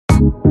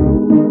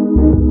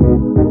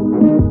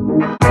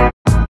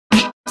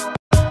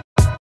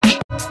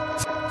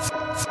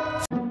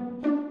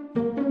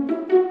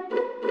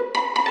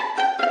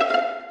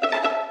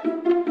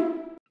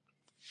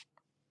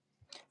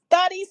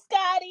Scotty,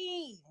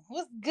 Scotty,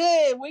 what's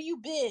good? Where you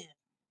been?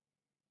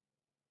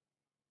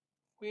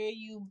 Where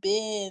you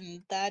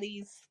been,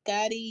 Scotty,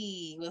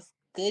 Scotty? What's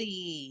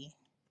goody?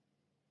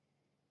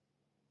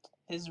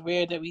 It's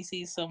rare that we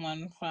see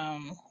someone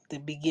from the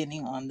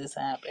beginning on this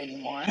app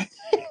anymore.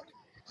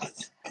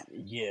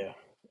 Yeah,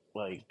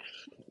 like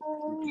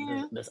Oh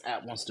yeah. this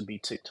app wants to be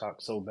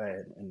TikTok so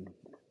bad, and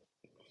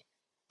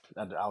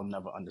I'll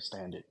never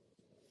understand it.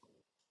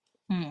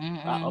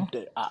 Mm-mm-mm.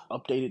 I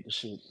updated the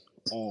shit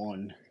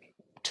on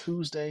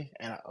Tuesday,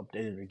 and I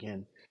updated it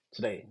again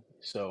today.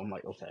 So I'm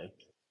like, okay,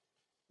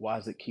 why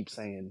does it keep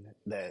saying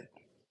that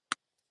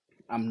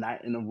I'm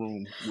not in a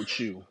room with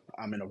you?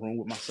 I'm in a room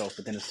with myself,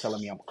 but then it's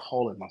telling me I'm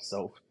calling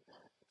myself,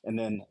 and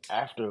then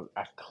after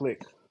I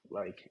click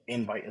like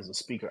invite as a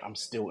speaker, I'm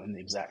still in the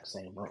exact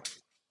same room.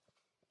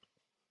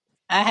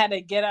 I had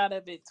to get out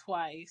of it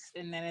twice,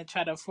 and then it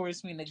tried to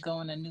force me to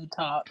go in a new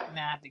talk.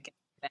 Now I have to get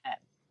that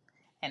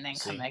and then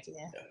come See, back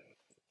in.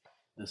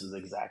 this is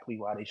exactly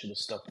why they should have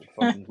stuck with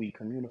fucking We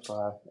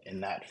Communify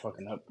and not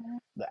fucking up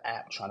the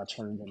app trying to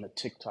turn it into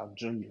TikTok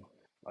Junior.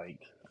 Like,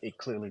 it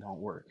clearly don't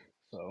work.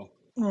 So,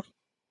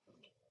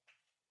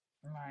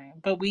 Right,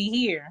 but we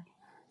here.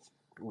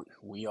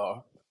 we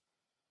are.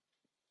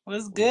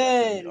 What's We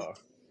definitely good, are.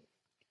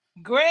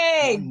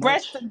 Not Greg?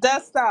 Brush much. the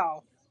dust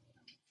off.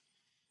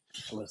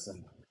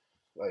 Listen,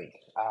 like,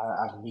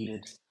 I've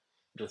needed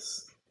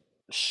this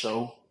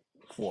show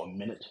for a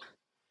minute.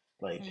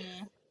 Like,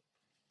 Mm,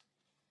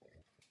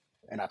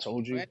 and I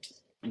told you brush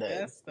the that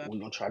dust off. we're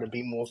going to try to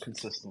be more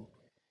consistent.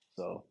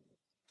 So,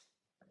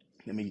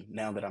 I mean,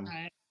 now that I'm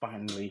Right.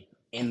 finally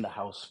in the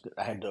house,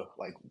 I had to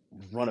like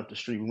run up the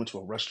street. We went to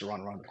a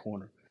restaurant around the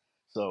corner,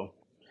 so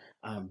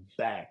I'm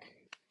back.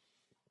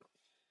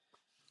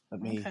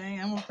 Let me Okay,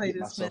 I'm gonna play get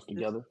this myself message.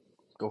 together.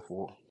 Go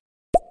for it.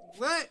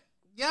 What?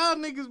 Y'all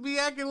niggas be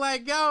acting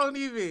like y'all don't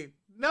even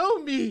know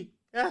me.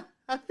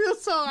 I feel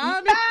so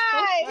honored.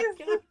 Oh my Nice.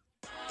 god.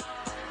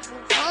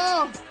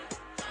 Oh,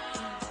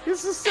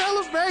 it's a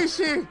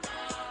celebration.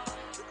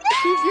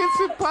 She gets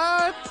it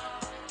pod.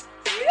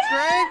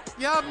 Greg,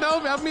 y'all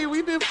know me. I mean,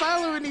 we've been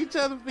following each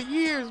other for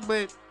years,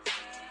 but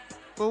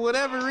for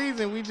whatever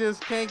reason, we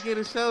just can't get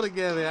a show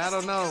together. I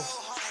don't know.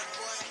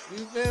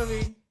 You feel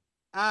me?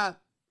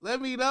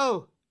 Let me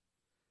know.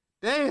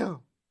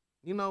 Damn.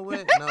 You know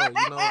what? No,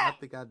 I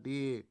think I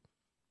did.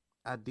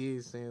 I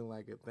did send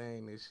like a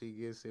thing that she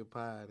gets it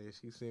pod, and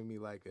she sent me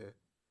like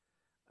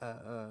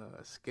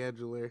a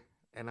scheduler,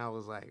 and I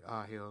was like,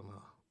 oh hell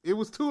no, it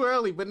was too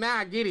early. But now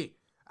I get it.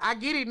 I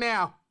get it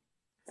now.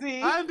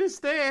 See, I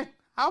understand.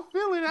 I'll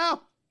fill it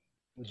out.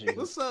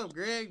 What's Jesus, up,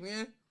 Greg?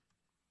 Man,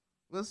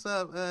 what's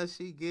up?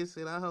 She gets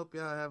it. I hope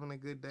y'all having a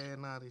good day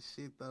and all this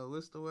shit though.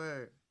 What's the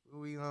word?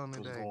 What we on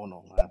what's today? going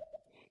on, man?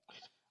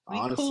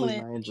 we Honestly,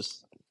 cooling. man,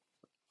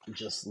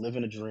 just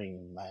living a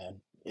dream,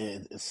 man.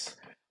 It's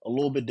a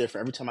little bit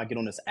different. Every time I get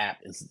on this app,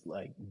 it's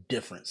like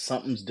different.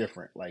 Something's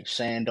different. Like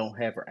Shan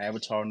don't have her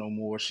avatar no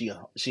more. She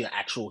an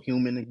actual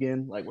human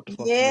again. Like what the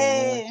fuck is going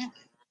on? Yeah,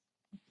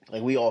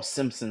 Like we all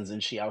Simpsons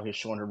and she out here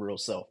showing her real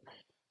self.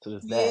 So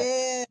there's that.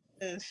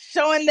 yeah,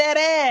 showing that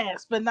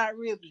ass, but not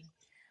really.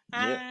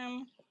 Yep.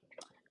 Um,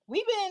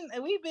 we've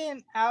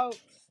been out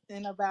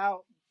and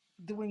about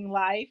doing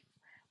life.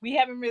 We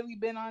haven't really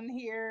been on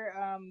here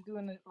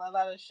doing a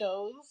lot of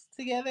shows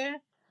together,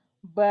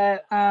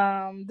 but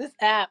this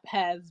app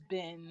has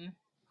been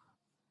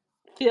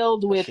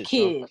filled A with shit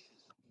show. kids.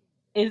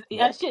 It's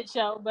a Yep. shit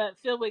show, but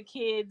filled with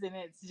kids, and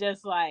it's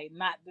just like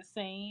not the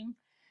same.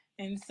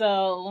 And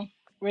so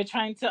we're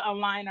trying to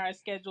align our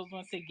schedules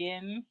once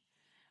again,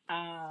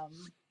 um,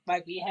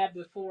 like we had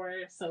before.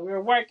 So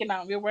we're working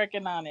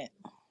on it.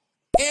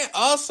 And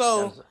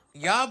also, That's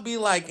y'all be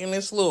like in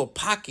this little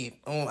pocket.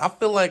 I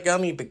feel like y'all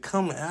need to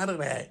come out of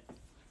that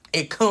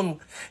and come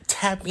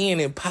tap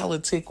in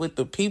politic with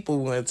the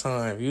people one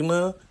time, you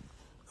know?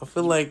 I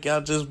feel like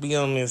y'all just be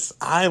on this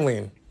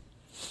island,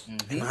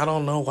 and mm-hmm. I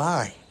don't know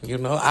why.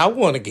 I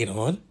want to get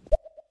on.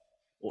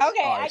 Well, Okay,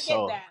 all right. I get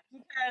So that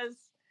because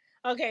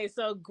okay,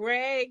 so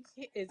Greg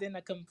is in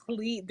a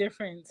complete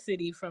different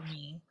city from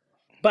me,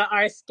 but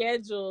our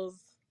schedules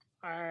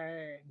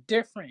are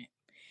different.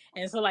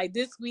 And so like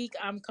this week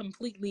I'm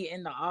completely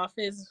in the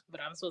office,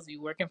 but I'm supposed to be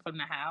working from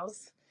the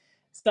house.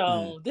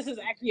 mm, So this is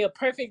actually a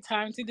perfect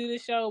time to do the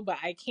show, but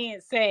I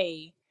can't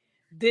say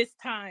this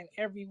time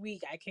every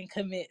week I can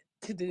commit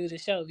to do the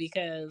show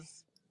because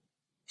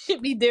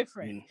should be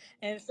different. mm,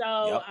 And so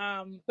yep.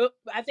 but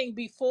I think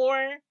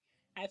before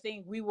I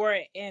think we were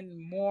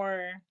in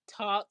more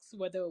talks,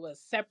 whether it was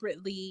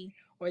separately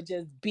or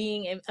just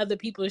being in other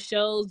people's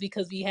shows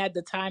because we had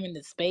the time and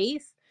the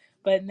space.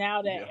 But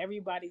now that Yeah.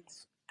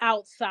 everybody's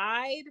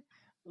outside,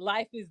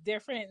 life is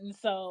different. And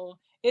so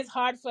it's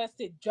hard for us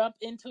to jump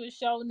into a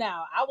show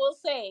now. I will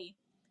say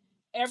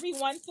every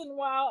once in a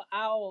while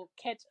I'll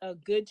catch a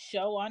good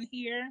show on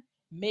here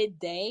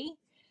midday,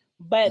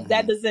 but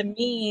that Mhm. doesn't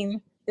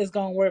mean it's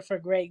gonna work for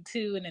Greg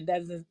too, and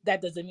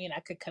that doesn't mean I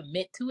could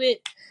commit to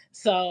it.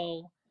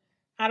 So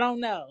I don't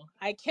know.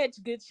 I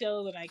catch good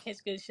shows and I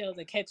catch good shows.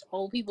 I catch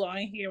old people on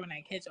here when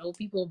I catch old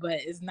people, but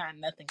it's not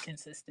nothing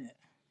consistent.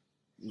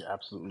 Yeah,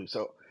 absolutely.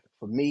 So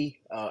for me,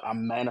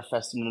 I'm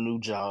manifesting a new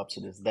job.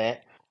 So there's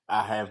that.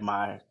 I have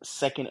my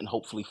second and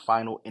hopefully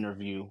final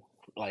interview.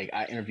 Like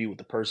I interviewed with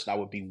the person I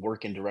would be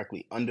working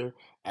directly under,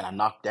 and I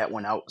knocked that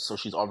one out. So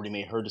she's already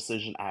made her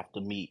decision. I have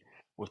to meet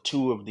with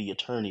two of the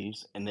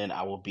attorneys, and then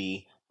I will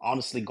be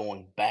honestly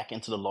going back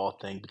into the law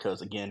thing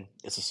because again,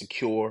 it's a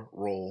secure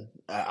role.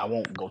 I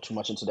won't go too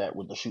much into that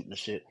with the shooting the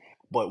shit.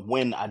 But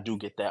when I do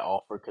get that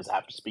offer, because I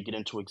have to speak it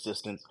into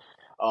existence,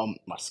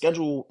 my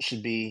schedule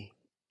should be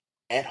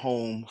at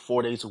home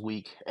 4 days a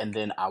week, and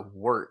then I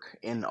work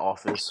in the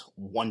office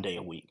 1 day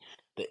a week.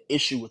 The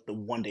issue with the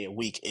 1 day a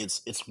week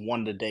is it's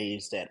one of the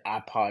days that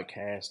I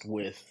podcast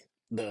with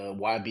the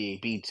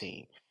YBAB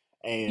team.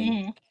 And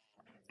Hmm.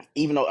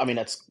 even though, I mean,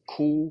 that's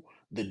cool,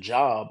 the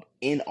job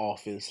in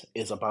office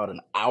is about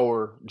an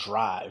hour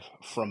drive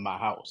from my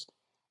house.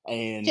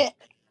 And Shit.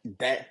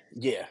 that,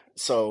 yeah,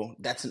 so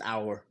that's an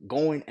hour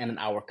going and an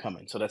hour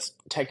coming. So that's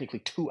technically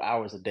 2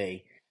 hours a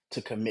day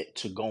to commit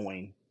to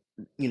going,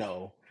 you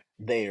know,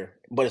 there,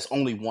 but it's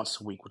only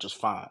once a week, which is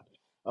fine.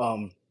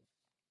 Um,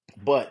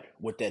 but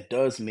what that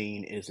does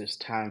mean is it's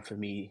time for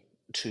me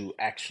to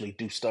actually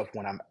do stuff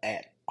when I'm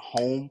at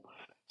home.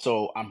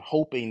 So I'm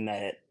hoping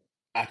that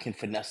I can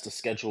finesse the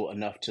schedule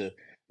enough to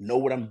know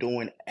what I'm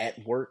doing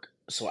at work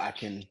so I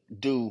can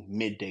do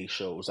midday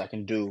shows. I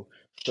can do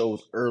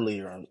shows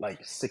earlier, like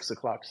 6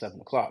 o'clock,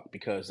 7 o'clock,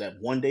 because that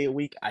 1 day a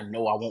week, I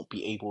know I won't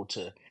be able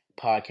to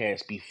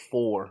podcast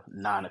before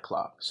 9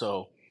 o'clock.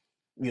 So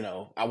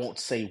I won't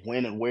say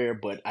when and where,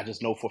 but I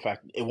just know for a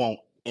fact it won't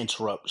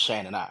interrupt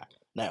Shan and I.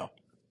 Now,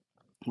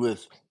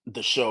 with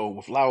the show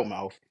with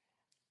Loudmouth,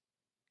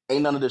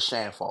 ain't none of this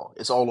Shan fault.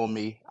 It's all on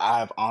me.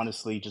 I've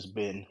honestly just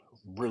been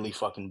really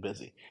fucking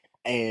busy.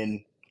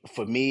 And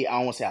for me, I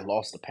don't want to say I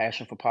lost the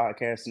passion for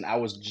podcasting. I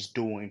was just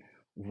doing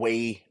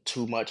way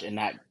too much and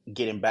not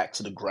getting back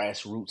to the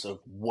grassroots of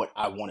what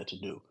I wanted to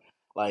do.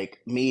 Like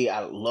me,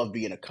 I love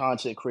being a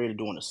content creator,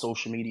 doing the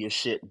social media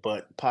shit,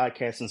 but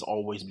podcasting's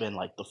always been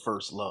like the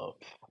first love.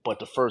 But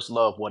the first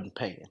love wasn't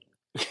paying.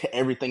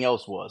 Everything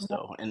else was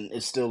though, and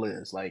it still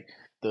is. Like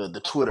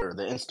the Twitter,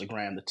 the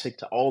Instagram, the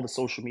TikTok, all the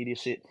social media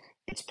shit,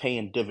 it's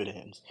paying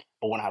dividends.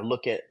 But when I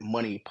look at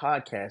money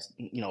podcast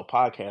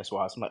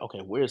wise, I'm like,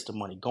 okay, where's the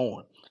money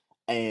going?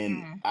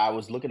 And Mm. I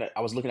was looking at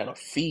a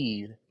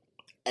feed,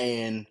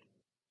 and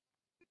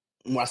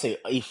when I say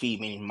a feed,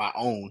 meaning my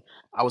own,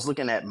 I was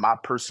looking at my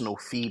personal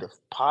feed of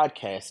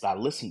podcasts that I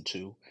listen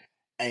to,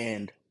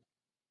 and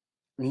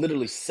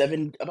literally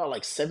about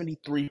like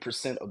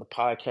 73% of the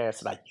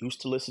podcasts that I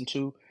used to listen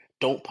to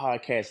don't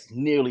podcast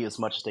nearly as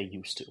much as they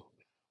used to.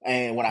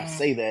 And when I Mm.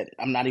 say that,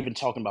 I'm not even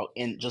talking about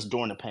in just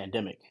during the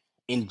pandemic.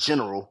 In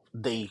general,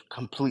 they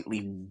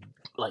completely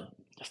like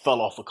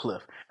fell off a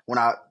cliff. When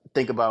I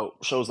think about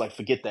shows like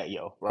Forget That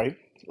Yo, right?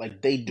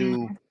 Like they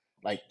do Mm.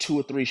 like two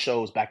or three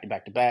shows back to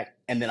back to back,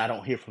 and then I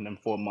don't hear from them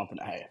for a month and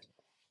a half.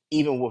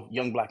 Even with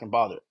Young Black and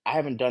Bothered, I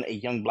haven't done a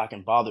Young Black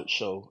and Bothered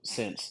show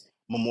since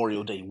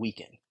Memorial Day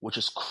weekend, which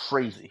is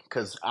crazy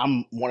because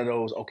I'm one of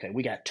those, okay,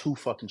 we got two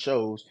fucking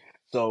shows,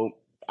 so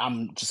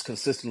I'm just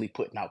consistently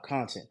putting out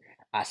content.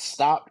 I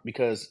stopped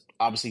because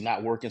obviously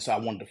not working, so I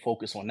wanted to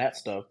focus on that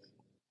stuff,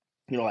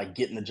 like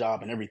getting the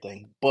job and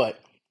everything. But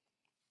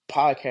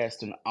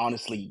podcasting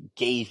honestly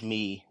gave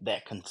me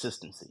that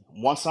consistency.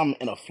 Once I'm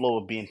in a flow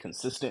of being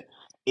consistent,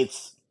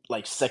 it's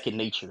like second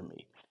nature to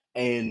me.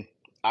 And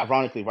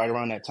ironically, right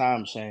around that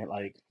time, Shane,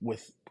 like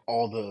with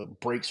all the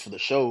breaks for the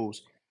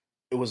shows,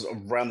 it was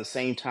around the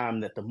same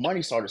time that the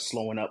money started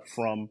slowing up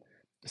from,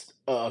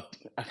 uh,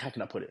 how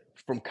can I put it?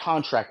 From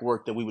contract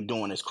work that we were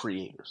doing as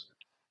creators.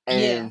 Yeah.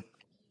 And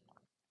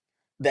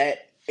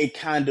that it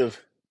kind of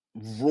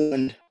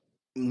ruined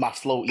my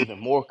flow even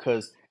more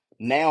because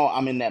now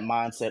I'm in that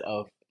mindset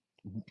of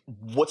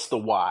what's the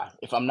why?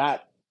 If I'm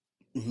not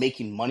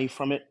making money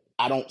from it,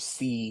 I don't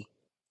see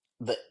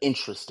the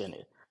interest in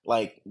it.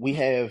 Like we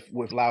have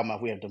with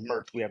Loudmouth, we have the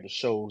merch, we have the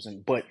shows,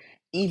 but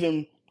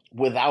even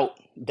without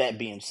that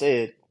being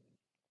said,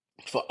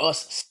 for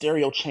us,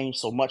 stereo changed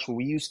so much where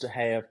we used to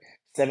have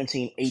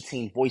 17,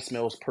 18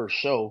 voicemails per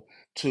show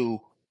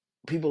to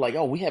people like,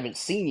 oh, we haven't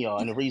seen y'all.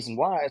 And the reason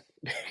why is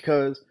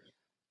because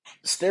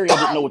Stereo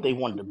didn't know what they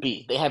wanted to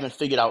be. They haven't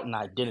figured out an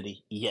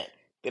identity yet.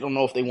 They don't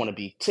know if they want to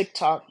be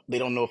TikTok. They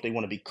don't know if they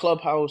want to be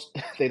Clubhouse.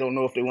 They don't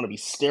know if they want to be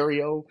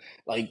Stereo.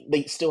 Like,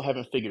 they still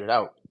haven't figured it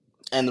out.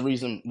 And the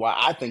reason why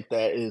I think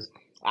that is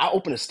I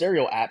open a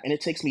Stereo app and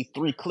it takes me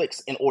 3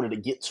 clicks in order to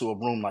get to a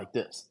room like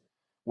this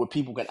where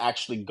people can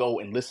actually go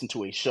and listen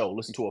to a show,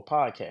 listen to a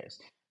podcast.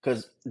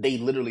 Because they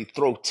literally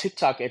throw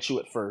TikTok at you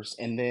at first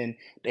and then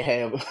they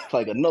have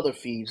like another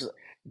feed.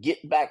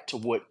 Get back to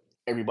what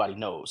everybody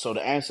knows. So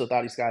to answer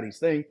Thotty Scotty's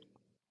thing,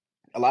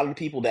 a lot of the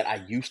people that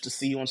I used to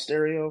see on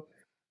Stereo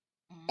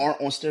Mm.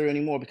 aren't on Stereo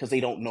anymore because they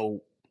don't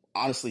know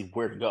honestly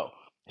where to go.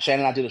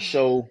 Shannon and I did a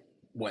show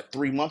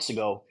 3 months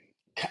ago,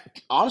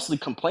 honestly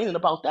complaining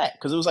about that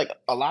because it was like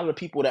a lot of the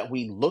people that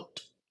we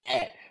looked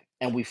at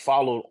and we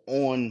followed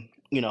on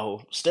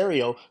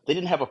stereo, they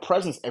didn't have a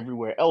presence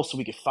everywhere else so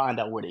we could find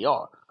out where they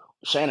are.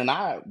 Shannon and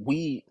I,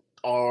 we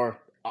are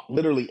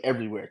literally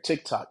everywhere: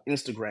 TikTok,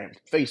 Instagram,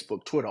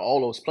 Facebook, Twitter,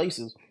 all those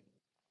places.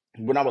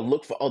 When I would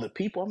look for other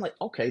people, I'm like,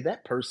 okay,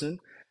 that person,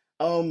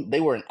 they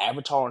were an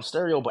avatar on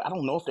stereo, but I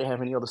don't know if they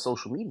have any other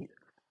social media.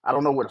 I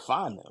don't know where to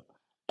find them.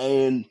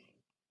 And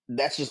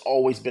that's just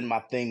always been my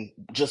thing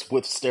just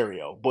with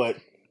stereo. But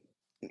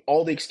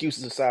all the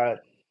excuses aside,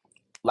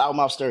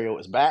 Loudmouth Stereo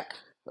is back.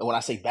 And when I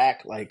say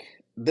back, like,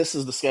 this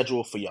is the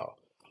schedule for y'all.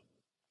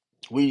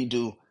 We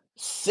do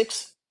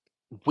 6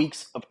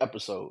 weeks of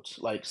episodes,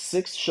 like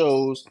 6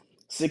 shows,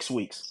 6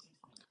 weeks.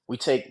 We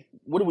take,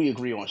 what do we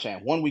agree on,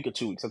 Shan? 1 week or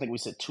 2 weeks? I think we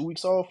said 2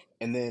 weeks off,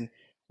 and then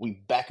we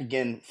back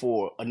again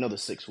for another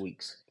 6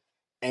 weeks.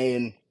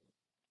 And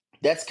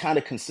that's kind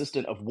of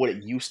consistent of what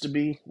it used to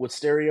be with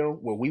stereo,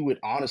 where we would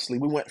honestly,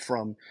 we went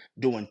from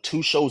doing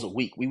 2 shows a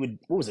week. We would,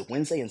 what was it,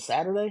 Wednesday and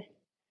Saturday?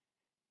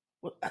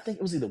 Well, I think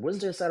it was either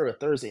Wednesday or Saturday or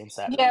Thursday and Yeah,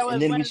 Saturdays. it And was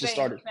then we just Wednesday and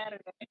started,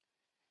 Saturday.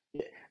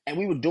 yeah, and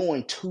we were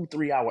doing 2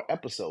 3 hour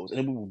episodes, and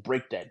then we would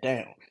break that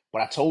down.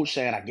 But I told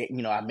Shan,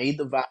 I made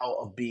the vow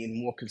of being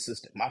more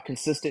consistent. My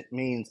consistent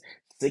means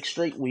 6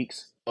 straight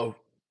weeks of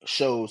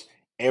shows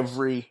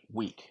every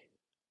week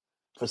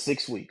for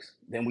 6 weeks.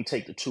 Then we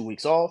take the 2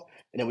 weeks off,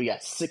 and then we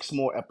got 6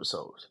 more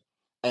episodes.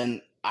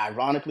 And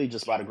ironically,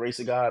 just by the grace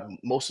of God,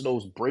 most of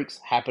those breaks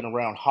happen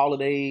around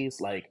holidays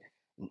like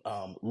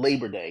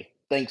Labor Day,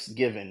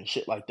 Thanksgiving,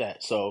 shit like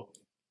that. So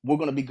we're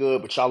gonna be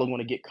good, but y'all are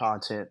gonna get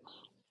content.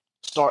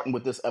 Starting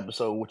with this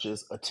episode, which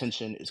is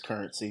Attention is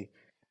Currency.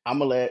 I'm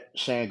gonna let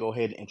Shan go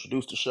ahead and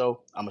introduce the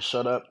show. I'm gonna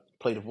shut up,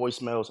 play the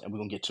voicemails, and we're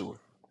gonna get to it.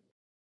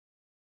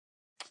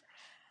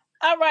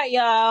 All right,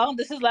 y'all.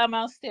 This is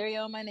Loudmouth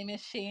Stereo. My name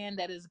is Shan.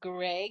 That is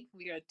Greg.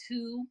 We are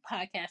two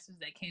podcasters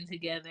that came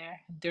together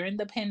during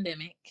the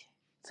pandemic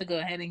to go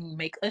ahead and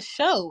make a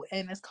show,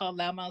 and it's called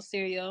Loudmouth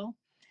Stereo.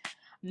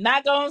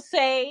 Not gonna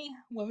say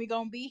when we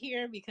gonna be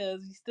here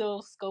because we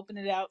still scoping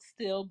it out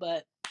still,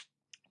 but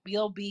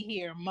we'll be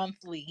here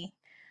monthly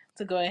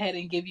to go ahead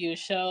and give you a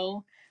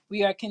show.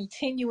 We are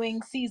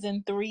continuing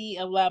season 3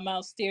 of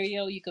Loudmouth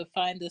Stereo. You can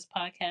find this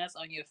podcast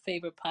on your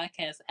favorite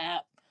podcast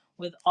app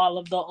with all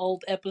of the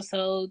old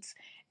episodes.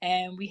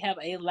 And we have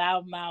a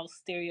Loudmouth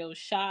Stereo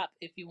shop.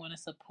 If you want to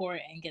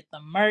support and get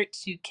the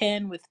merch, you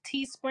can with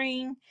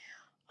Teespring.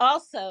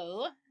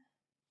 Also,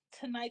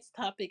 tonight's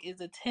topic is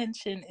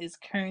attention is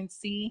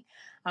currency.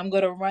 I'm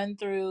going to run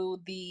through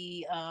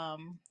the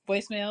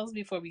voicemails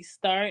before we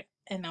start,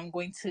 and I'm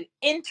going to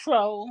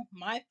intro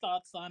my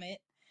thoughts on it.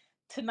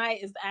 Tonight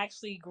is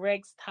actually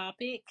Greg's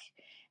topic,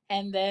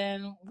 and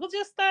then we'll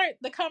just start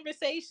the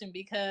conversation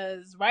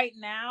because right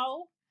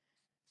now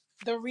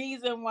the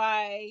reason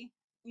why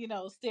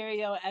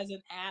stereo as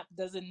an app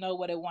doesn't know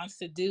what it wants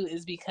to do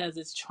is because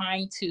it's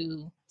trying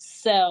to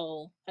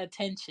sell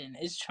attention,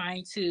 it's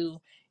trying to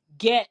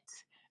get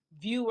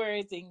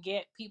viewers and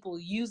get people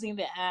using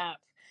the app,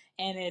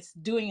 and it's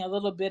doing a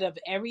little bit of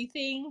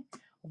everything,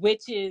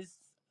 which is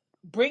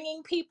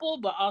bringing people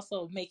but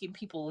also making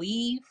people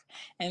leave.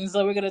 And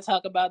so we're going to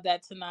talk about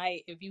that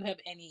tonight. If you have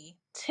any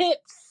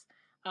tips,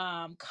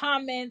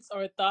 comments,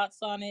 or thoughts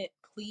on it,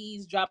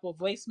 please drop a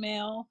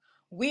voicemail.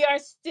 We are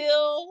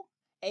still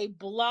a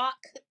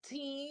block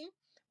team.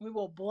 We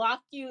will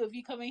block you if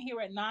you come in here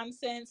with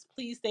nonsense.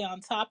 Please stay on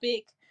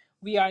topic.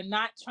 We are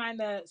not trying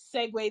to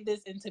segue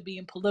this into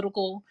being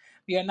political.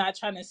 We are not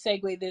trying to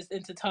segue this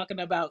into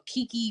talking about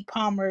Keke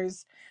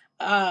Palmer's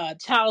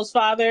child's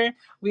father.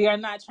 We are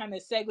not trying to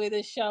segue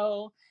this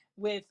show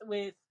with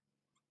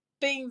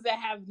things that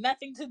have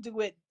nothing to do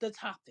with the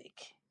topic.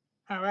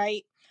 All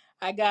right.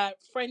 I got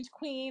French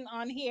Queen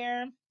on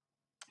here,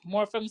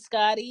 more from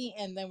Scotty,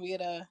 and then we're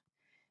gonna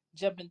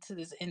jump into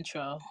this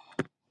intro.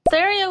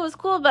 Stereo was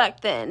cool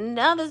back then.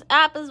 Now this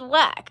app is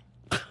whack.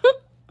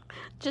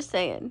 Just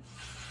saying.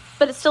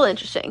 But it's still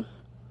interesting.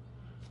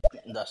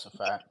 That's a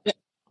fact.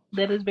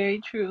 That is very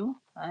true.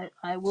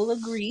 I will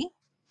agree.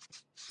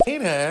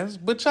 It has,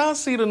 but y'all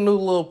see the new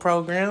little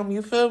program,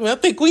 you feel me? I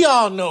think we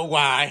all know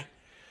why.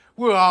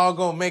 We're all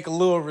gonna make a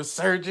little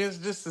resurgence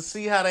just to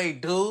see how they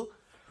do.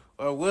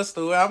 Or what's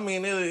the way? I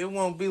mean, it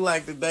won't be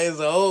like the days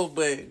of old,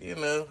 but,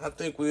 I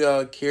think we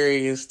all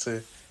curious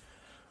to,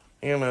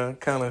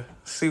 kind of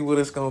see what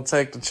it's gonna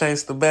take to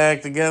chase the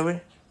bag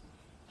together.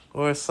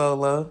 Or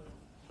solo.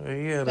 But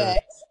yeah,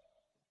 Facts.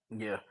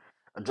 Yeah,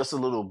 just a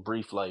little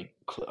brief, like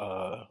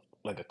a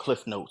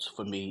cliff notes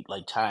for me,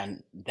 like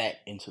tying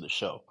that into the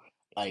show.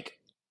 Like,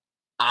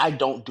 I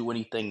don't do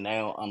anything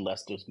now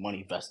unless there's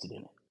money vested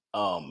in it.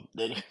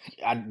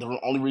 The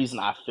only reason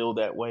I feel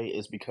that way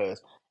is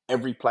because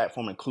every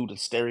platform, including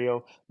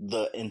stereo,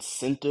 the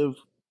incentive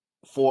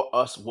for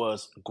us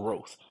was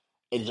growth.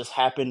 It just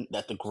happened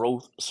that the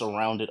growth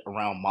surrounded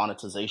around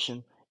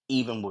monetization,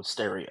 even with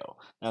stereo.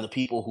 Now, the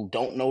people who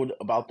don't know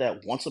about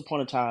that, once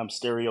upon a time,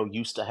 stereo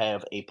used to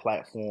have a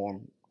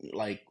platform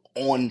like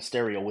on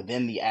stereo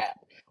within the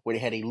app where they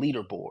had a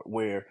leaderboard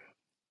where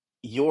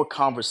your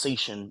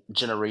conversation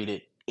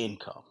generated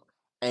income.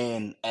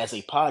 And as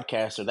a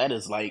podcaster, that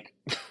is like,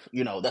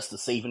 that's the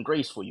saving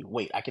grace for you.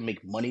 Wait, I can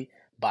make money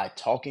by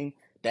talking.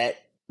 That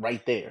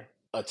right there.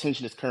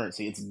 Attention is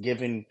currency. It's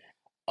giving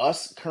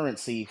us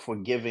currency for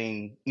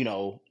giving,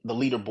 the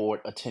leaderboard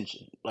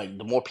attention. Like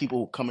the more people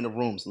who come in the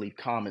rooms, leave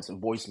comments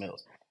and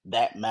voicemails,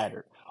 that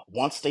mattered.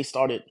 Once they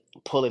started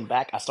pulling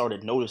back, I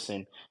started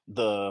noticing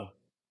the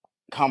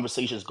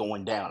conversations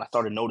going down. I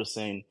started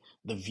noticing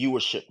the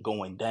viewership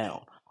going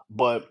down.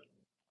 But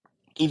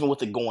even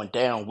with it going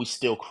down, we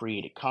still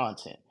created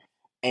content.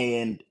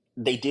 And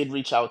they did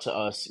reach out to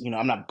us.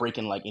 I'm not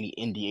breaking like any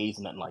NDAs,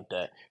 nothing like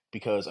that,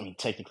 because I mean,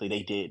 technically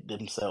they did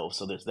themselves.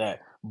 So there's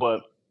that.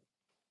 But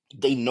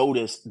they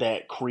noticed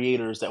that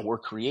creators that were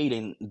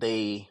creating,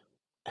 they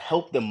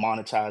help them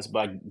monetize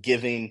by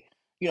giving,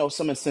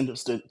 some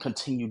incentives to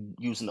continue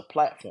using the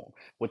platform.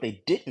 What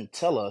they didn't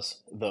tell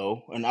us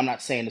though, and I'm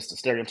not saying this to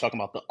Stereo, I'm talking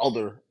about the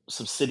other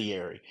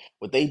subsidiary.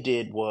 What they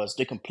did was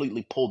they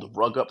completely pulled the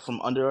rug up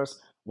from under us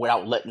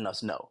without letting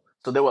us know.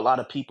 So there were a lot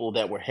of people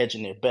that were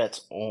hedging their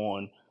bets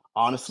on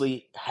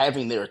honestly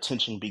having their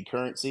attention be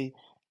currency,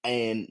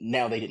 and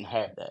now they didn't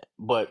have that.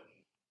 But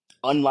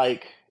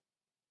unlike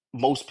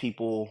most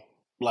people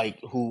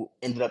like who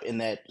ended up in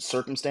that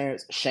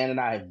circumstance, Shannon and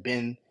I have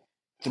been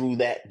through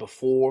that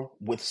before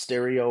with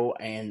Stereo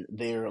and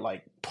their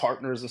like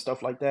partners and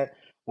stuff like that.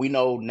 We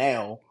know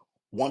now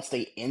once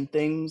they end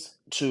things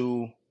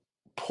to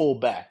pull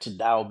back, to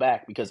dial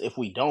back, because if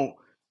we don't,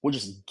 we're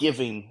just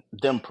giving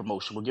them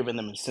promotion, we're giving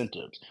them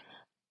incentives.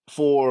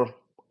 For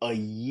a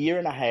year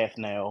and a half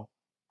now,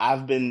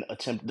 I've been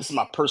attempting, this is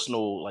my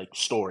personal like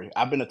story.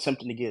 I've been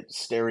attempting to get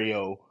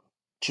Stereo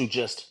to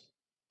just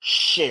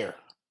share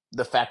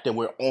the fact that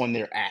we're on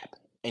their app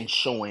and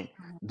showing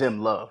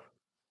them love.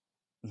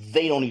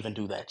 They don't even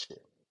do that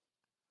shit.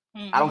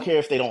 I don't care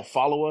if they don't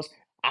follow us.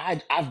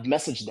 I've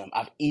messaged them.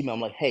 I've emailed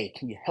them like, hey,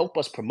 can you help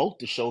us promote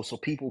the show so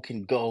people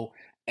can go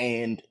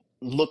and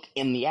look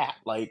in the app?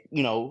 Like,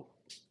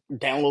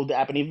 download the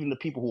app, and even the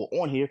people who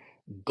are on here,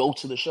 go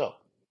to the show.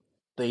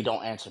 They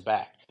don't answer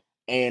back.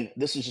 And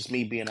this is just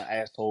me being an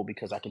asshole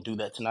because I can do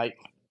that tonight.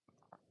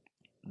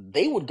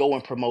 They would go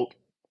and promote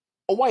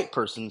a white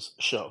person's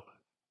show,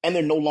 and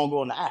they're no longer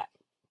on the app.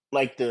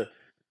 Like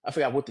I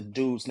forgot what the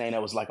dude's name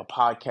that was like a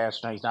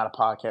podcast. Now he's not a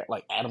podcast,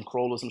 like Adam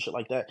Carolla or some shit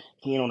like that.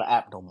 He ain't on the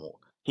app no more.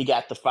 He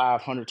got the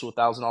 $500 to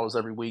 $1,000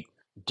 every week,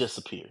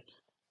 disappeared.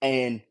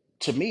 And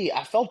to me,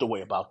 I felt the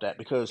way about that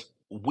because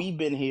we've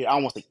been here, I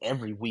don't want to say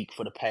every week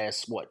for the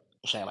past,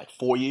 Shane, like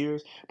 4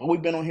 years, but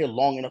we've been on here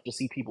long enough to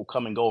see people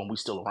come and go and we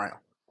still around.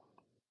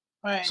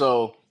 Right.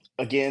 So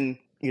again,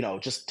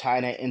 just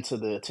tying that into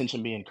the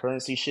attention being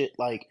currency shit,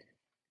 like,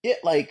 yeah,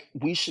 like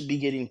we should be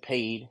getting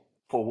paid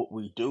for what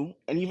we do.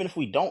 And even if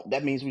we don't,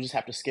 that means we just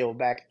have to scale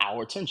back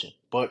our attention.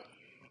 But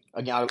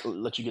again, I'll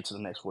let you get to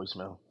the next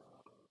voicemail.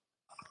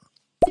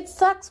 It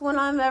sucks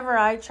whenever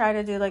I try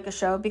to do like a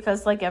show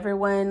because like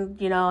everyone,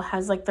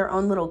 has like their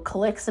own little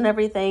cliques and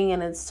everything,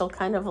 and it's still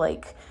kind of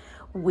like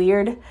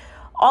weird.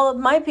 All of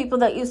my people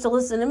that used to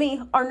listen to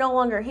me are no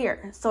longer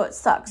here, so it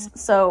sucks.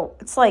 So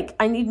it's like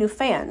I need new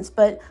fans,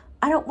 but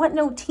I don't want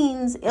no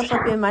teens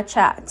up in my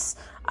chats.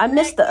 I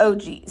miss the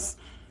OGs.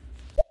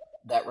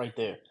 That right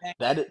there.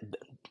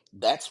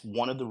 That's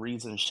one of the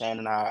reasons Shannon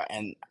and I,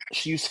 and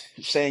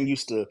Shannon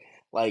used to,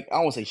 like, I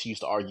don't want to say she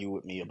used to argue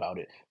with me about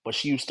it, but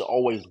she used to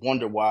always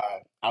wonder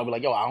why I would be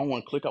like, yo, I don't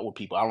want to click up with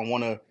people. I don't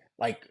want to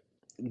like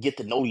get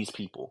to know these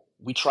people.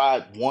 We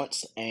tried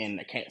once, and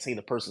I can't say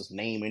the person's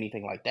name or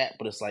anything like that,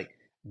 but it's like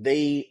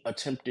they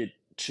attempted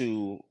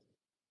to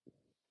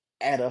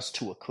add us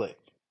to a clique.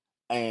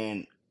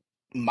 And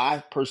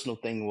my personal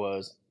thing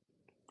was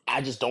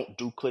I just don't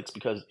do clicks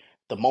because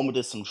the moment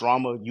there's some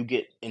drama, you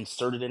get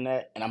inserted in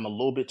that, and I'm a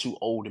little bit too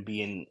old to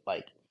be in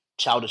like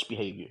childish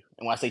behavior.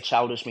 And when I say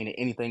childish, meaning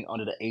anything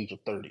under the age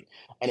of 30.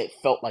 And it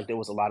felt like there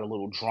was a lot of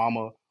little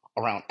drama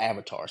around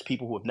avatars,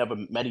 people who have never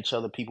met each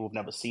other, people who've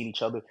never seen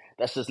each other.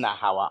 That's just not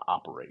how I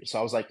operate. So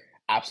I was like,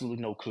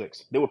 absolutely no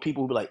clicks. There were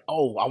people who be like,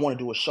 oh, I want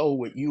to do a show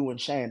with you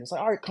and Shan. It's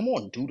like, all right, come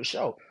on, do the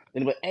show.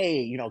 Then they're like,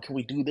 hey, can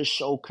we do this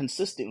show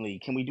consistently?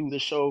 Can we do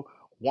this show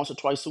once or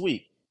twice a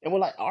week? And we're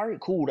like, all right,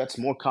 cool. That's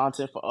more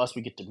content for us.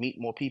 We get to meet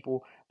more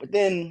people. But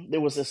then there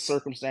was this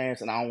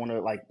circumstance, and I don't want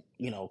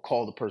to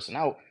call the person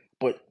out,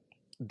 but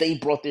they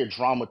brought their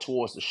drama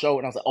towards the show,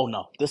 and I was like, oh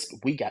no,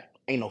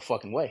 ain't no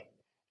fucking way,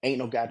 ain't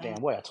no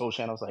goddamn way. I told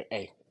Shannon, I was like,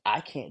 hey, I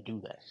can't do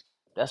that.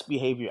 That's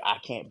behavior I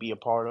can't be a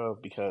part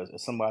of because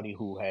as somebody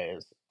who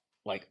has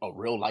like a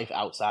real life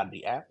outside of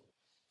the app,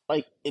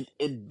 like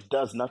it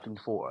does nothing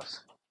for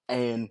us.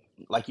 And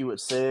like you had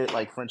said,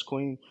 like French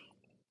Queen,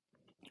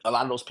 a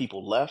lot of those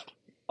people left.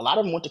 A lot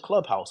of them went to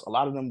Clubhouse. A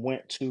lot of them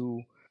went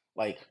to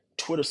like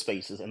Twitter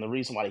Spaces, and the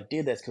reason why they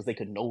did that is because they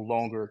could no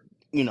longer,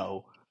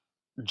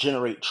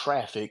 generate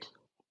traffic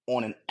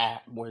on an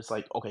app where it's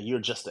like, okay, you're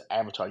just an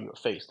avatar, you're a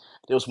face.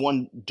 There was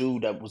one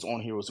dude that was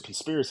on here was a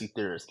conspiracy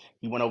theorist.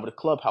 He went over to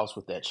Clubhouse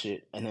with that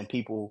shit, and then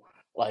people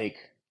like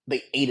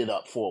they ate it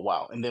up for a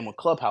while. And then when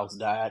Clubhouse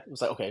died, it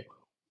was like, okay,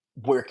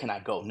 where can I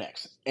go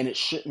next? And it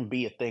shouldn't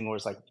be a thing where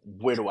it's like,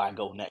 where do I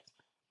go next?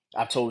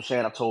 I've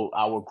told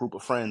our group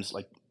of friends,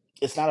 like,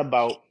 it's not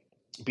about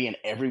being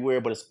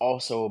everywhere, but it's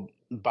also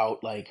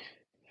about like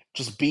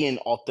just being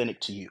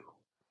authentic to you.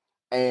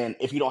 And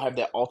if you don't have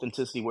that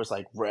authenticity where it's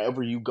like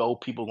wherever you go,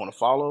 people are gonna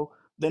follow,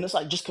 then it's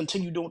like just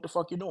continue doing what the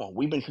fuck you're doing.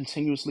 We've been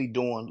continuously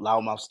doing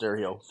Loudmouth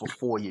Stereo for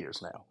 4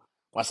 years now.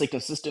 When I say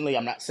consistently,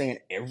 I'm not saying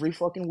every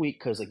fucking week,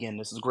 because again,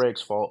 this is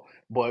Greg's fault.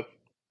 But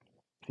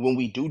when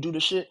we do the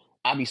shit,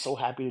 I'd be so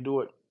happy to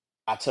do it.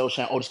 I tell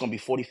Shan, oh, it's gonna be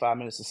 45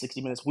 minutes to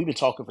 60 minutes. We've been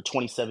talking for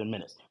 27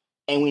 minutes,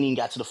 and we ain't even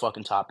got to the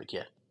fucking topic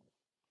yet.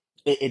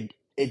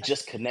 It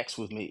just connects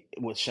with me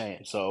with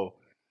Shan. So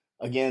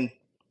again,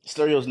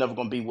 stereo's never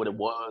gonna be what it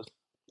was.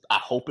 I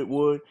hope it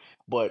would,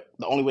 but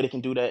the only way they can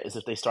do that is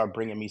if they start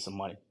bringing me some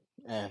money,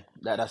 and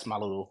that's my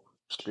little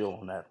spiel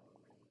on that.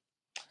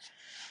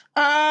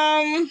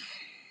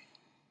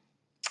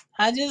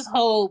 I just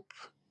hope.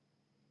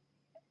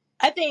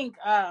 I think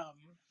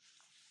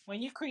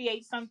when you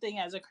create something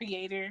as a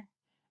creator,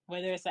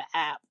 whether it's an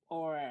app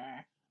or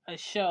a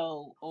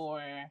show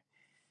or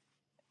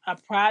a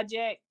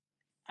project,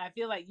 I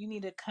feel like you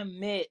need to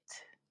commit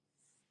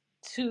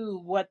to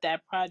what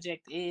that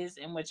project is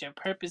and what your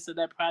purpose of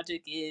that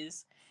project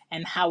is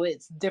and how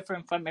it's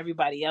different from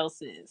everybody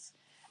else's.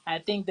 I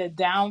think the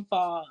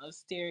downfall of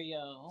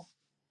stereo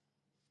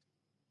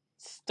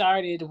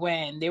started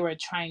when they were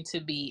trying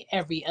to be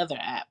every other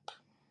app.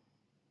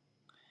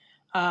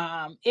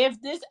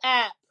 If this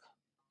app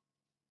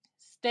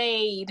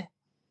stayed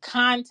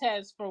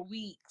contest for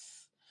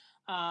weeks,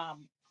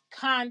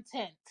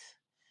 content,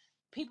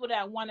 people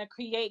that want to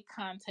create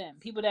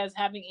content, people that's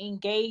having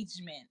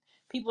engagement,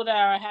 people that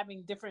are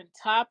having different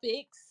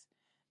topics,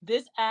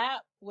 this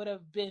app would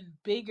have been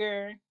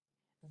bigger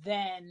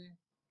than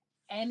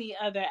any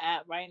other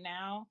app right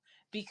now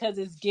because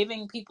it's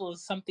giving people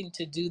something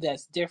to do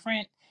that's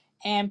different,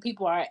 and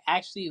people are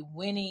actually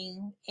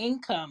winning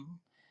income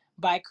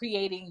by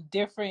creating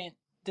different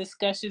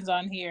discussions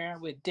on here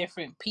with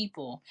different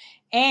people.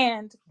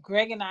 And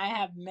Greg and I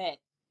have met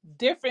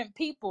different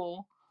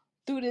people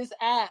through this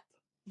app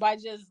by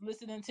just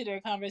listening to their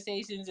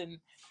conversations and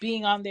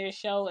being on their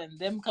show and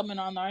them coming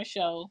on our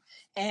show.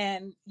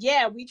 And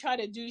yeah, we try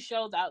to do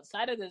shows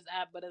outside of this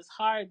app, but it's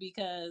hard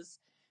because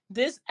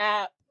this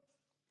app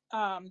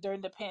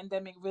during the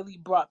pandemic really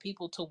brought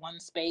people to one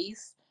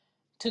space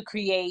to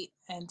create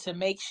and to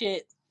make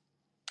shit.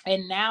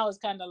 And now it's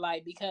kind of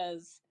like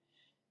because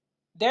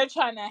they're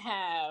trying to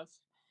have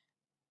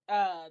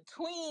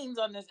tweens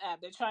on this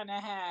app, they're trying to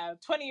have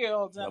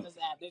 20-year-olds on Yep. this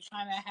app, they're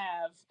trying to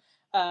have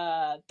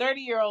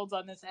 30-year-olds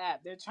on this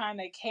app, they're trying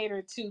to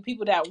cater to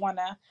people that want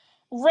to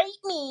rate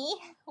me.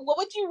 What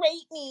would you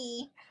rate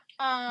me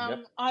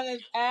Yep. on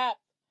this app?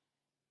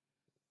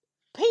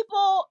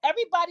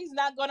 Everybody's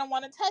not going to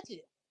want to touch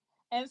it.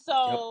 And Yep.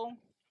 so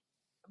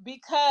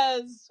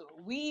because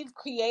we've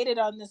created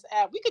on this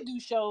app, we could do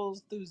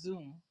shows through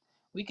Zoom.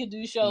 We could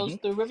do shows Mm-hmm.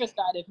 through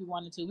Riverside if we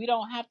wanted to. We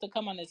don't have to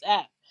come on this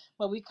app.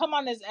 But we come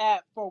on this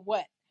app for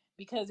what?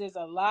 Because there's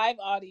a live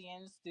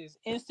audience, there's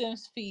instant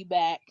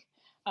feedback,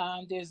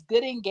 there's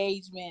good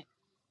engagement.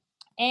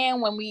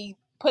 And when we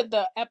put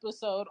the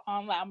episode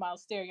on Loudmouth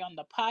Stereo on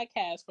the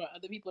podcast for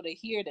other people to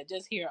hear that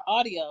just hear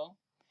audio,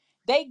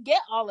 they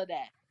get all of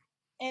that.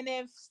 And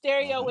if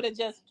stereo Mm-hmm. would have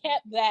just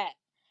kept that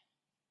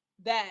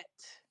that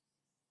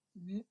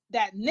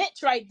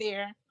niche right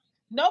there,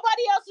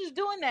 nobody else is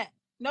doing that.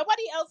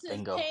 Nobody else is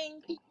Bingo.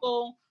 paying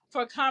people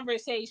for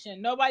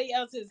conversation. Nobody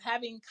else is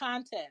having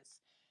contests.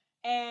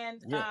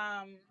 And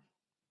Yeah.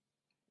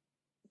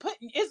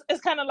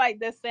 it's kind of like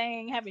the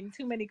saying, having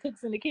too many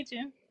cooks in the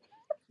kitchen.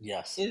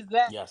 Yes. Is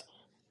that Yes.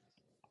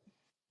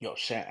 Yo,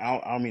 Shan, I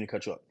don't mean to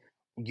cut you up.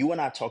 You and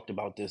I talked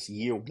about this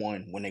year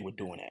one when they were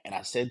doing it, and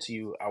I said to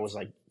you, I was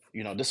like,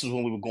 this is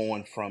when we were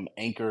going from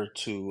Anchor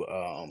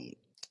to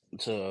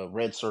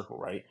Red Circle,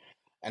 right?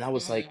 And I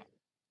was mm-hmm. like,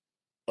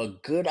 a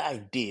good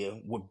idea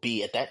would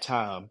be at that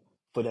time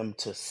for them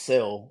to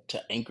sell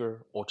to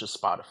Anchor or to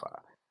Spotify.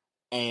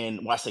 And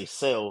when I say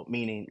sell,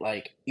 meaning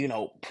like,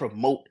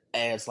 promote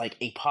as like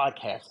a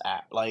podcast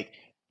app. Like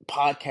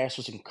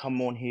podcasters can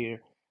come on here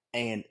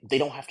and they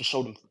don't have to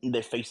show them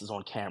their faces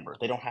on camera.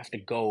 They don't have to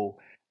go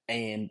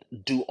and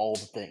do all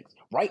the things.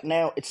 Right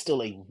now, it's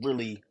still a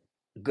really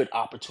good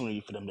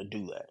opportunity for them to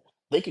do that.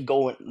 They could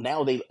go and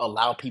now they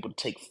allow people to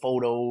take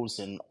photos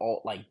and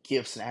all like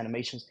gifs and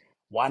animations.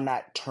 Why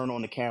not turn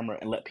on the camera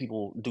and let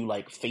people do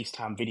like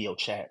FaceTime video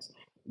chats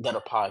that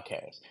are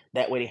podcasts?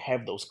 That way they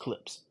have those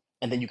clips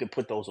and then you can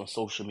put those on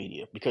social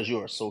media because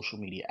you're a social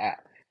media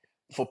app.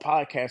 For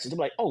podcasters, they're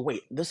like, oh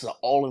wait, this is an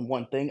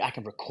all-in-one thing. I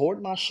can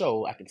record my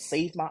show, I can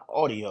save my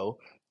audio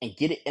and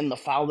get it in the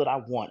file that I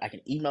want. I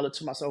can email it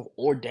to myself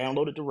or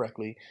download it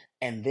directly,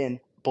 and then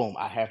boom,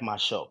 I have my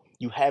show.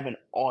 You have an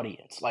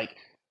audience. Like,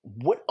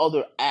 what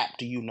other app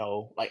do you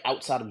know, like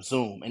outside of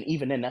Zoom? And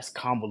even then, that's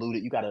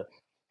convoluted. You gotta,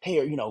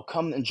 here,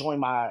 come and join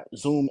my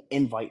Zoom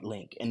invite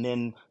link, and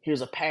then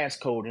here's a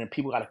passcode, and then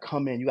people gotta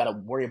come in. You gotta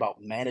worry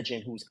about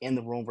managing who's in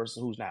the room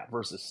versus who's not.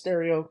 Versus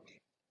stereo,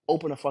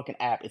 open a fucking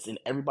app. It's in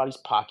everybody's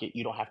pocket.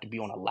 You don't have to be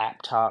on a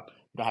laptop.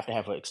 You don't have to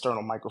have an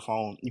external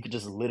microphone. You could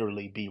just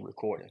literally be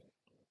recording.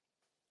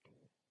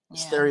 Yeah.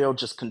 Stereo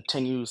just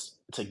continues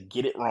to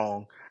get it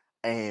wrong,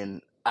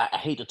 and I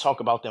hate to talk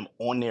about them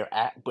on their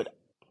app, but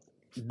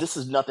this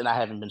is nothing I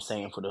haven't been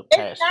saying for the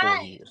past 4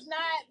 years. It's not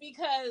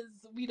because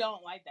we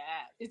don't like the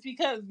app. It's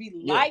because we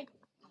Yeah.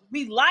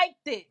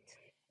 liked it.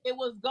 It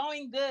was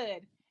going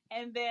good.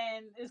 And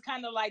then it's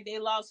kind of like they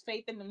lost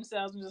faith in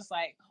themselves and just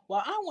like,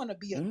 well, I want to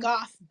be a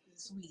goth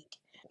this week.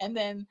 And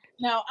then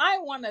now I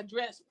want to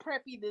dress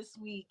preppy this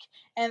week.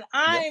 And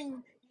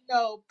I'm,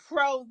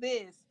 pro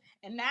this.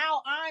 And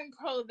now I'm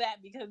pro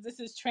that because this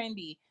is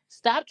trendy.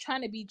 Stop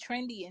trying to be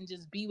trendy and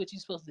just be what you're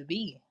supposed to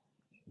be.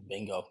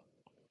 Bingo.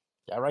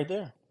 That right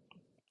there.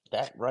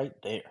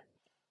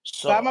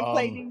 So I'm gonna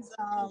play these.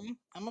 I'm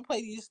gonna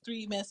play these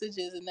 3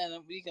 messages, and then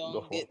we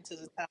gonna get into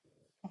the topic.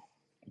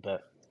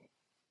 But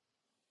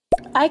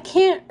I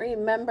can't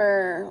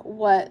remember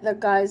what the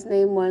guy's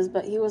name was,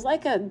 but he was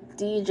like a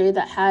DJ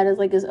that had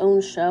his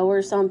own show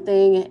or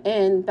something.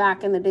 And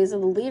back in the days of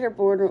the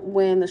leaderboard,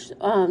 when the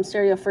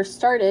Stereo first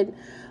started,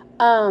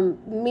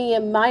 me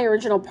and my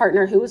original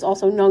partner, who was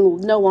also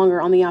no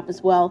longer on the app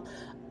as well,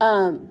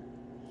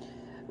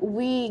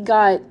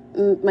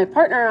 my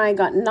partner and I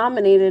got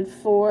nominated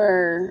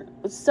for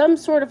some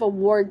sort of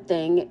award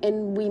thing,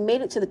 and we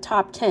made it to the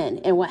top 10.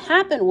 And what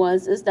happened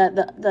is that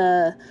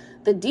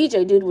the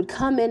DJ dude would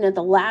come in at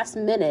the last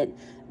minute,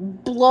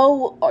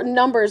 blow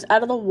numbers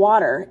out of the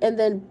water, and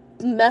then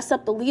mess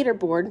up the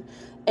leaderboard,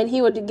 and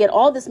he would get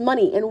all this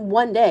money in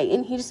one day,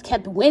 and he just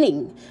kept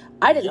winning.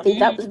 I didn't think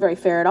that was very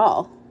fair at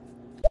all.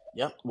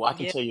 Yep. Well, I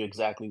can tell you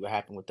exactly what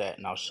happened with that,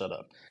 and I'll shut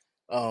up.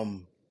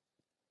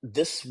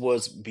 This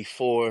was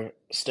before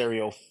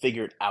Stereo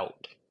figured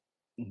out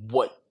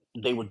what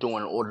they were doing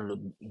in order to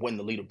win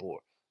the leaderboard.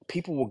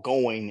 People were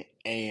going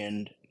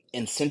and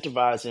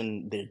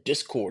incentivizing their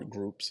Discord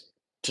groups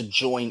to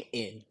join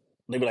in.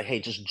 They'd be like, hey,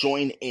 just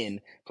join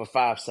in for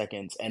 5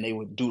 seconds, and they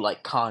would do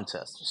like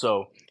contests.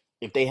 So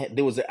if they had,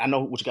 I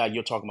know which guy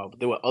you're talking about, but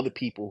there were other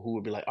people who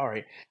would be like, all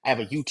right, I have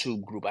a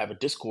YouTube group, I have a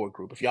Discord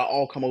group. If y'all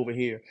all come over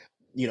here,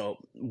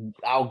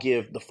 I'll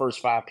give the first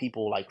 5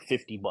 people like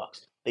 $50.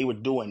 They were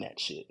doing that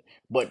shit.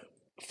 But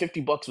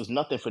 $50 was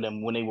nothing for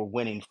them when they were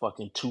winning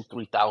fucking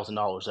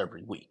 $2,000-$3,000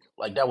 every week.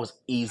 Like, that was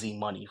easy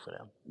money for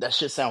them. That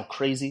shit sound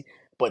crazy,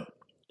 but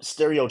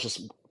Stereo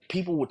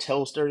people would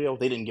tell Stereo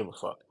they didn't give a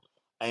fuck.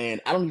 And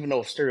I don't even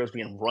know if Stereo is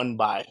being run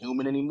by a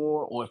human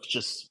anymore, or if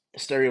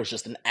Stereo is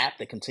just an app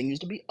that continues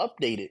to be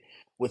updated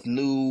with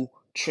new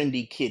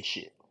trendy kid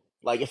shit.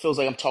 Like, it feels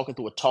like I'm talking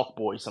to a talk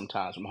boy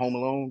sometimes from Home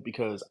Alone,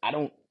 because I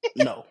don't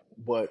know.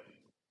 But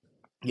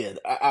yeah,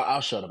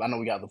 I'll shut up. I know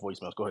we got the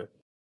voicemails. Go ahead.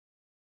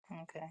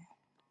 Okay.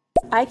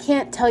 I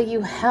can't tell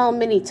you how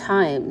many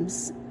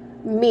times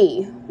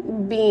me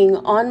being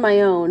on my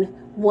own,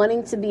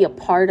 wanting to be a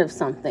part of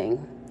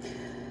something,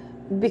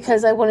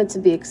 because I wanted to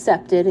be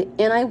accepted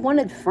and I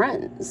wanted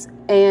friends.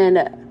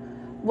 And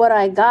what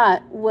I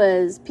got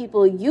was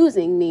people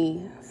using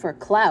me for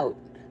clout,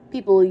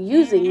 people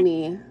using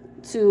me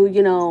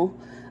to,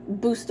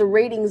 boost the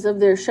ratings of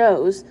their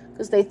shows,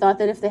 because they thought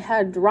that if they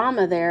had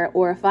drama there,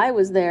 or if I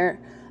was there,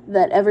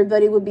 that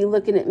everybody would be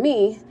looking at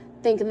me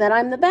thinking that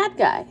I'm the bad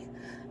guy.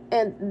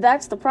 And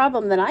that's the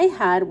problem that I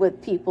had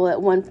with people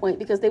at one point,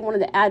 because they wanted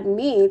to add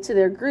me to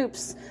their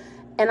groups.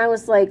 And I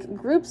was like,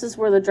 groups is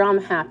where the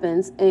drama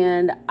happens.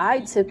 And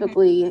I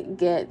typically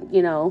get,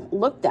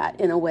 looked at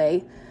in a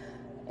way.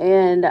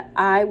 And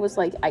I was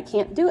like, I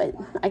can't do it.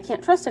 I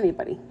can't trust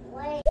anybody.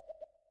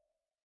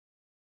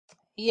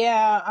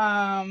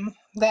 Yeah,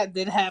 that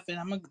did happen.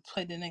 I'm going to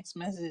play the next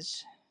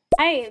message.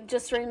 I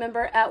just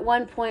remember at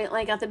one point,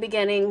 at the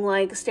beginning,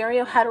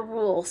 Stereo had a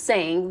rule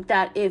saying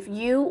that if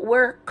you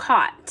were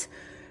caught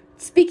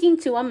speaking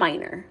to a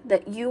minor,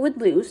 that you would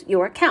lose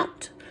your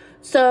account.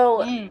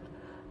 So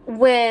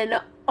during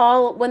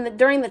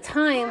the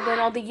time when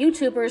all the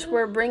YouTubers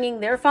were bringing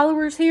their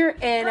followers here,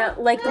 and the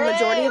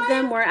majority of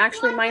them were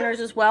actually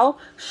minors as well,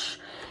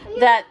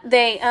 that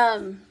they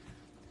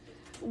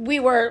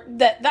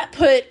that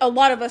put a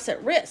lot of us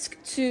at risk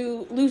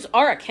to lose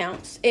our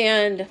accounts,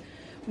 and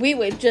we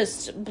would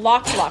just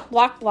block.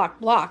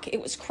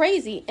 It was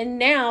crazy. And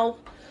now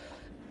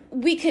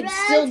we could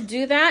still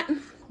do that,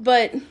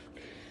 but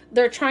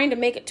they're trying to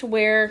make it to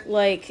where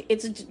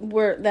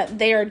that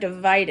they are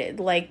divided.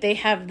 They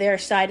have their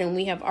side and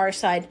we have our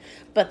side,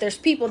 but there's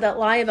people that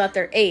lie about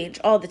their age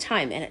all the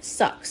time, and it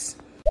sucks.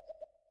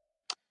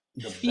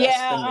 The best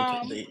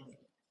thing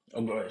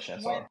oh, go ahead,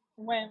 Chantal.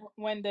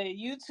 When the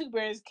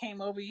YouTubers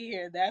came over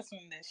here, that's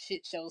when the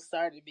shit show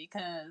started,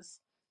 because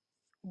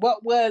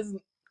what was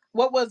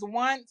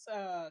once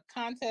a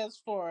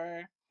contest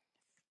for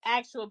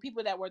actual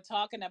people that were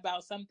talking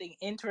about something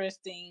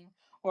interesting,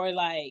 or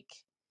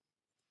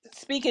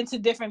speaking to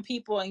different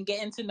people and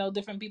getting to know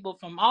different people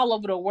from all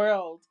over the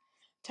world,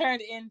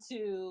 turned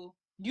into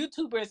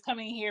YouTubers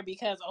coming here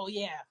because, oh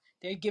yeah,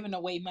 they're giving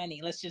away money,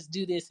 let's just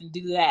do this and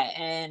do that.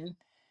 And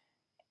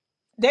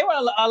they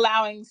were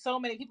allowing so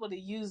many people to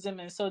use them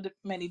in so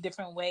many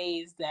different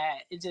ways that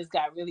it just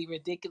got really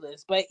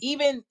ridiculous. But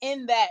even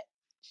in that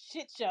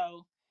shit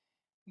show,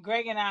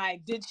 Greg and I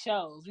did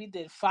shows. We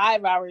did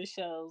 5-hour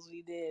shows.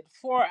 We did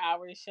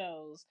 4-hour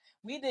shows.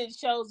 We did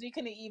shows we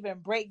couldn't even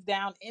break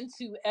down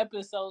into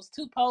episodes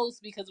to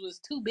post because it was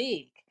too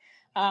big.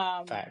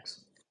 Um,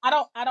 Facts. I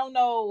don't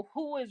know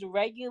who is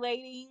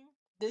regulating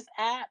this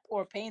app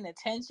or paying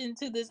attention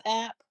to this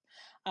app.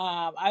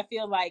 I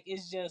feel like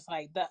it's just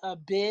like the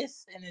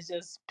abyss, and it's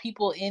just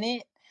people in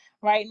it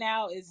right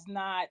now. Is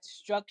not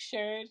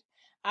structured.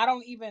 I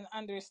don't even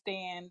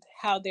understand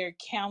how they're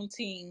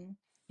counting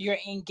your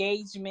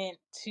engagement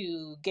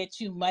to get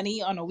you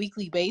money on a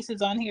weekly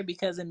basis on here,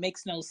 because it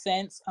makes no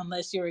sense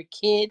unless you're a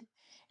kid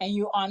and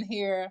you on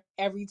here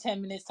every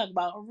 10 minutes talk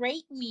about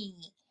rate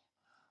me.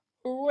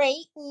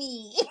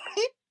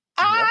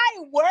 Yep. I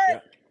work.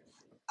 Yep.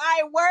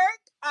 I work.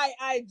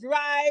 I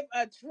drive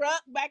a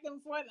truck back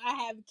and forth. I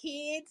have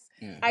kids.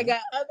 I Mm-hmm.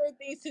 got other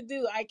things to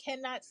do. I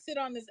cannot sit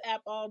on this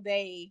app all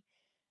day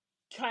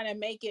trying to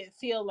make it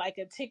feel like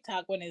a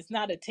TikTok when it's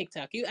not a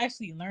TikTok. You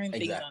actually learn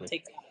things on Exactly.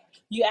 TikTok.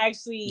 You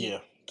actually Yeah.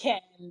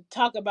 can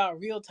talk about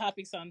real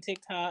topics on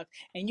TikTok,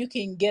 and you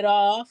can get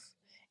off,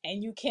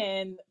 and you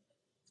can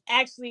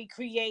actually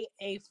create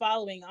a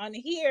following on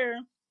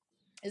here.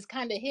 It's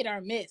kind of hit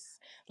or miss.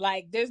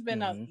 Like there's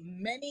been a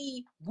Mm-hmm.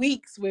 many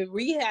weeks where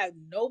we had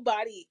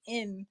nobody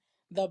in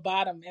the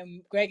bottom,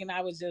 and Greg and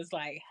I was just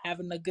like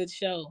having a good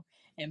show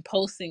and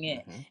posting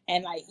it. Mm-hmm.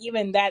 And like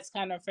even that's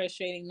kind of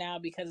frustrating now,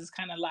 because it's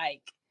kind of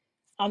like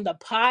on the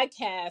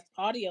podcast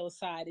audio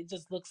side, it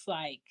just looks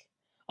like,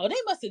 oh, they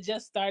must have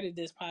just started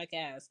this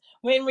podcast.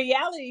 When in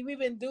reality, we've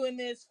been doing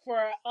this for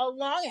a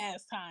long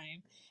ass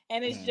time.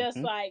 And it's just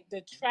Mm-hmm. like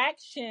the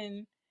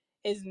traction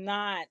is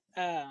not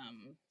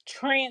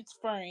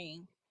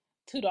transferring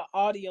to the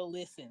audio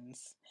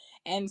listens.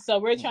 And so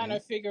we're trying Mm-hmm.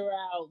 to figure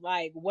out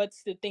like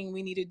what's the thing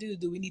we need to do.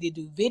 Do we need to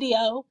do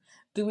video?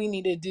 Do we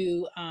need to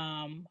do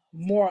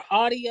more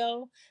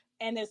audio?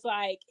 And it's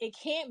like it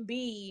can't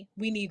be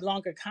we need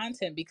longer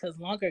content, because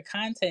longer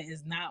content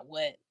is not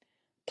what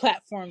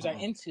platforms are Uh-uh.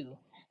 into.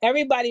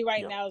 Everybody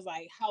right Yep. now is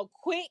like, how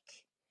quick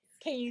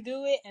can you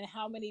do it, and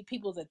how many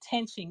people's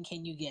attention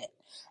can you get?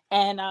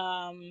 And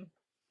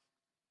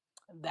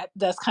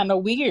that's kind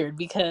of weird,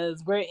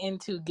 because we're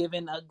into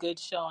giving a good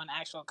show and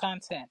actual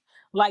content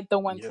like the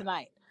one Yeah.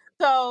 tonight.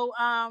 So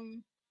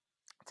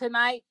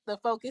tonight the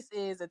focus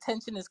is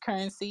attention is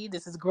currency.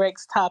 This is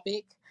Greg's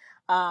topic.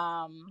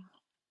 um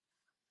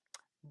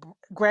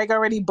Greg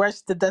already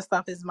brushed the dust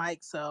off his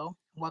mic, so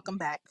welcome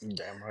back.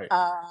 Damn right.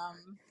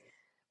 Um,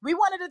 we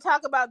wanted to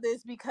talk about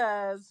this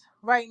because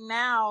right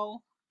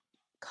now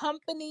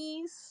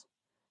companies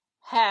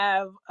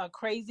have a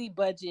crazy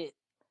budget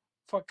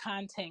for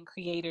content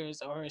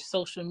creators or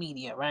social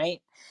media,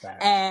 right?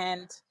 Facts.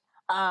 And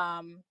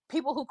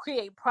people who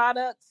create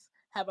products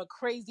have a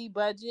crazy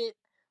budget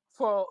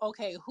for,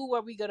 okay, who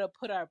are we going to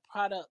put our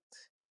product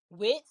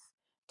with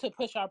to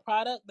push our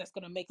product that's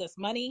going to make us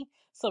money?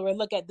 So we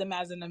look at them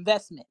as an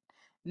investment.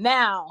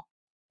 Now,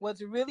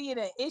 what's really an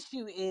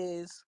issue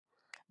is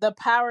the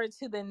power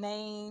to the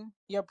name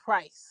your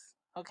price.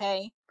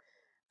 Okay,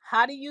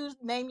 how do you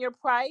name your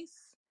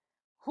price?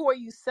 Who are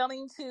you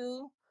selling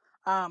to?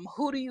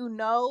 Who do you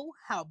know?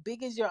 How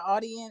big is your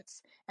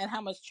audience? And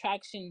how much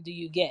traction do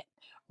you get?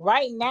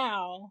 Right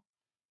now,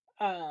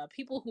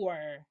 people who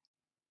are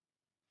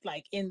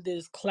like in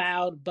this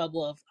cloud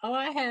bubble of, oh,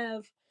 I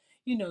have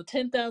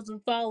 10,000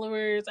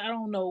 followers. I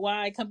don't know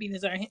why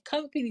companies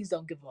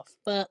don't give a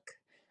fuck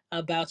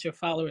about your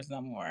followers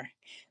no more.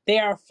 They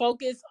are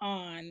focused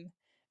on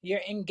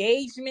your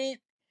engagement,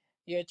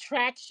 your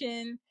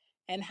traction,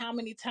 and how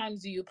many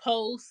times do you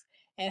post,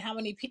 and how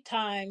many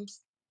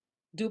times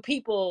do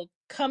people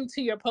come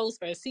to your post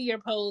or see your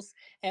post,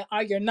 and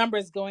are your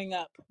numbers going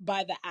up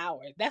by the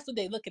hour? That's what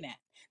they're looking at.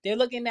 They're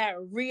looking at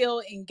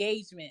real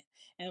engagement.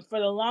 And for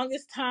the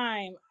longest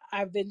time,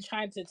 I've been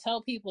trying to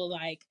tell people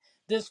like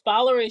this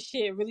follower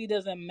shit really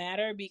doesn't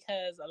matter,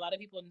 because a lot of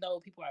people know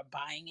people are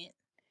buying it.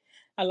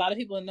 A lot of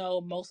people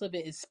know most of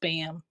it is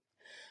spam.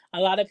 A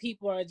lot of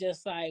people are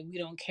just like, we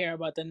don't care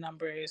about the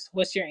numbers.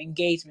 What's your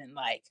engagement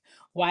like?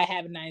 Why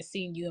haven't I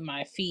seen you in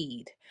my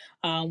feed?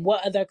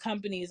 What other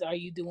companies are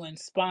you doing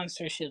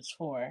sponsorships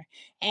for?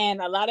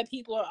 And a lot of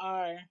people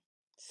are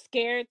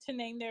scared to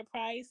name their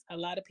price. A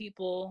lot of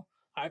people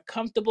are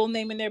comfortable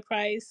naming their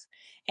price.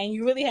 And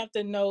you really have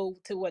to know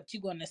to what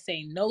you're going to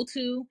say no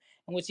to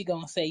and what you're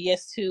going to say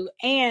yes to.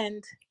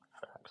 And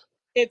Facts.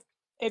 if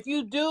if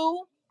you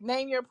do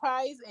name your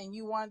price and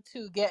you want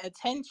to get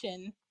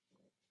attention,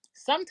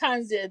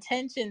 sometimes the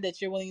attention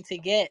that you're willing to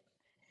get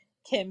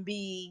can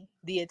be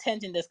the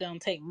attention that's going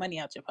to take money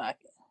out your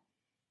pocket.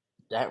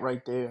 That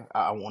right there,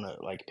 I want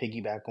to like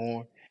piggyback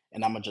on,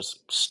 and I'm gonna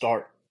just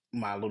start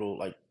my little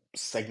like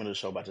segment of the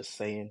show by just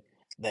saying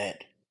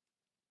that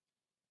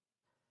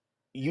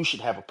you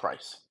should have a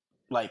price.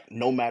 Like,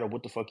 no matter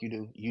what the fuck you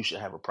do, you should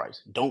have a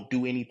price. Don't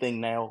do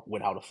anything now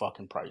without a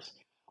fucking price.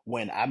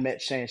 When I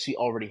met Shan, she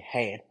already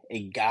had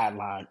a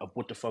guideline of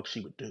what the fuck she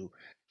would do.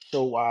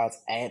 show wise,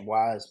 ad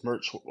wise,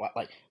 merch.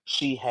 Like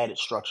she had it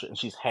structured, and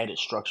she's had it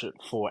structured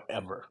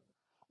forever.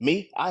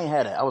 Me, I ain't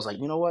had it. I was like,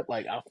 you know what?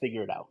 Like I'll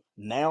figure it out.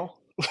 Now,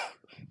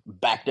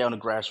 back down to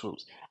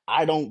grassroots.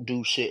 I don't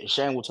do shit.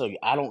 Shannon will tell you,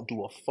 I don't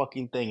do a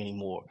fucking thing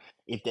anymore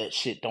if that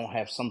shit don't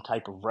have some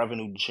type of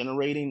revenue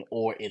generating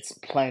or it's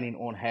planning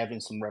on having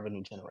some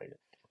revenue generated.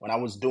 When I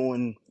was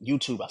doing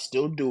YouTube, I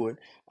still do it.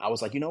 I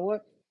was like, you know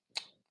what?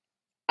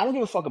 I don't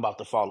give a fuck about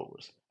the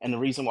followers. And the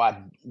reason why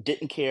I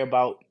didn't care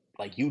about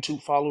like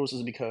YouTube followers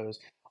is because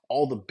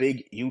all the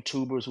big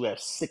YouTubers who have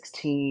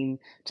 16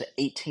 to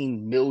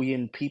 18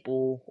 million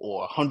people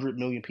or 100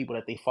 million people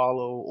that they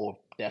follow or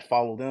that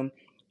follow them.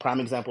 Prime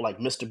example, like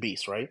Mr.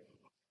 Beast, right?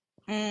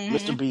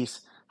 Mr.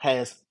 Beast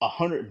has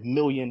 100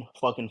 million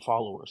fucking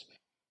followers.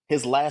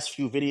 His last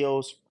few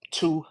videos,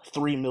 2,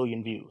 3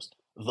 million views.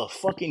 The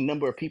fucking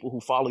number of people who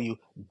follow you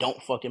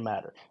don't fucking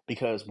matter.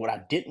 Because what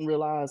I didn't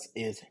realize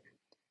is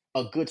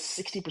a good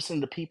 60%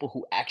 of the people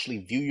who actually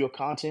view your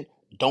content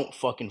don't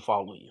fucking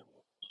follow you.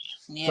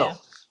 Yeah.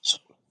 So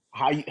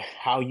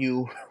how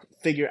you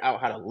figure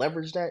out how to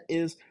leverage that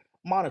is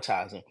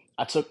monetizing.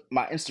 I took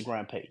my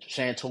Instagram page.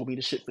 Shan told me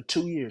the shit for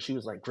 2 years. She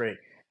was like, Greg,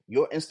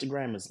 your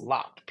Instagram is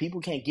locked.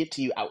 People can't get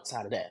to you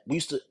outside of that. We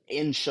used to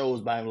end shows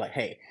by like,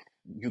 hey,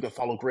 you can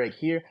follow Greg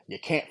here. You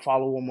can't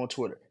follow him on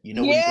Twitter. You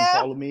know where you can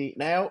Yeah. follow me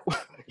now?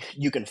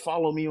 You can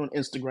follow me on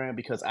Instagram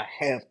because I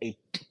have a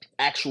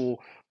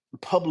actual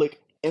public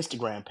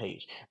Instagram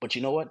page. But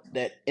you know what?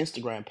 That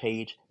Instagram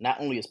page not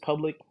only is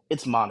public,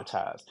 it's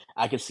monetized.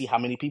 I can see how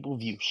many people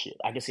view shit.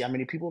 I can see how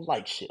many people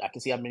like shit. I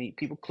can see how many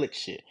people click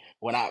shit.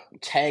 When I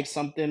tag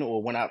something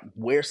or when I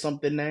wear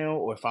something now,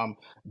 or if I'm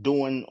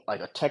doing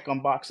like a tech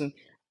unboxing,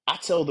 I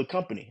tell the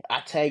company,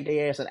 I tag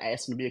their ass and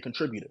ask them to be a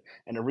contributor.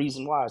 And the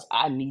reason why is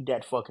I need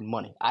that fucking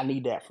money. I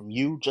need that from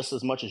you just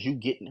as much as you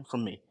getting it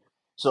from me.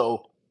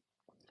 So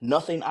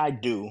nothing I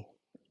do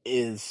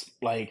is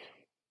like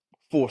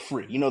for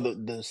free. You know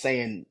the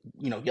saying,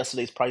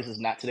 yesterday's price is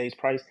not today's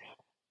price.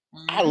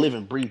 I live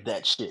and breathe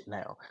that shit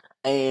now.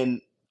 And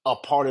a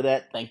part of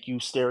that, thank you,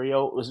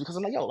 Stereo, was because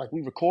I'm like, yo, like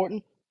we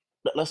recording,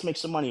 let's make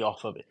some money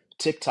off of it.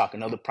 TikTok,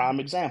 another prime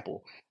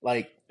example.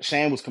 Like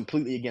Shan was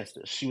completely against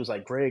this. She was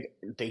like, Greg,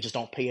 they just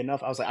don't pay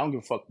enough. I was like, I don't give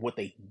a fuck what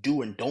they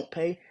do and don't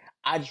pay.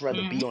 I just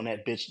rather be on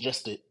that bitch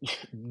just to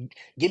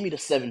give me the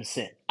 7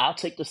 cent. I'll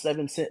take the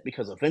 7 cent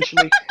because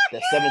eventually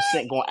that 7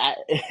 cent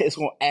it's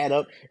gonna add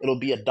up. It'll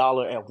be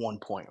 $1 at one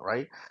point,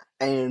 right?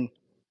 And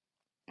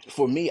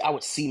for me, I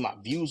would see my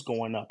views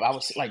going up. I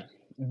would see like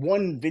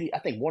one video, I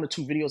think 1 or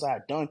 2 videos I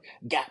had done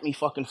got me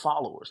fucking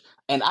followers.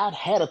 And I'd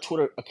had a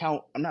Twitter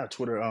account, I'm not a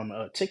Twitter,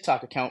 a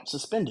TikTok account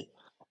suspended.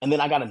 And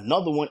then I got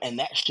another one and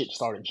that shit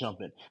started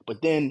jumping.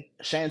 But then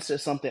Shan said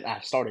something,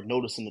 I started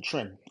noticing the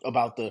trend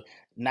about the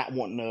not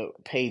wanting to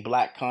pay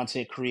black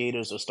content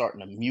creators or starting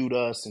to mute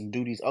us and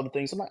do these other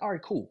things. I'm like, all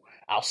right, cool.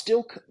 I'll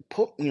still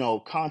put,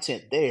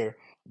 content there,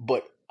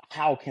 but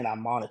how can I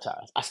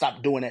monetize? I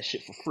stopped doing that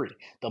shit for free.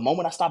 The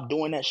moment I stopped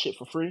doing that shit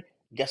for free,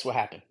 guess what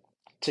happened?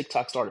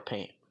 TikTok started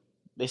paying.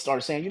 They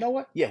started saying, you know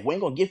what? Yeah, we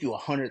ain't gonna give you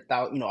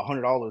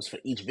 $100 for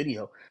each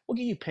video. We'll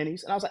give you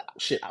pennies. And I was like,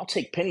 shit, I'll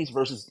take pennies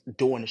versus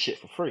doing the shit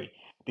for free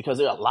because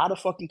there are a lot of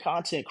fucking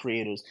content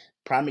creators.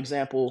 Prime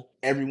example,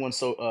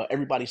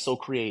 everybody's so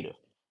creative.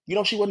 You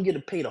know, she wasn't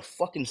getting paid a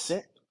fucking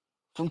cent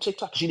from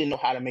TikTok. She didn't know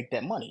how to make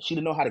that money. She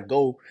didn't know how to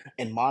go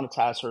and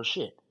monetize her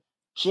shit.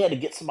 She had to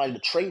get somebody to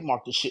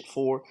trademark the shit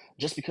for her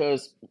just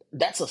because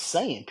that's a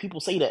saying.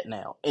 People say that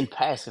now in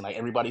passing, like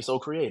everybody's so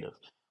creative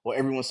or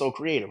everyone's so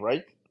creative,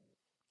 right?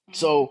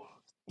 So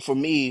for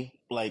me,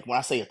 like when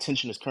I say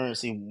attention is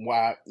currency,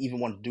 why I even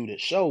want to do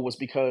this show was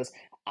because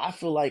I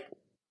feel like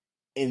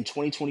in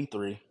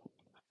 2023,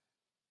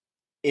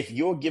 if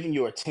you're giving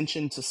your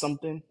attention to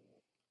something,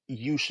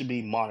 you should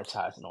be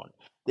monetizing on it.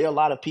 There are a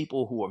lot of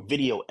people who are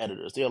video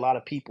editors. There are a lot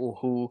of people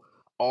who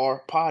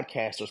are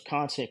podcasters,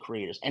 content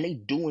creators, and they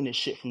doing this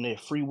shit from their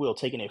free will,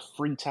 taking their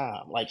free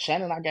time. Like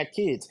Shannon and I got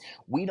kids.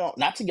 We don't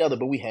not together,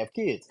 but we have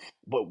kids.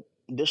 But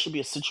there should be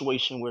a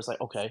situation where it's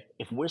like, okay,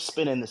 if we're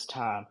spending this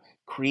time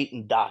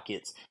creating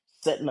dockets,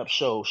 setting up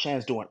shows,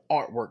 Shannon's doing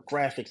artwork,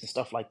 graphics, and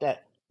stuff like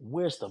that.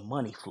 Where's the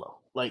money flow?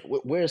 Like,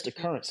 where's the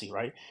currency,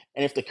 right?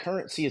 And if the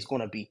currency is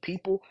going to be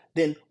people,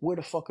 then where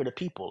the fuck are the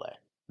people at?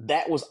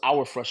 That was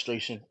our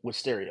frustration with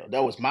Stereo.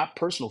 That was my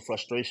personal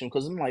frustration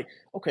because I'm like,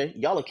 okay,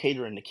 y'all are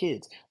catering to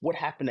kids. What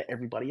happened to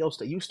everybody else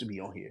that used to be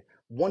on here?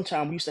 One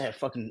time we used to have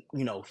fucking,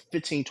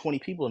 15, 20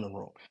 people in the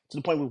room to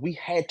the point where we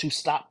had to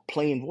stop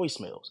playing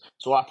voicemails.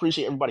 So I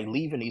appreciate everybody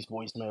leaving these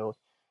voicemails.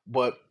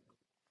 But,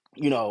 I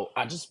don't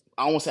want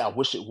to say I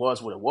wish it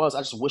was what it was.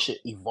 I just wish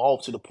it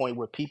evolved to the point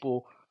where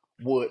people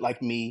would,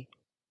 like me,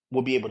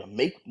 would be able to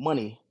make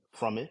money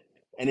from it.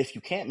 And if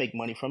you can't make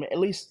money from it, at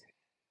least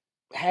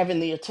having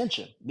the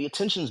attention. The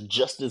attention is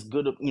just as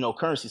good,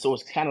 currency. So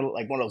it's kind of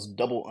like one of those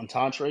double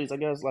entendres, I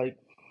guess. Like,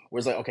 where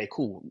it's like, okay,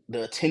 cool.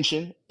 The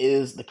attention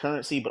is the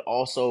currency, but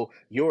also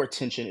your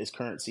attention is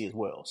currency as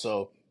well.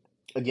 So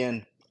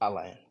again, I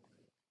land.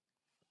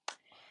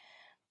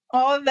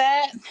 All of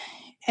that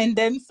and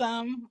then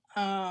some.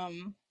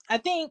 I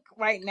think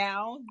right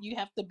now you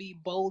have to be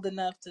bold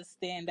enough to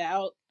stand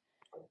out,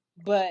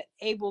 but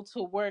able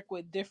to work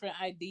with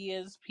different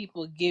ideas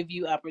people give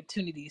you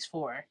opportunities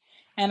for.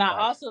 And I Facts.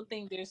 also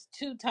think there's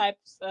two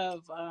types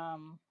of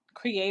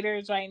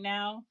creators right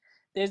now.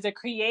 There's a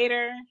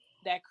creator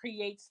that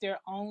creates their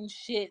own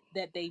shit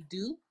that they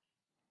do,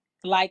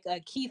 like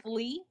Keith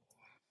Lee.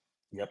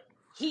 Yep.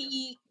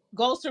 He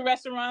goes to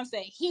restaurants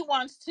that he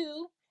wants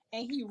to,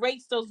 and he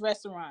rates those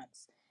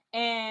restaurants.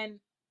 And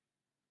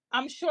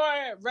I'm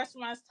sure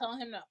restaurants tell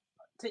him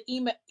to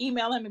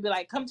email him and be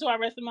like, "Come to our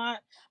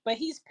restaurant," but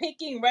he's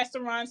picking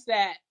restaurants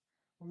that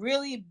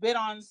really bid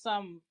on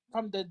some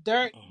from the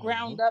dirt Mm-hmm.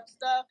 ground up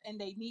stuff,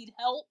 and they need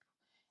help,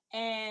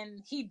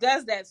 and he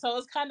does that. So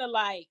it's kind of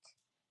like,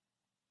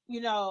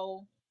 you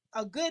know,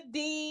 a good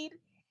deed,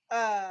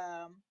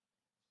 um,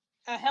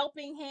 a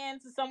helping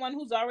hand to someone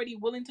who's already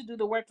willing to do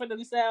the work for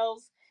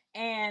themselves,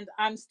 and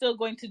I'm still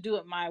going to do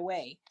it my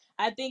way.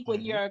 I think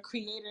when Mm-hmm. you're a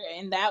creator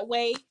in that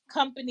way,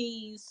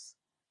 companies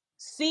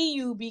see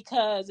you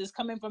because it's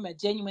coming from a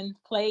genuine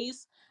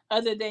place,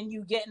 other than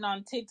you getting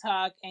on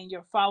TikTok and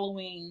you're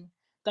following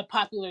the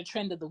popular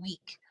trend of the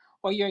week,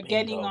 or you're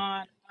getting Bingo.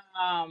 on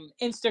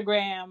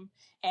Instagram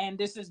and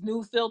this is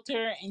new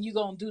filter and you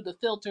gonna do the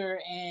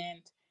filter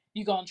and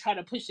you're gonna try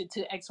to push it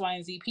to X, Y,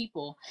 and Z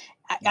people.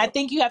 I Yep.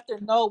 think you have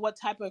to know what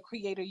type of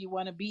creator you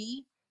want to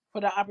be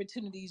for the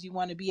opportunities you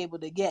want to be able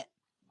to get.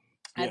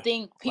 I Yeah.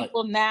 think Like,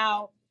 people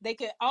now they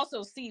can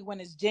also see when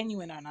it's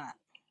genuine or not.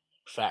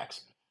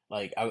 facts.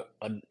 Like,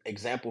 an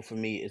example for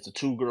me is the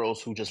two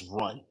girls who just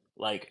run.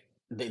 Like,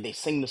 they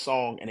sing the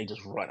song and they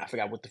just run. I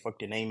forgot what the fuck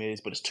their name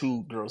is, but it's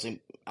two girls. I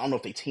don't know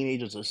if they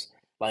teenagers or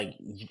like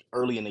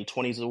early in their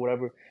 20s or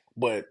whatever,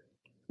 but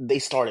they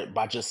started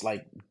by just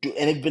like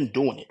and they've been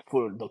doing it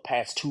for the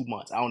past 2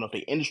 months. I don't know if they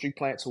industry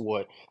plants or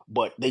what,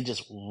 but they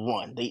just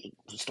run. They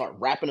start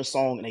rapping a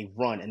song and they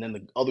run, and then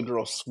the other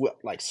girl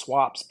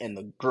swaps, and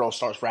the girl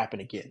starts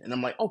rapping again. And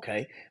I'm like,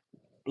 okay,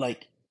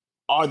 like,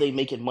 are they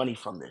making money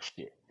from this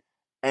shit?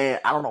 And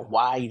I don't know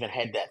why I even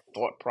had that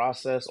thought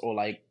process or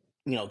like,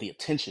 the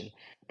attention.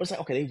 But it's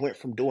like, okay, they went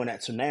from doing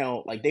that to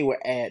now, like they were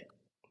at,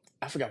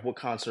 I forgot what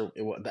concert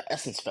it was, the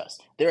Essence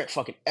Fest. They're at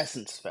fucking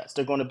Essence Fest.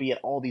 They're going to be at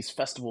all these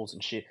festivals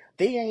and shit.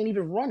 They ain't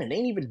even running. They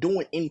ain't even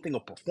doing anything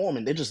or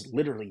performing. They're just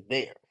literally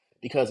there.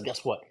 Because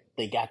guess what?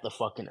 They got the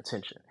fucking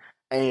attention.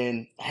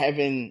 And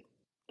having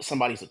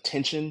somebody's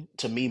attention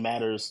to me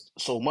matters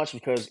so much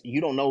because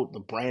you don't know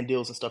the brand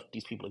deals and stuff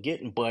these people are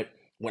getting. But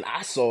when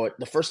I saw it,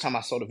 the first time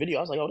I saw the video,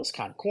 I was like, oh, this is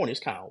kind of corny.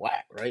 It's kind of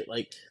whack, right?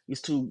 Like,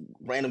 these two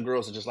random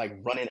girls are just like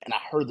running. And I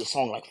heard the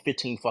song like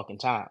 15 fucking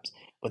times.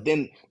 But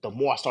then the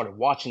more I started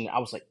watching, I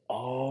was like,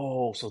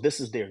 oh, so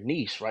this is their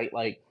niche, right?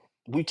 Like,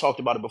 we talked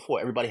about it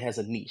before. Everybody has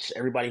a niche.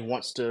 Everybody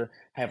wants to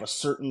have a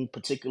certain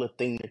particular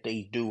thing that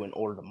they do in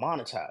order to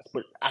monetize.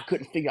 But I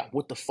couldn't figure out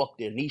what the fuck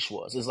their niche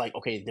was. It's like,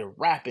 okay, they're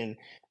rapping,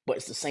 but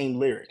it's the same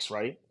lyrics,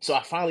 right? So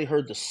I finally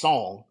heard the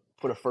song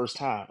for the first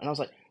time, and I was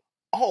like,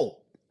 oh,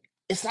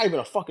 it's not even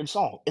a fucking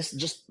song. It's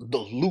just the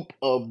loop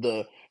of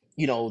the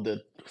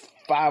the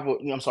 5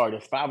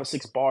 or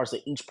 6 bars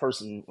that each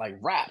person like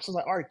raps. I was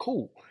like, all right,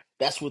 cool.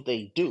 That's what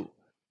they do.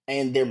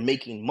 And they're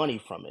making money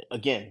from it.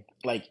 Again,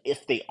 like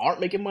if they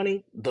aren't making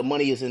money, the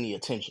money is in the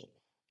attention.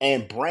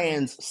 And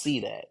brands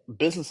see that.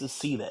 Businesses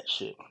see that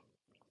shit.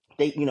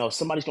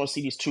 Somebody's gonna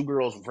see these two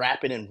girls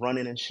rapping and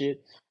running and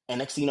shit, and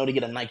next thing you know, they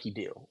get a Nike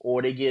deal,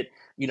 or they get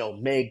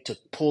Meg to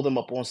pull them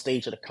up on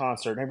stage at a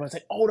concert, and everybody's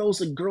like, "Oh,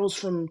 those are girls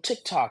from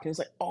TikTok," and it's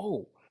like,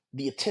 "Oh,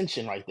 the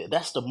attention right there,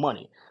 that's the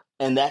money."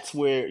 And that's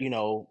where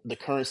the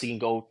currency can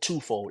go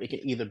twofold. It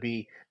can either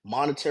be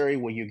monetary,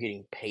 where you're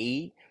getting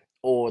paid,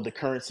 or the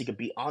currency could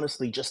be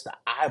honestly just the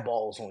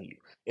eyeballs on you.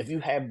 If you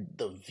have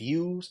the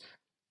views,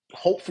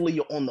 hopefully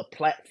you're on the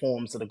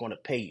platforms that are going to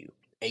pay you,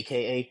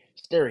 aka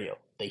stereo.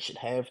 They should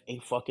have a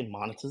fucking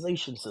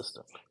monetization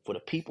system for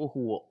the people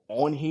who are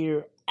on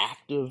here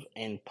active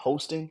and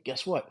posting.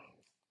 Guess what?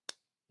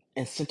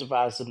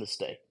 Incentivize them to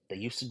stay. They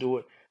used to do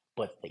it,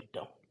 but they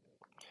don't.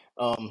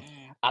 um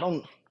Mm. i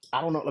don't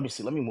I don't know. Let me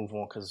see, let me move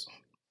on because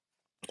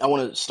I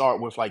want to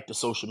start with like the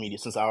social media,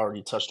 since I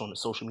already touched on the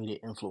social media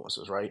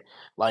influencers, right?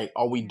 Like,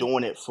 are we Mm.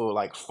 doing it for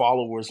like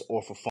followers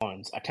or for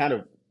funds? I kind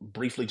of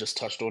briefly just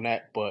touched on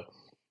that, but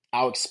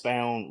I'll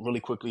expound really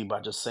quickly by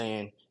just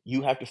saying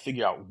you have to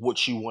figure out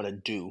what you want to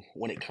do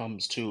when it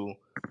comes to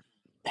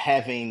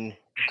having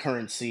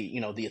currency,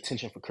 the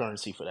attention for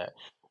currency for that.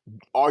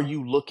 Are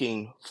you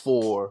looking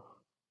for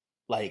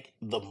like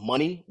the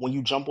money when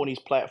you jump on these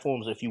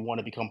platforms if you want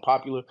to become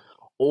popular,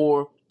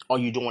 or are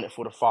you doing it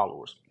for the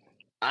followers?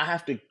 I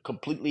have to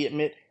completely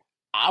admit,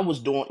 I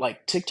was doing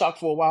like TikTok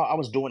for a while. I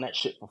was doing that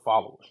shit for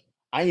followers.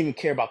 I didn't even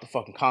care about the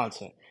fucking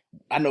content.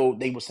 I know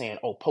they were saying,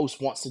 "Oh,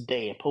 post once a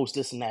day and post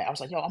this and that." I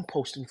was like, "Yo, I'm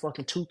posting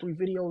fucking 2, 3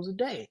 videos a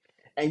day,"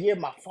 and yeah,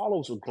 my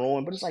followers were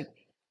growing, but it's like,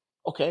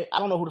 okay, I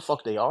don't know who the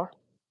fuck they are.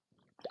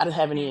 I didn't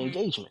have any Mhm.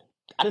 engagement.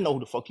 I didn't know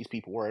who the fuck these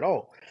people were at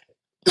all.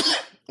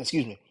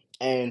 Excuse me.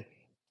 And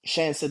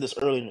Shan said this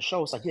earlier in the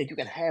show. It's like, yeah, you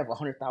can have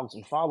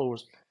 100,000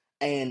 followers,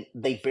 and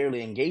they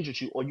barely engage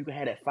with you, or you can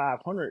have that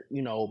 500,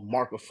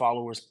 mark of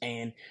followers,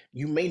 and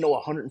you may know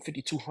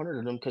 150, 200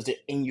 of them because they're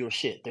in your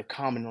shit. They're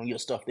commenting on your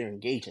stuff. They're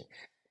engaging.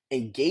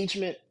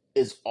 Engagement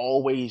is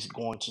always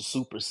going to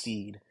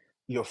supersede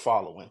your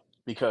following,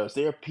 because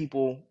there are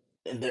people,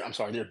 and there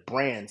are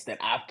brands that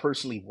I've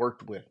personally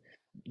worked with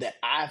that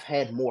I've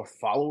had more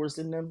followers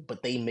than them,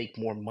 but they make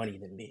more money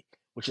than me,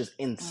 which is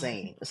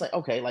insane. It's like,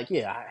 okay, like,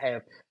 yeah, I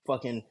have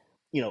fucking,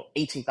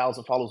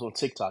 18,000 followers on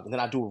TikTok, and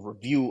then I do a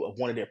review of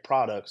one of their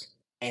products,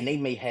 and they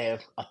may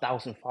have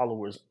 1,000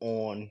 followers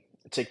on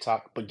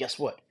TikTok, but guess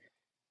what?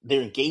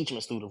 Their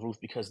engagement's through the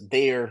roof because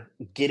they're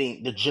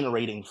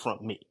generating from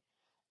me.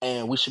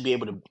 And we should be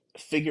able to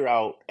figure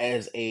out,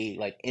 as a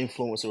like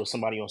influencer or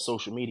somebody on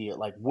social media,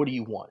 like, what do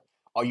you want?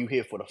 Are you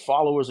here for the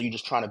followers? Are you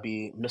just trying to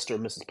be Mr.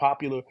 and Mrs.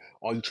 Popular?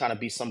 Or are you trying to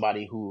be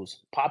somebody who's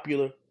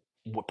popular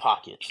with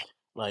pockets?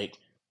 Like,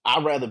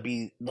 I'd rather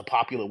be the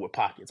popular with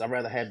pockets. I'd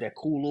rather have that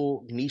cool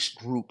little niche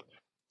group,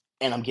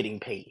 and I'm getting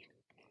paid.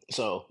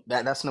 So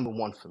that's number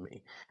one for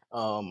me.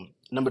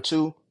 Number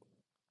two,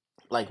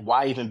 like,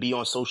 why even be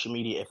on social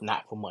media if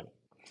not for money?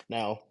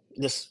 Now,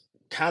 this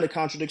kind of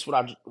contradicts what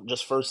I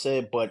just first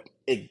said, but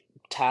it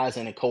ties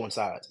and it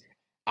coincides.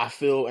 I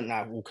feel, and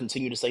I will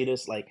continue to say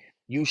this, like,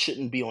 you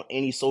shouldn't be on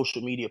any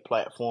social media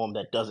platform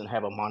that doesn't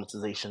have a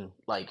monetization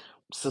like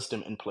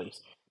system in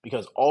place,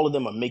 because all of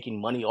them are making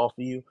money off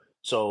of you.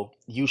 So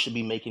you should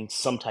be making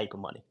some type of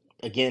money.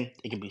 Again,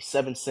 it can be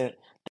 7 cent.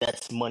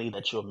 That's money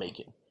that you're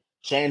making.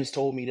 Shannon's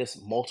told me this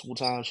multiple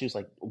times. She was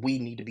like, we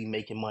need to be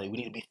making money. We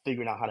need to be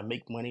figuring out how to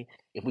make money.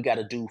 If we got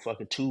to do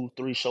fucking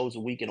 2-3 shows a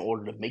week in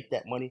order to make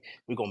that money,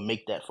 we're gonna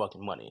make that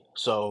fucking money.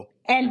 So,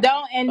 And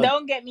uh,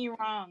 don't get me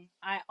wrong.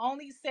 I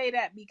only say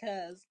that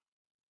because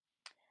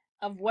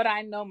of what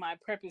I know my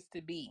purpose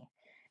to be.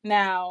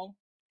 Now,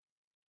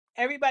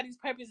 everybody's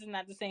purpose is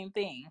not the same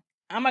thing.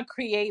 I'm a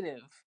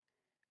creative.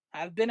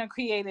 I've been a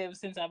creative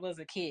since I was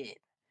a kid.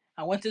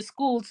 I went to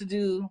school to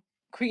do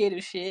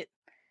creative shit.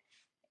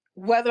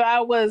 Whether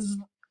I was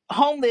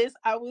homeless,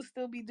 I would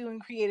still be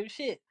doing creative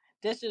shit.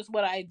 That's just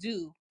what I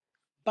do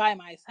by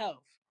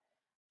myself.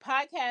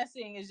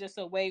 Podcasting is just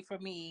a way for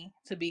me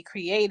to be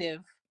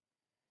creative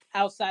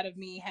outside of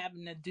me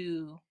having to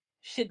do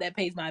shit that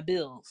pays my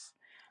bills.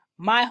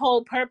 My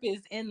whole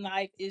purpose in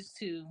life is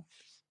to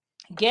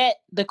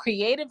get the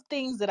creative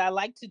things that I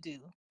like to do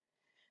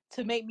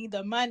to make me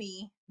the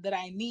money that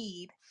I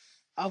need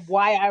of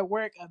why I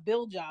work a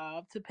bill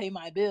job to pay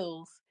my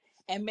bills,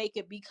 and make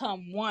it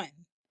become one.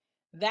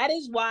 That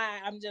is why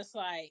I'm just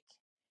like,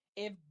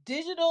 if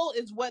digital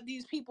is what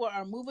these people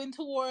are moving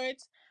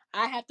towards,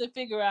 I have to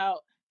figure out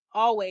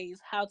always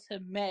how to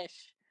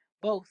mesh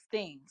both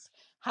things.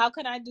 How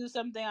can I do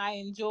something I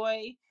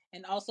enjoy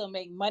and also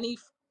make money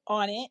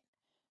on it,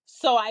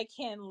 so I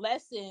can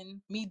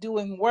lessen me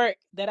doing work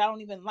that I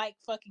don't even like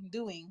fucking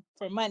doing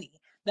for money?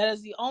 That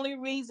is the only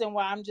reason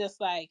why I'm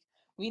just like,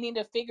 we need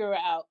to figure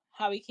out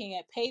how we can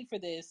get paid for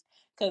this.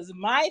 Because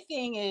my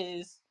thing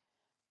is,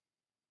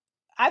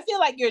 I feel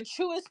like your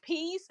truest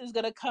peace is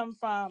gonna come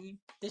from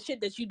the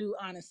shit that you do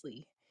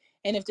honestly.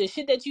 And if the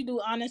shit that you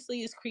do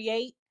honestly is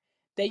create,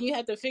 then you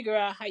have to figure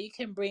out how you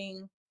can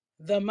bring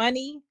the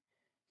money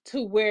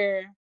to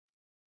where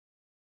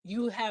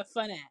you have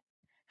fun at.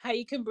 How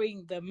you can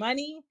bring the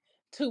money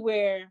to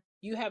where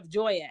you have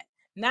joy at.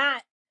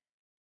 Not,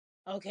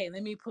 okay,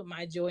 let me put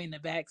my joy in the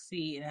back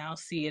seat and I'll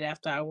see it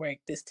after I work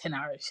this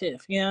 10-hour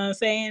shift. You know what I'm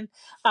saying?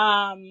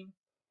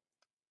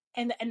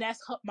 And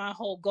that's my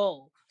whole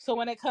goal. So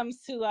when it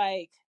comes to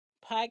like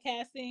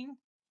podcasting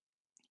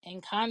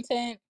and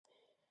content,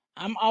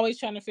 I'm always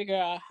trying to figure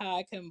out how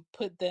I can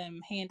put them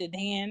hand in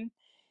hand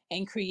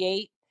and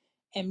create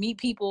and meet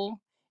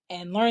people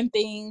and learn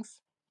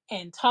things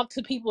and talk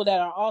to people that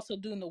are also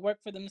doing the work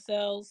for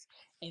themselves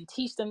and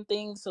teach them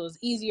things so it's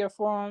easier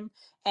for them.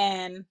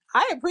 And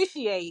I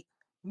appreciate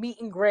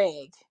meeting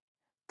Greg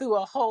through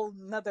a whole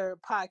nother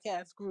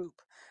podcast group.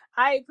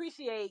 I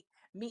appreciate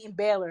meeting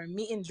Baylor,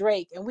 meeting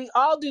Drake, and we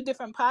all do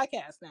different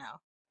podcasts now.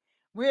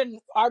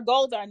 Our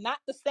goals are not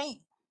the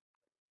same.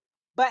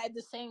 But at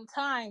the same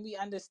time, we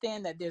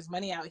understand that there's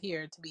money out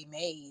here to be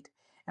made,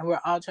 and we're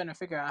all trying to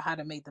figure out how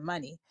to make the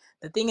money.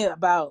 The thing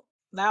about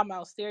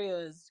Loudmouth Stereo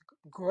is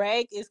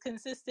Greg is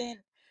consistent.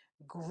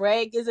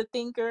 Greg is a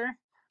thinker.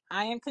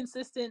 I am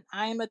consistent.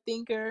 I am a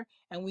thinker,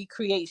 and we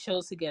create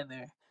shows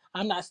together.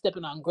 I'm not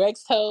stepping on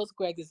Greg's toes.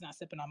 Greg is not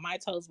stepping on my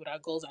toes, but our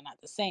goals are not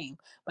the same.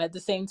 But at the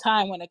same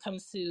time, when it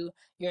comes to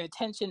your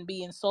attention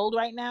being sold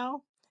right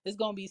now, it's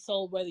going to be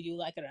sold whether you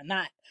like it or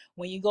not.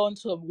 When you go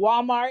into a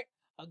Walmart,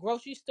 a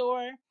grocery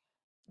store,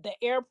 the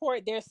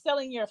airport, they're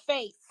selling your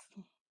face.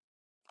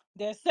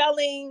 They're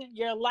selling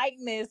your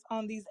likeness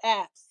on these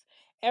apps.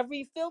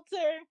 Every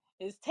filter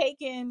is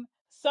taking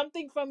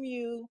something from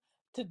you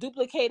to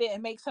duplicate it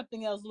and make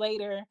something else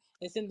later.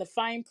 It's in the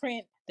fine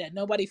print that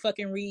nobody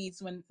fucking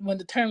reads when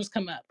the terms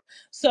come up.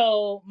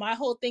 So my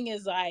whole thing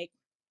is like,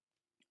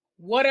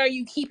 what are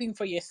you keeping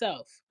for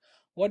yourself?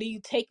 What are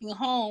you taking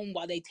home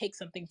while they take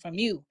something from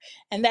you?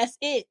 And that's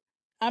it.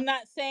 I'm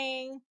not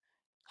saying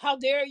how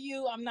dare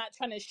you? I'm not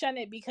trying to shun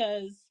it,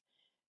 because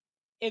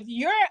if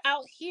you're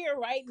out here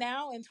right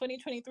now in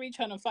 2023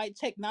 trying to fight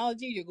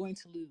technology, you're going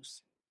to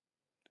lose.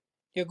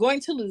 You're going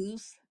to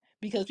lose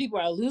because people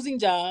are losing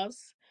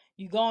jobs.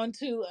 You go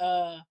into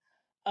a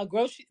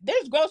grocery,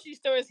 there's grocery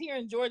stores here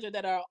in Georgia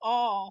that are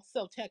all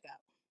self-checkout.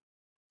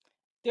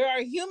 There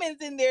are humans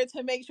in there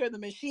to make sure the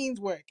machines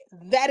work.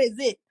 That is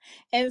it.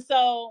 And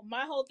so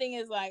my whole thing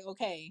is like,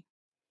 okay,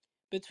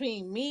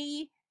 between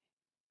me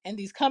and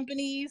these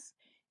companies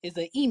is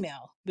an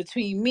email.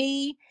 Between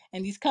me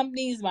and these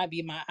companies might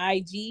be my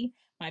IG,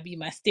 might be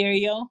my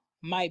stereo,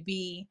 might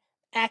be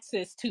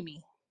access to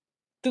me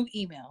through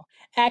email,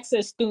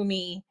 access through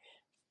me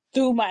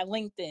through my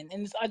LinkedIn,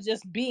 and it's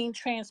just being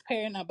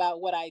transparent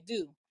about what I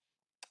do.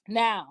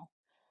 Now,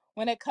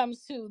 when it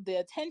comes to the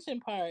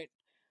attention part,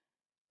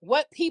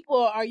 what people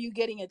are you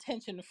getting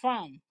attention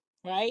from,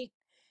 right?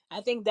 I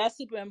think that's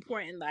super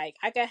important. Like,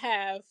 I could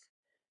have,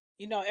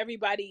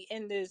 everybody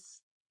in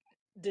this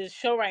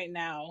show right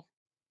now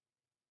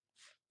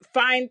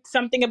find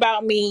something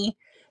about me,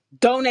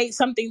 donate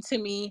something to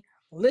me,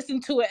 listen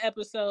to an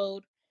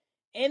episode.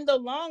 In the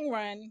long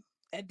run,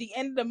 at the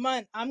end of the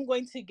month, I'm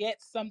going to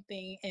get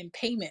something in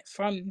payment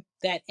from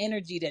that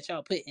energy that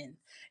y'all put in.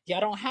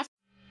 Y'all don't have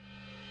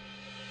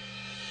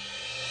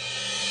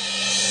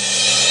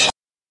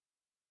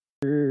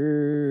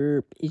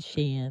It's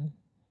Shan,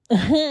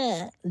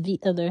 the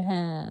other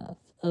half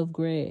of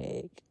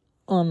Greg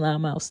on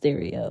Loudmouth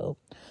Stereo.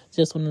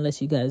 Just want to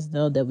let you guys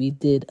know that we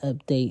did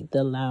update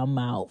the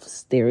Loudmouth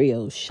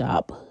Stereo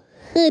shop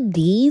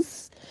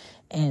hoodies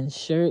and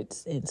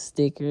shirts and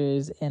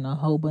stickers and a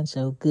whole bunch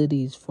of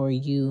goodies for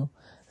you.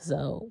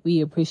 So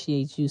we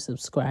appreciate you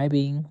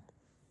subscribing.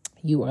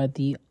 You are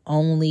the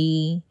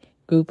only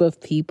group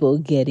of people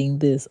getting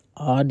this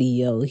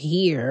audio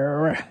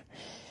here.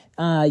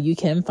 You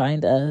can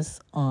find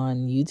us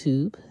on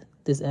YouTube,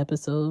 this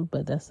episode,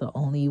 but that's the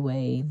only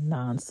way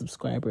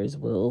non-subscribers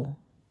will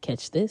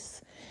catch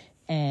this.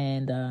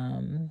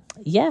 And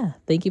yeah,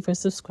 thank you for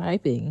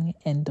subscribing.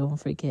 And don't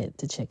forget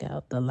to check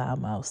out the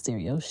Loudmouth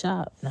Stereo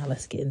shop. Now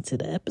let's get into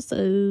the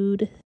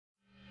episode.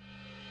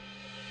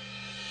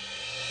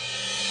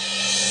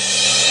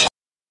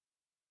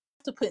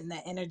 to put in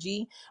that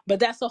energy, but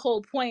that's the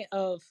whole point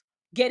of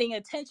getting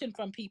attention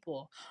from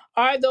people.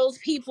 Are those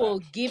people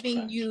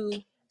giving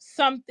you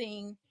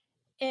something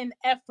in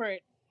effort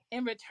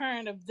in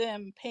return of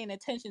them paying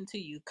attention to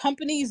you?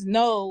 Companies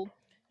know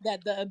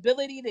that the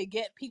ability to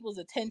get people's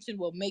attention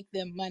will make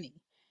them money.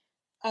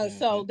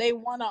 So they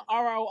want an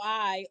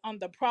ROI on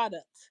the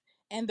product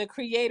and the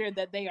creator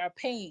that they are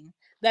paying.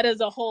 That is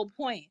the whole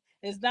point.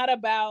 It's not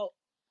about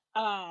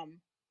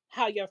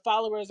how your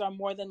followers are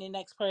more than the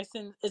next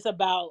person. It's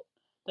about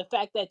the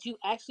fact that you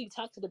actually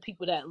talk to the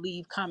people that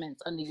leave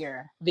comments under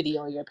your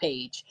video or your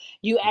page.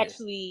 You Yeah.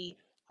 actually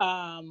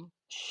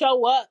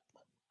show up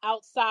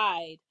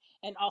outside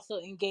and also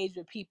engage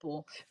with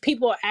people.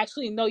 People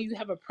actually know you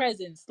have a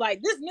presence.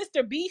 Like this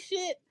Mr. B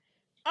shit,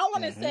 I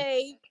want to Mm-hmm.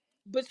 say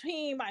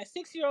between my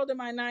 6-year-old and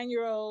my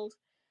 9-year-old,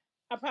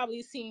 I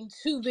probably seen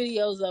 2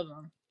 videos of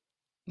him,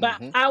 but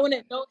Mm-hmm. I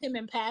wouldn't know him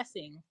in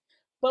passing.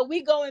 But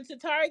we go into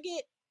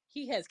Target,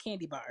 he has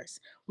candy bars.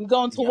 We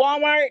go into Yep.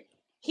 Walmart,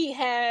 he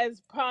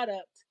has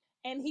product,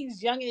 and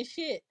he's young as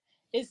shit.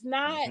 It's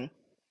not Mm-hmm.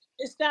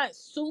 it's not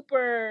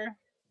super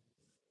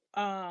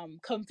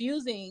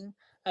confusing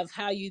of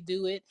how you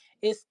do it.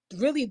 It's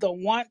really the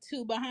want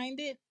to behind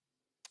it.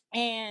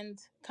 And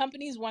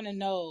companies want to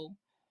know,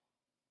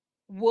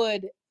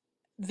 would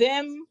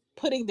them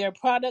putting their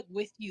product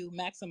with you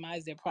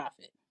maximize their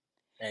profit?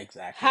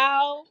 Exactly.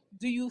 How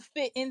do you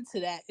fit into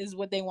that is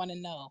what they want to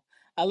know.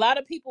 A lot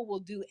of people will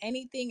do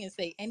anything and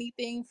say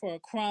anything for a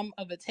crumb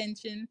of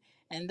attention,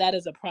 and that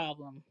is a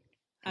problem.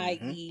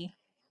 Mm-hmm. I.e.,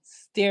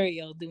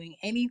 Stereo doing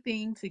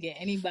anything to get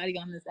anybody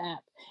on this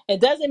app. It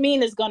doesn't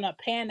mean it's gonna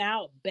pan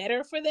out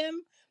better for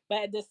them,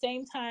 but at the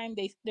same time,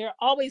 they're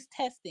always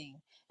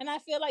testing. And I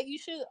feel like you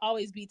should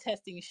always be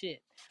testing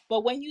shit.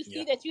 But when you see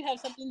Yeah. that you have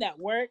something that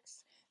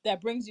works,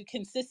 that brings you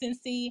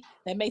consistency,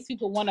 that makes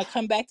people want to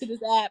come back to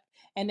this app,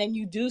 and then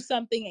you do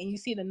something and you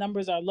see the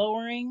numbers are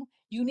lowering,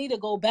 you need to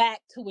go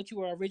back to what you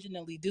were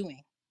originally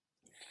doing.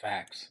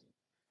 Facts.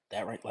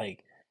 That right.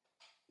 Like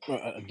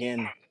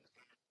again,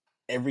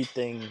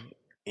 everything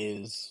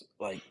is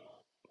like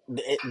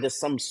there's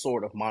some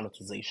sort of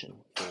monetization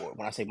for.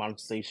 When I say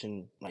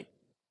monetization, like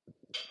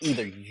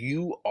either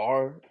you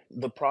are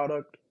the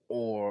product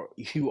or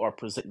you are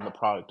presenting the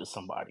product to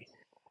somebody.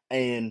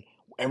 And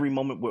every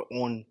moment we're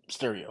on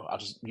Stereo, I'll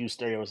just use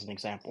Stereo as an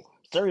example.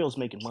 Stereo's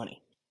making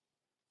money.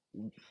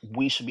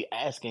 We should be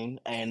asking,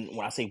 and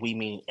when I say we,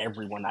 mean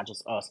everyone, not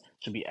just us,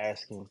 should be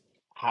asking,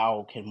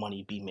 how can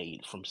money be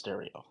made from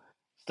Stereo?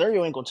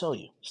 Stereo ain't gonna tell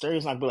you.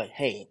 Stereo's not gonna be like,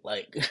 hey,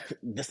 like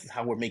this is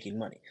how we're making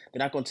money. They're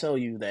not gonna tell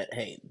you that,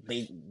 hey,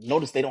 they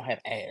notice they don't have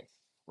ads,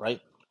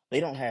 right? They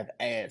don't have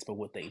ads, but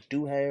what they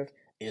do have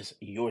is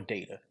your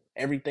data.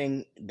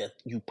 Everything that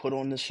you put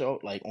on this show,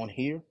 like on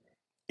here,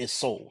 is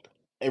sold.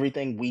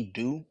 Everything we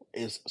do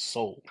is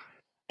sold.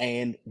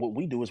 And what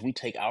we do is we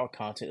take our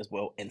content as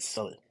well and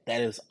sell it.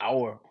 That is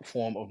our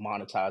form of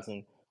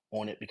monetizing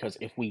on it, because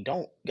if we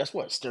don't, guess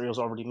what? Stereo's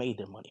already made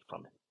their money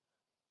from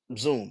it.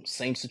 Zoom,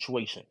 same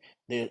situation.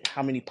 There,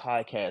 how many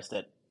podcasts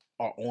that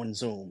are on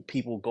Zoom?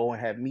 People go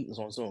and have meetings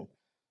on Zoom.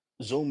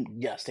 Zoom,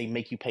 yes, they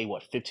make you pay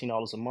what,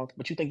 $15 a month,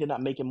 but you think they're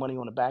not making money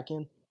on the back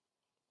end?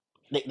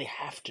 They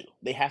have to.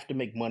 They have to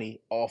make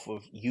money off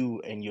of you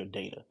and your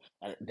data.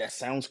 That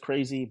sounds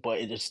crazy, but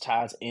it just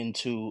ties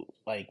into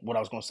like what I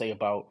was going to say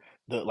about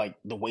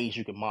the ways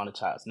you can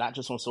monetize, not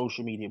just on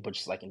social media, but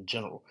just like in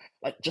general.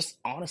 Like just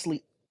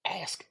honestly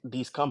ask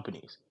these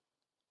companies,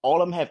 all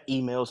of them have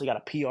emails. They got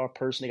a PR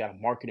person, they got a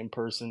marketing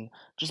person.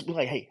 Just be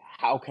like, hey,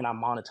 how can I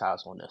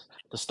monetize on this?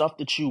 The stuff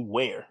that you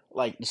wear,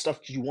 like the stuff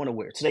that you want to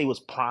wear. Today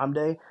was Prime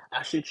Day.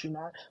 I shit you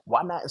not.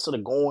 Why not, instead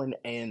of going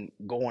and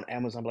go on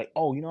Amazon, be like,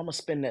 oh, I'm gonna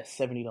spend that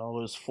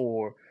 $70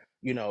 for,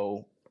 you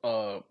know,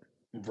 uh,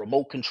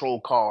 remote control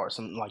car or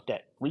something like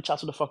that. Reach out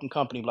to the fucking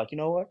company, be like, you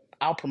know what?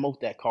 I'll promote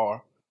that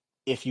car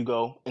if you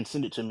go and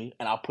send it to me,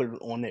 and I'll put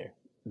it on there.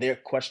 Their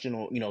question,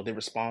 or their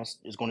response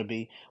is going to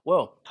be,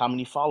 well, how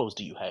many followers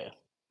do you have?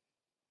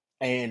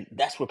 And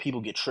that's where people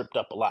get tripped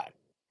up a lot.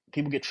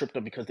 People get tripped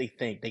up because they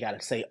think they got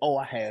to say, oh,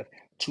 I have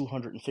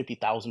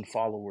 250,000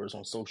 followers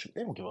on social.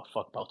 They don't give a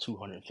fuck about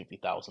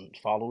 250,000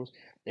 followers.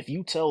 If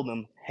you tell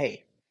them,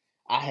 hey,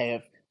 I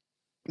have,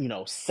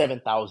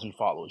 7,000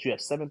 followers, you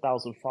have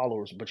 7,000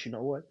 followers, but you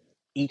know what?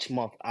 Each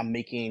month I'm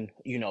making,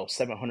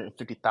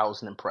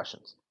 750,000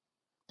 impressions.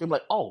 They're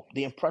like, oh,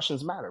 the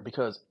impressions matter,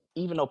 because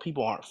even though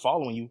people aren't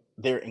following you,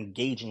 they're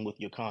engaging with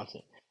your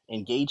content.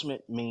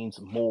 Engagement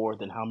means more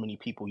than how many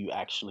people you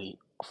actually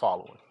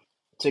following.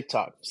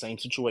 TikTok, same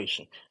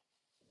situation.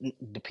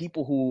 The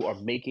people who are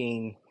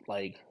making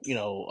like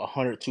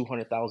 100,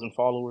 200,000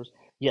 followers,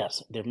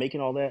 yes, they're making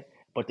all that,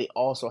 but they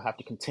also have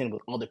to contend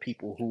with other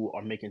people who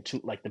are making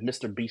like the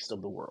Mr. Beast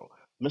of the world.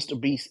 Mr.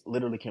 Beast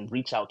literally can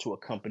reach out to a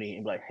company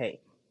and be like, hey,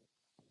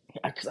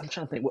 because I'm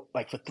trying to think,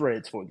 like for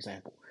Threads, for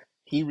example,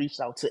 he reached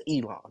out to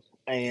Elon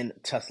and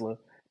Tesla,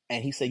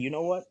 and he said, you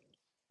know what?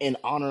 In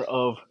honor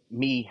of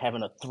me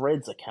having a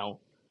Threads account,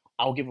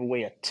 I'll give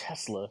away a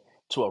Tesla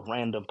to a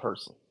random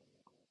person.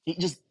 He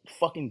just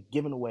fucking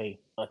giving away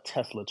a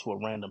Tesla to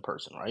a random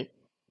person, right?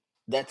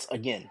 That's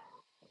again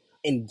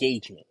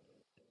engagement.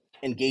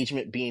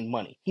 Engagement being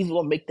money. He's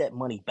gonna make that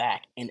money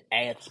back in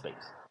ad space.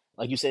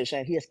 Like you said,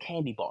 Shane, he has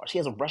candy bars. He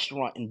has a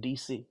restaurant in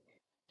DC.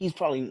 He's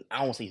probably,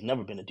 I won't say he's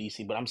never been to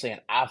DC, but I'm saying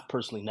I've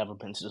personally never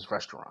been to this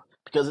restaurant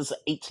because it's an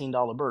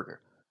 $18 burger.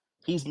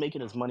 He's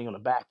making his money on the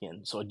back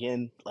end. So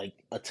again, like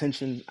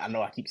attention, I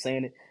know I keep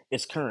saying it,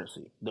 it's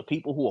currency. The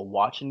people who are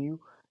watching you,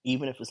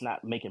 even if it's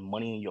not making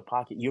money in your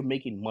pocket, you're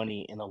making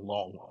money in the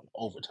long run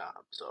over time.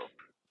 So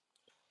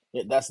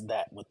yeah, that's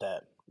that with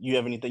that. You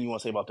have anything you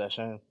want to say about that,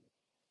 Shane?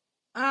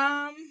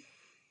 Um,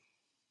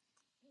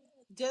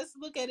 just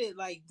look at it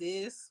like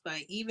this.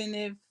 Like, even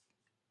if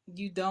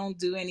you don't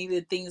do any of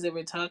the things that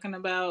we're talking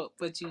about,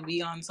 but you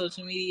be on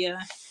social media,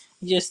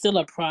 you're still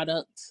a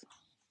product.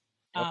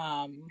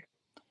 Yep.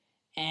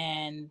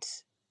 And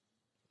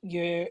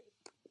your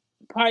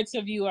parts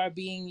of you are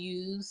being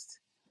used.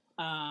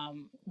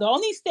 The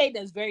only state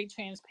that's very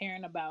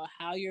transparent about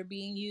how you're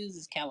being used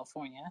is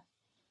California.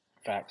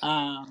 Facts.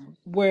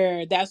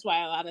 Where that's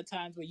why a lot of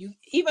times where you,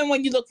 even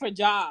when you look for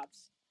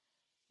jobs,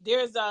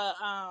 there's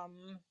a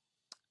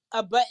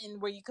button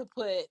where you could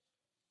put,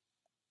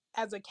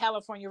 as a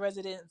California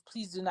resident,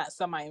 please do not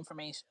sell my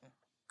information.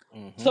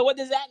 Mm-hmm. So what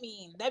does that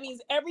mean? That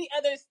means every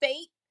other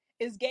state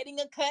is getting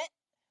a cut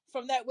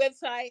from that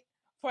website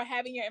for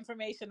having your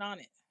information on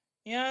it.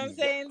 You know what I'm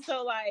saying?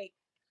 So like,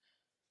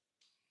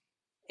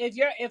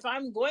 if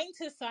I'm going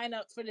to sign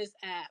up for this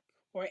app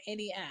or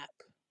any app,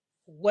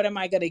 what am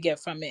I going to get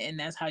from it? And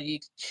that's how you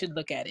should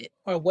look at it.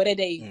 Or what are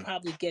they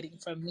probably getting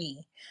from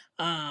me?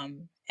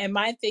 And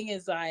my thing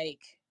is like,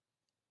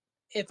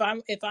 if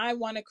I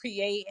want to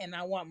create and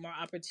I want more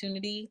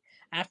opportunity,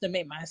 I have to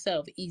make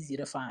myself easy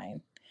to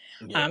find.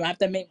 I have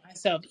to make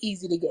myself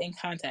easy to get in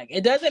contact.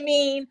 It doesn't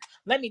mean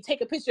let me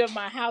take a picture of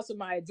my house with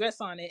my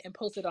address on it and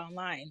post it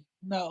online.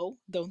 No,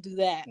 don't do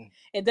that.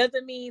 It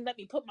doesn't mean let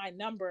me put my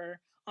number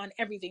on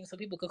everything so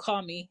people could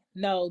call me.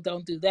 No,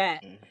 don't do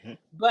that.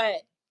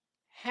 But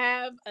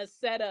have a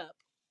setup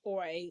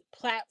or a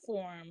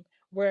platform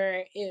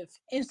where if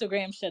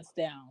Instagram shuts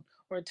down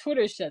or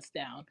Twitter shuts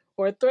down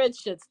or Threads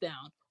shuts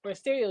down or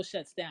Stereo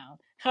shuts down,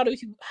 how do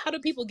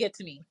people get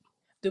to me?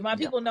 Do my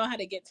people know how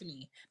to get to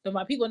me? Do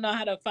my people know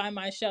how to find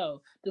my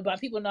show? Do my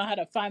people know how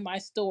to find my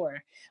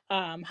store?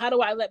 How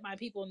do I let my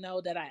people know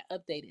that I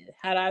updated?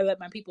 How do I let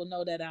my people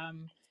know that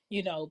I'm,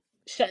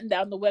 shutting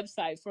down the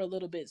website for a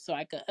little bit so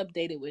I could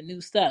update it with new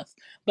stuff?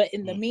 But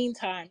in the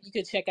meantime, you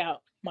could check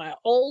out my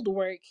old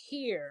work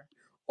here,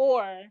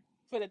 or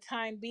for the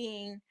time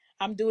being,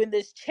 I'm doing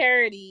this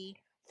charity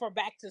for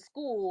back to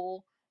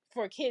school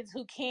for kids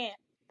who can't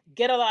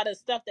get a lot of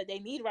stuff that they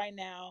need right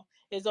now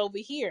is over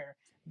here.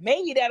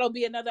 Maybe that'll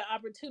be another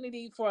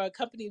opportunity for a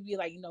company to be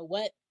like, you know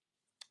what?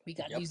 We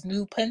got Yep. these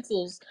new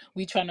pencils.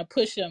 We trying to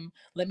push them.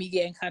 Let me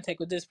get in contact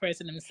with this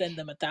person and send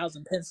them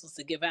 1,000 pencils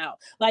to give out.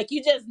 Like,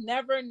 you just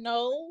never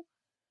know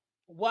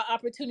what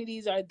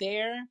opportunities are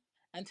there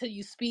until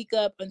you speak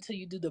up, until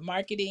you do the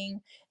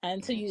marketing,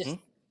 until you Mm-hmm.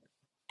 just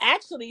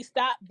actually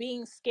stop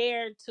being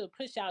scared to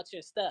push out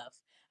your stuff.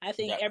 I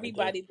think That right there.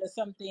 everybody does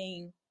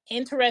something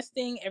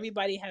interesting.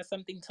 Everybody has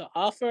something to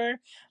offer,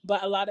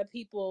 but a lot of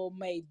people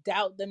may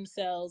doubt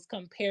themselves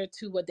compared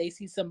to what they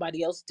see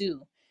somebody else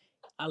do.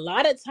 A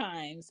lot of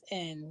times,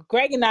 and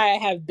Greg and I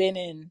have been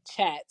in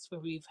chats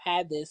where we've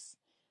had this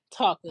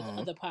talk with Mm-hmm.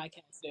 other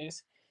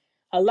podcasters.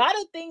 A lot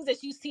of things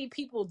that you see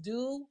people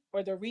do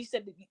or the reach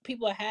that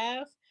people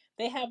have,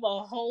 they have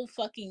a whole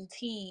fucking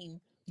team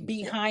Yep.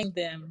 behind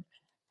them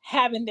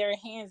having their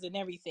hands in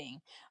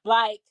everything.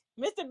 Like,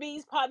 Mr.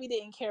 Beast probably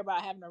didn't care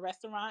about having a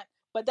restaurant,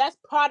 but that's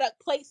product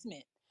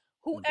placement.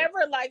 Yep.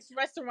 Whoever likes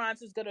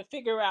restaurants is going to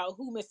figure out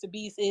who Mr.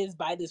 Beast is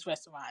by this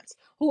restaurant.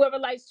 Whoever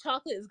likes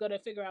chocolate is going to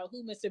figure out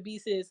who Mr.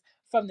 Beast is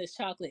from this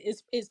chocolate.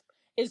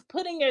 It's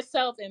putting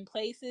yourself in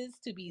places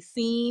to be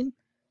seen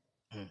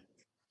Mm.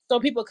 so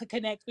people could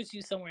connect with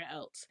you somewhere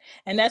else.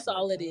 And that's Right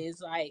all it there.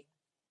 is. Like,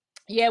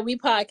 yeah, we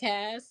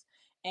podcast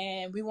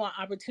and we want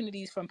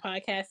opportunities from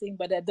podcasting,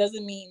 but that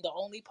doesn't mean the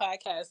only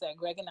podcast that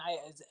Greg and I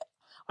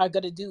are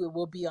going to do it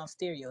will be on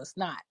stereo. It's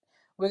not.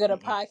 We're going to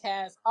Mm-mm.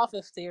 podcast off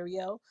of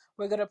stereo.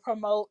 We're going to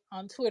promote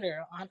on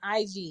Twitter, on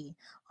IG,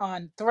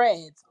 on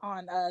Threads,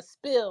 on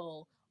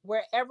Spill.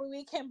 Wherever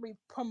we can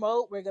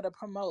promote, we're going to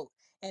promote.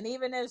 And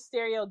even if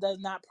stereo does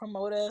not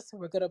promote us,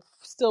 we're going to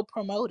still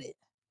promote it.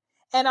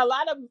 And a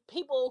lot of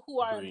people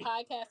who are in Agreed.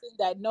 podcasting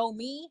that know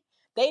me,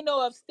 they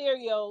know of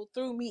stereo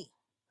through me,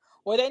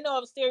 or they know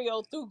of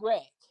stereo through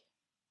Greg.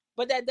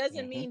 But that doesn't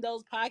Mm-hmm. mean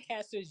those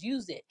podcasters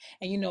use it.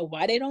 And you know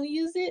why they don't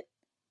use it?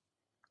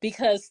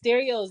 Because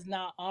stereo is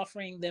not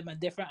offering them a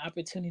different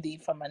opportunity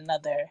from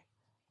another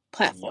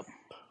platform. Yep.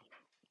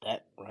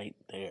 That right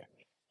there.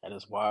 That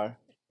is why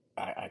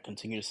I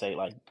continue to say,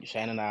 like,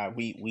 Shannon and I,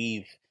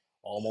 we've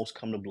almost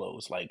come to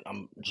blows. Like,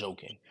 I'm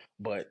joking,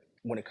 but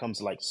when it comes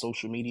to like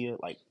social media,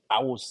 like, I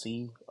will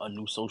see a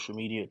new social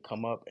media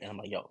come up, and I'm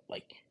like, yo,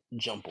 like,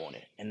 jump on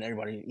it. And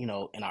everybody, in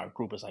our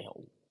group is like,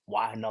 yo,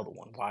 why another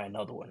one? Why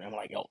another one? And I'm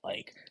like, yo,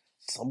 like,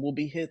 some will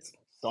be hits,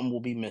 some will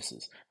be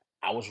misses.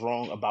 I was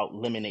wrong about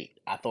Lemonade.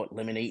 I thought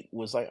Lemonade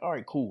was like, all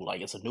right, cool.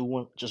 Like, it's a new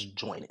one, just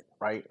join it,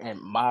 right? And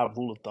my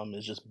rule of thumb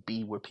is just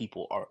be where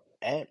people are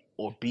at,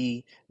 or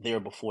be there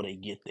before they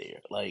get there.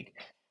 Like,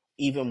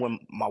 even when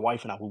my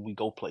wife and I, when we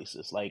go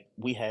places, like,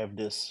 we have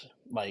this,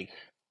 like,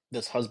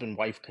 this husband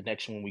wife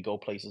connection when we go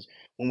places.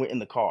 When we're in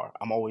the car,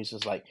 I'm always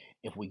just like,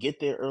 if we get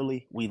there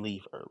early, we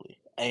leave early.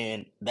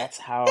 And that's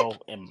how,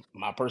 in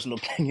my personal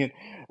opinion,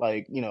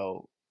 like,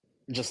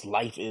 just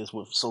life is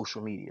with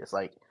social media. It's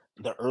like,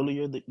 the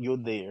earlier that you're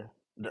there,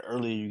 the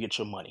earlier you get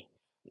your money.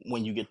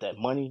 When you get that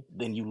money,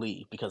 then you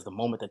leave, because the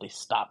moment that they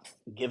stop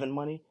giving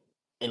money,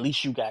 at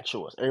least you got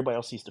yours. Everybody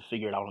else needs to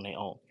figure it out on their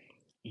own.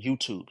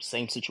 YouTube,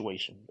 same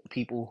situation.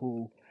 People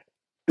who,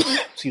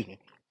 excuse me,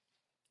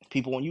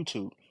 people on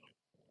YouTube.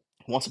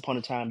 Once upon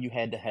a time, you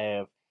had to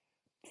have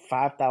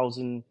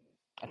 5,000,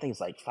 I think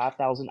it's like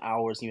 5,000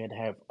 hours. You had to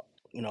have,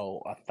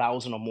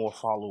 1,000 or more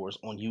followers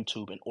on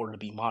YouTube in order to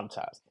be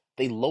monetized.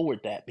 They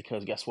lowered that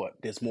because guess what?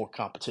 There's more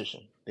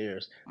competition.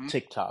 There's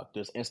TikTok,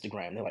 there's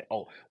Instagram. They're like,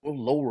 oh, we'll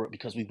lower it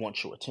because we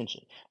want your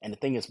attention. And the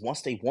thing is,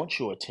 once they want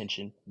your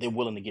attention, they're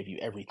willing to give you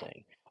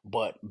everything.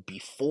 But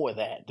before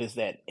that, there's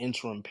that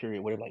interim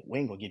period where they're like, we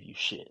ain't gonna give you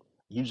shit.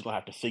 You're just gonna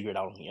have to figure it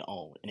out on your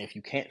own. And if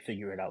you can't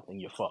figure it out, then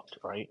you're fucked,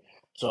 right?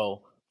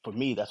 So for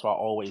me, that's why I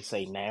always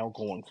say now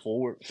going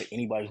forward, for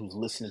anybody who's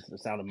listening to the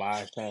sound of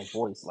my Shan's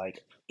voice,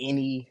 like,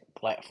 any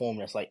platform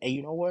that's like, hey,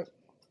 you know what?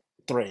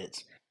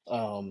 Threads,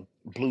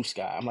 Blue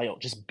Sky. I'm like, yo,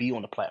 just be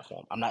on the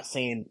platform. I'm not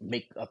saying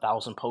make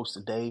 1,000 posts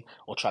a day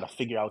or try to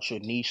figure out your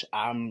niche.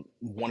 I'm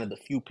one of the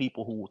few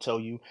people who will tell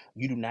you,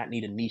 you do not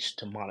need a niche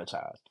to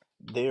monetize.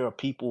 There are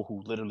people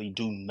who literally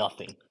do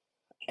nothing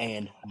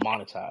and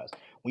monetize.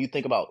 When you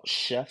think about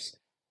chefs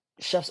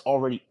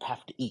already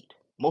have to eat.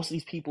 Most of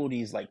these people,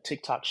 these like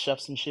TikTok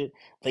chefs and shit,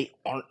 they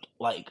aren't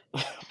like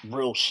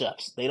real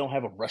chefs. They don't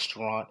have a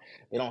restaurant.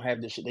 They don't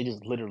have this shit. They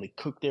just literally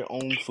cook their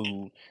own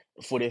food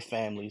for their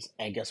families.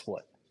 And guess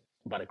what?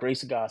 By the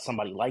grace of God,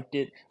 somebody liked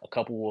it. A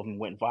couple of them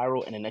went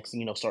viral, and the next thing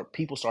you know,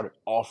 people started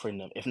offering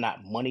them, if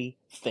not money,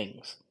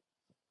 things.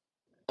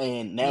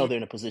 And now they're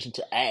in a position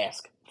to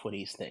ask for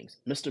these things.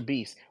 Mr.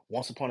 Beast,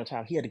 once upon a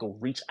time, he had to go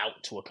reach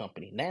out to a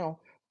company. Now,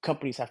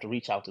 companies have to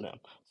reach out to them.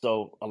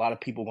 So a lot of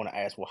people are going to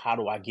ask, well, how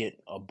do I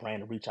get a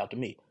brand to reach out to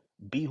me?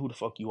 Be who the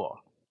fuck you are.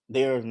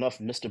 There are enough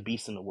Mr.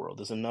 Beasts in the world.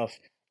 There's enough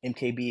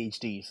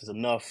MKBHDs. There's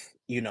enough,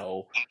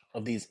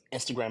 of these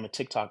Instagram and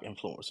TikTok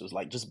influencers.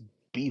 Like, just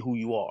be who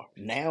you are.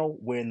 Now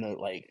we're in the,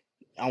 like,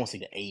 I don't want to say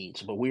the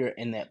age, but we're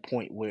in that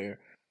point where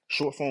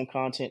short form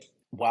content,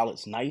 while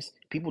it's nice,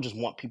 people just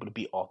want people to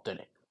be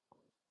authentic.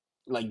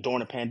 Like, during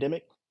the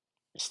pandemic,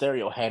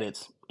 stereo had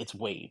its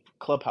wave,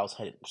 Clubhouse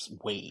had its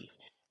wave,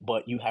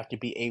 but you have to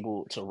be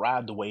able to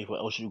ride the wave, or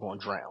else you're going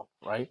to drown,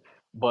 right?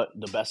 But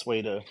the best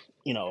way to,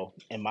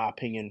 in my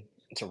opinion,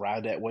 to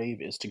ride that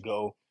wave is to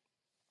go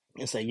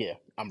and say, yeah,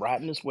 I'm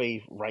riding this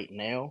wave right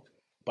now,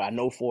 but I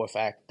know for a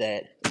fact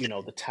that,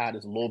 the tide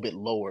is a little bit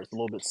lower, it's a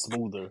little bit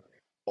smoother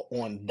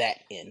on that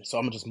end. So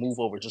I'm gonna just move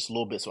over just a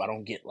little bit so I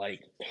don't get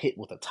like hit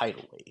with a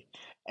tidal wave.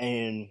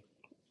 And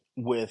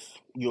with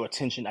your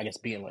attention, I guess,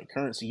 being like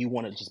currency, you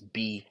want to just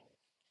be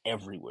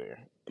everywhere.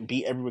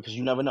 Be everywhere because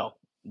you never know.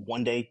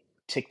 One day,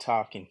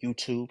 TikTok and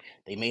YouTube,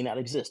 they may not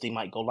exist. They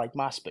might go like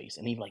MySpace,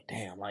 and you're like,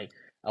 damn, like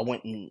I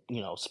went and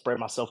spread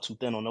myself too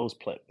thin on those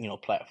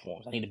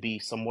platforms. I need to be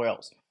somewhere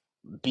else.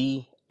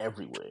 Be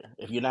everywhere.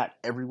 If you're not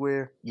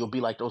everywhere, you'll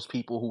be like those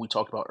people who we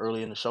talked about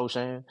earlier in the show,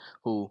 Shan,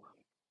 who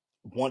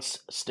once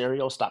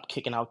stereo stopped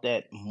kicking out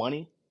that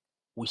money,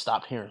 we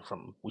stopped hearing from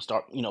them. We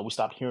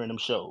stopped hearing them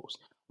shows.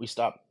 We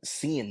stopped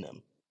seeing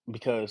them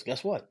because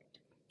guess what?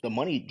 The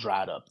money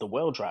dried up. The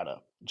well dried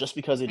up. Just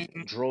because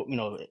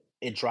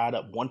it dried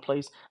up one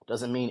place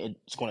doesn't mean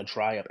it's going to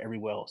dry up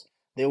everywhere else.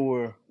 There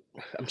were,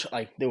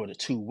 there were the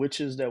two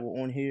witches that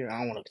were on here. I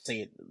don't want to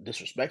say it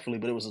disrespectfully,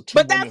 but it was the two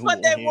But women that's who what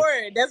were they on here.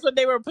 were. That's what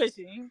they were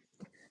pushing.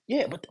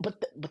 Yeah, but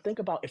think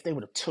about if they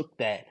would have took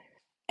that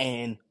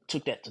and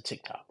took that to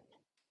TikTok.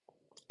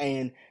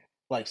 And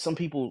like some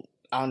people,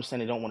 I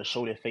understand they don't want to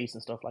show their face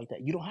and stuff like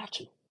that. You don't have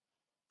to.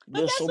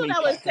 But There's that's so what many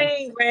I was platforms.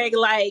 saying, Greg.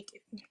 Like,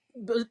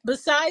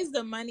 besides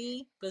the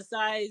money,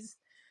 besides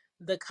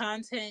the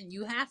content,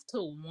 you have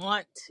to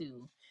want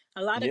to.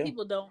 A lot of Yeah,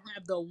 people don't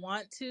have the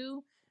want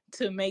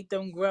to make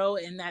them grow,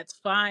 and that's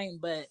fine.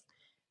 But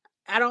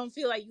I don't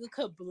feel like you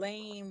could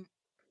blame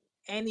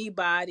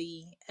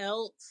anybody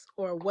else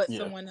or what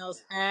yeah, someone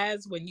else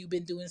has when you've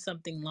been doing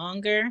something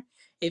longer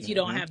if you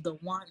don't hmm have the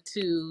want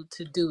to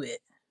do it.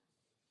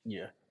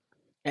 yeah.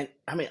 And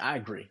I mean, I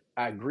agree.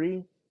 I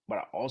agree, but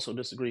I also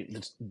disagree.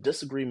 The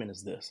disagreement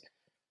is this: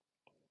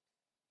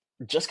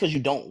 just because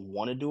you don't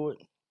want to do it,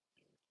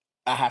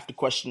 I have to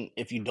question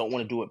if you don't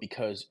want to do it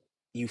because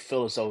you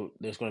feel as though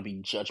there's going to be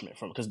judgment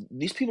from it. Because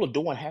these people are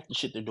doing half the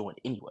shit they're doing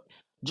anyway.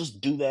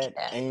 Just do that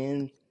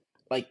and,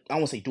 like, I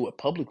don't want to say do it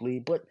publicly,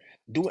 but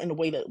do it in a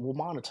way that will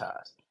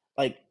monetize.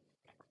 Like,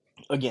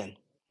 again,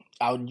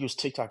 I'll use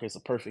TikTok as a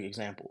perfect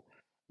example.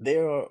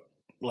 There are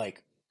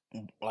like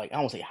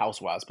I don't say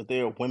housewives, but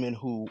there are women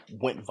who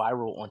went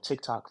viral on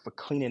TikTok for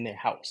cleaning their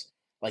house.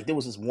 Like there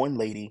was this one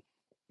lady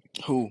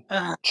who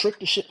Uh,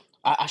 tricked the shit.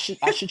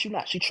 I shit you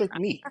not. She tricked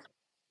me.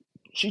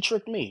 She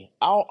tricked me.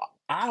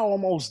 I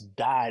almost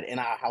died in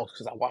our house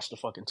because I watched the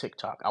fucking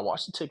TikTok. I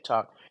watched the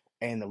TikTok,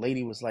 and the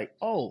lady was like,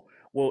 "Oh,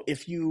 well,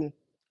 if you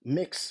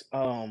mix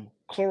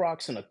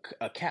Clorox in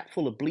a cap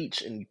full of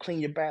bleach and you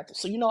clean your bath."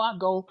 So I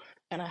go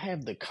and I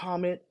have the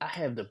comment, I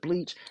have the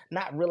bleach,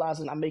 not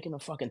realizing I'm making a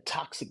fucking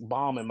toxic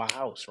bomb in my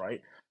house,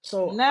 right?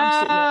 So I'm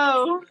sitting there.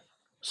 no.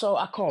 So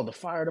I called the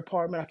fire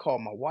department. I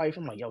called my wife.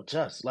 I'm like, "Yo,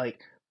 Just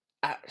like,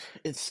 I,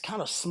 it's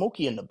kind of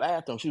smoky in the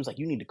bathroom." She was like,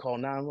 "You need to call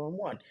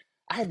 911."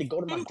 I had to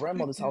go to my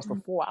grandmother's house for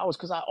 4 hours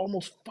because I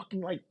almost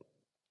fucking like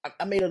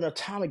I made an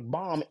atomic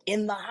bomb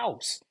in the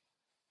house.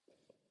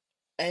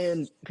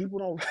 And people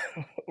don't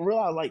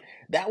realize like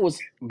that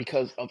was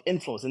because of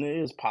influence, and there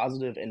is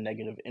positive and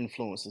negative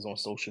influences on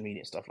social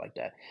media and stuff like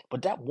that.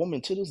 But that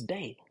woman to this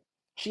day,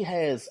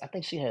 I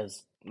think she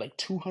has like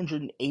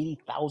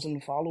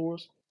 280,000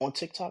 followers on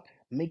TikTok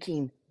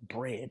making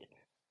bread.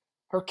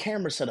 Her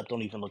camera setup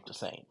don't even look the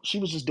same. She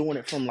was just doing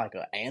it from like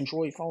an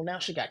Android phone. Now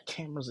she got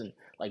cameras and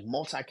like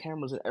multi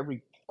cameras in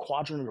every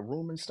quadrant of the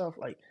room and stuff.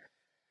 Like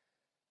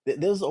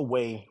there's a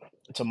way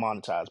to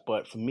monetize,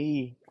 but for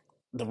me,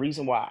 the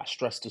reason why I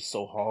stress this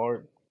so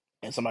hard,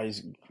 and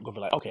somebody's gonna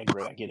be like, "Okay,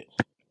 great, I get it."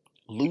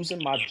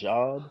 Losing my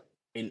job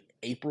in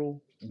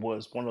April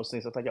was one of those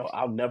things. I thought, yo,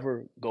 I'll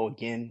never go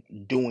again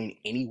doing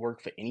any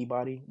work for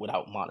anybody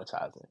without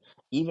monetizing.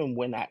 Even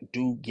when I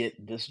do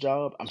get this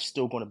job, I'm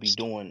still going to be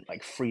doing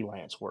like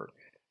freelance work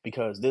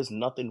because there's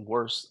nothing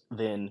worse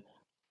than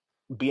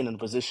being in a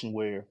position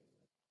where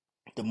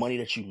the money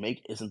that you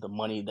make isn't the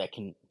money that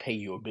can pay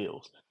your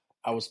bills.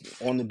 I was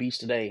on the beach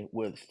today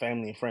with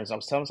family and friends. I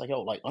was telling us like,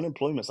 yo, like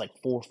unemployment's like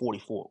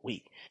 444 a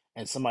week,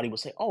 and somebody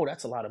would say, "Oh,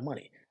 that's a lot of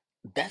money."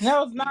 That's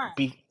No, it's not.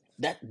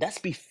 that's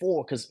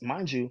before, because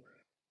mind you,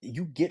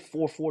 you get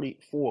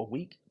 444 a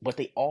week, but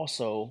they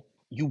also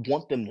you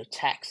want them to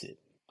tax it.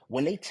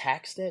 When they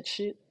tax that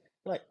shit,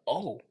 they're like,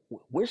 "Oh,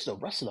 where's the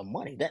rest of the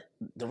money?" That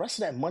the rest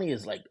of that money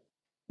is like,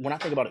 when I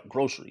think about it,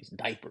 groceries,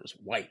 diapers,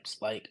 wipes,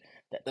 like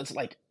that's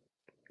like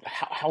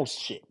house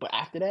shit. But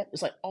after that,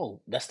 it's like,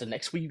 oh, that's the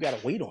next week. You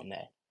gotta wait on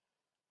that.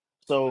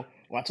 So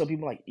when I tell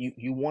people like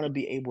you want to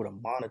be able to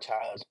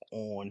monetize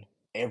on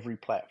every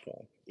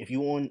platform. If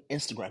you on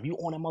Instagram, you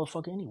on that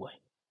motherfucker anyway.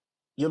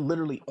 You're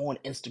literally on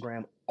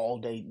Instagram all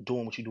day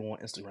doing what you do on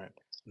Instagram.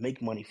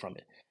 Make money from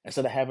it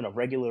instead of having a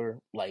regular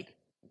like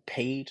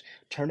page.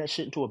 Turn that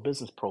shit into a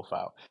business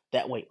profile.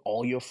 That way,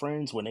 all your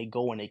friends when they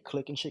go and they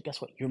click and shit,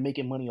 guess what? You're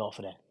making money off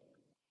of that.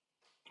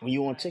 When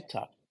you're on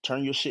TikTok,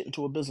 turn your shit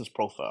into a business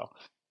profile.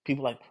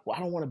 People like, well,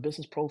 I don't want a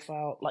business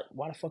profile. Like,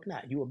 why the fuck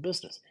not? You a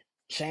business.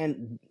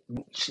 Shan,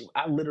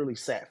 I literally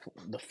sat for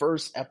the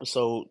first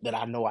episode that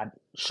I know I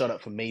shut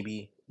up for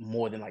maybe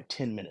more than like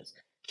 10 minutes.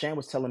 Shan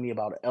was telling me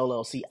about an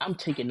LLC. I'm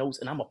taking notes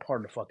and I'm a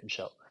part of the fucking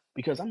show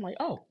because I'm like,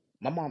 oh,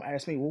 my mom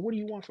asked me, well, what do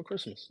you want for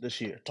Christmas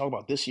this year? Talk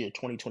about this year,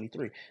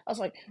 2023. I was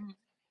like,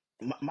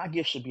 my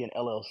gift should be an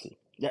LLC.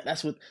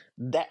 That's what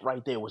that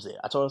right there was it.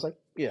 I told her, I was like,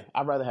 yeah,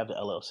 I'd rather have the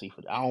LLC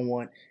for that. I don't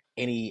want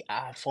any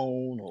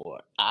iPhone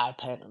or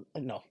iPad.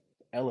 No,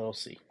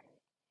 LLC.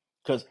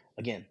 Because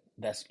again,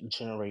 that's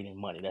generating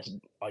money. That's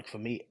like for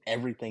me,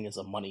 everything is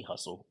a money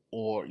hustle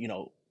or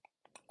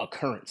a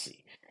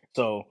currency.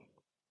 So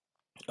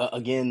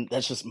again,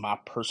 that's just my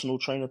personal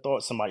train of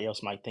thought. Somebody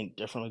else might think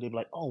differently. They'd be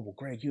like, "Oh, well,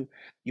 Greg, you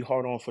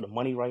hard on for the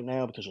money right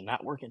now because you're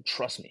not working."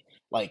 Trust me.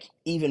 Like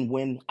even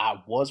when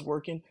I was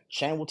working,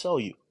 Shan will tell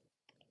you,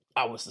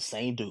 I was the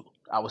same dude.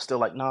 I was still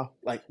like, nah,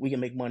 like we can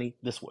make money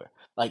this way.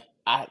 Like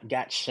I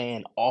got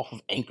Shan off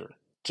of Anchor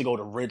to go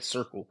to Red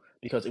Circle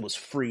because it was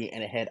free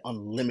and it had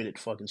unlimited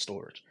fucking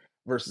storage.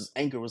 Versus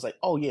Anchor was like,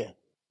 oh yeah,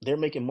 they're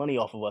making money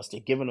off of us. They're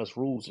giving us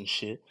rules and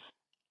shit,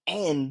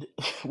 and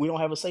we don't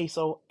have a say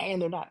so,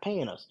 and they're not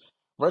paying us.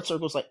 Red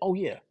Circle's like, oh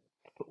yeah,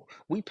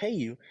 we pay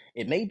you.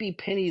 It may be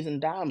pennies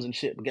and dimes and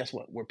shit, but guess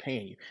what? We're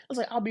paying you. I was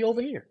like, I'll be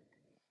over here.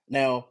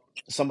 Now,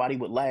 somebody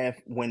would laugh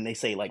when they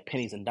say like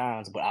pennies and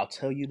dimes, but I'll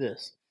tell you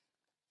this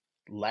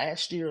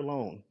last year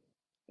alone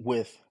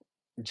with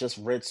just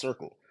Red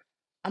Circle,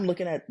 I'm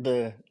looking at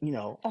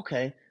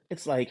okay,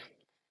 it's like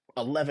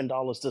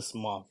 $11 this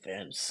month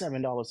and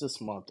 $7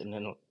 this month and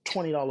then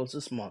 $20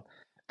 this month.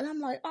 And I'm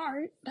like, all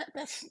right,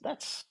 that's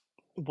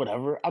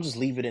whatever. I'll just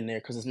leave it in there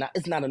because it's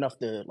not enough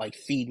to like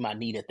feed my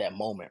need at that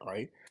moment,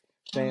 right?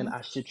 Saying Mhm.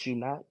 I shit you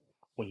not.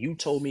 When you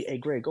told me, hey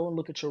Greg, go and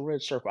look at your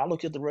Red Circle, I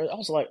looked at the red, I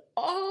was like,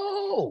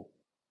 oh,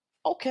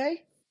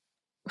 okay.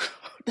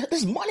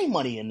 There's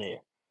money in there.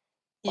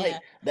 Yeah.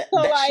 Like that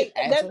So that shit like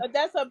adds that's up.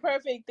 that's a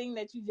perfect thing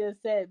that you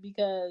just said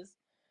because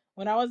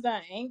when I was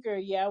on Anchor,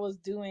 yeah, I was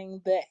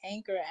doing the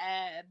Anchor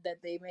ad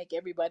that they make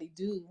everybody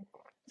do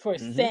for Mm-hmm.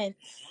 cents.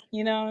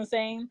 You know what I'm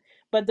saying?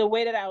 But the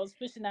way that I was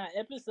pushing out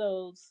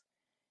episodes,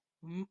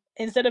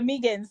 instead of me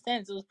getting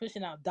cents, it was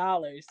pushing out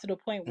dollars to the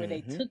point where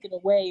they Mm-hmm. took it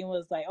away and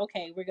was like,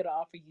 okay, we're gonna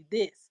offer you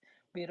this,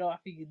 we're gonna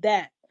offer you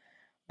that.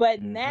 But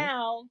Mm-hmm.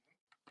 now,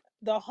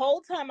 the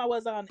whole time I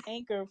was on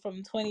Anchor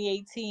from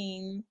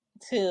 2018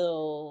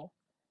 till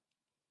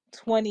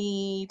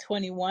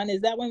 2021,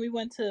 is that when we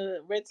went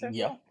to Red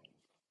Yeah. Circle?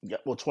 Yeah.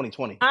 Well,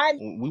 2020.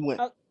 I'm We went.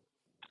 uh,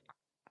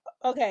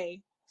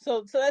 okay.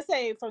 So let's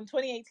say from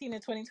 2018 to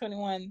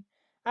 2021,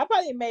 I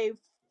probably made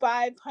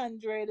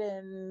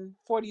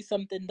 540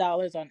 something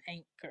dollars on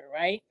Anchor,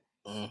 right?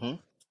 Mm-hmm.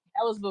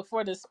 That was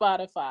before the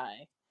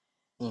Spotify.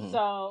 Mm-hmm.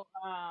 So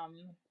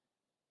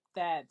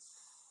that's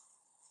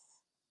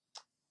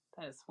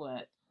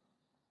what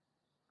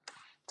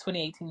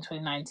 2018,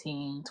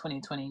 2019,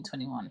 2020,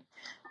 21.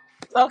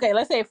 Okay,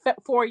 let's say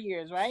 4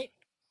 years, right?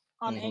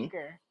 On Mm-hmm.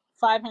 Anchor,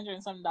 500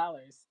 and some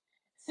dollars.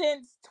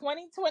 Since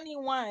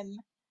 2021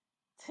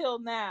 till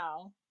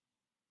now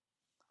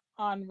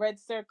on Red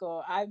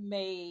Circle, I've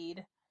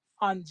made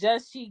on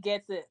Just She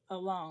Gets It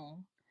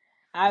alone.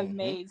 I've Mm-hmm.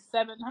 made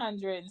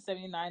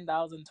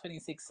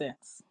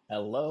 $779.26,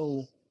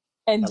 Hello.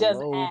 and just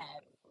Hello.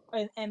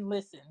 ads and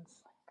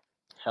listens.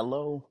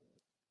 Hello.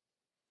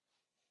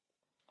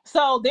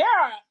 So there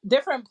are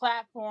different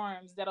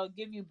platforms that'll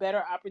give you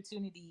better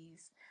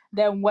opportunities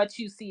than what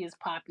you see is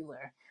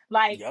popular.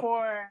 Like Yep.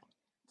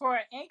 for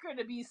Anchor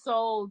to be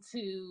sold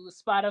to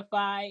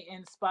Spotify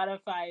and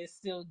Spotify is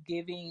still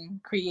giving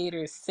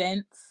creators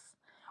cents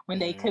when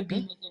they could be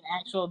Mm-hmm. making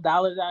actual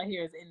dollars out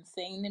here is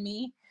insane to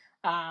me.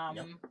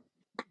 Yep.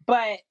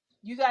 But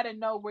you got to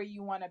know where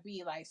you want to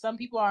be. Like some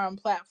people are on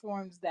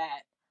platforms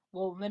that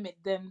will limit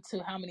them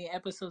to how many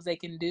episodes they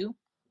can do,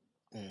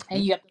 Mm-hmm.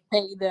 and you have to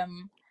pay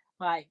them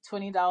like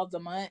 $20 a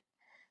month.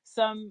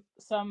 Some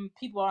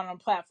people are on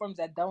platforms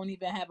that don't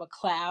even have a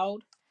cloud,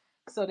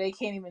 so they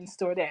can't even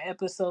store their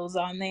episodes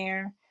on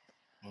there.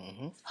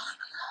 Mm-hmm.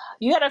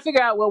 You got to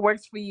figure out what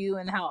works for you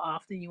and how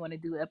often you want to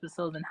do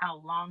episodes and how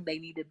long they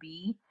need to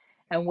be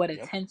and what Yep.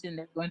 attention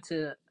they're going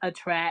to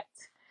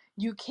attract.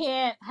 You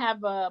can't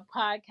have a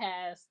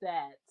podcast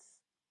that's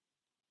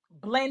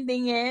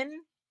blending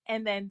in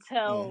and then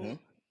Mm-hmm.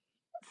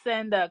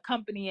 send a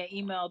company an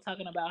email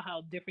talking about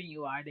how different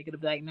you are. They're gonna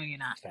be like, no, you're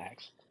not.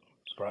 Facts.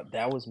 Bro,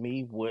 that was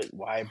me with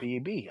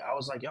YBB. I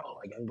was like, yo,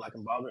 like Young Black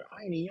and Bothered.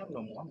 I ain't even young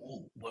no more. I'm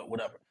old, but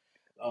whatever.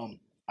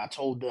 I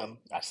told them,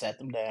 I sat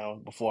them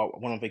down before I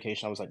went on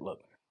vacation. I was like,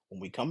 look, when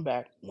we come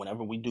back,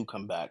 whenever we do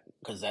come back,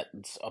 because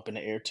that's up in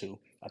the air too.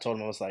 I told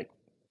them I was like,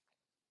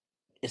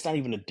 it's not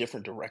even a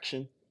different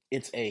direction.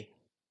 It's a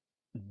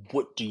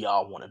what do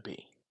y'all want to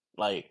be?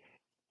 Like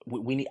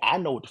we need. I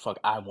know what the fuck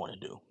I want to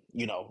do.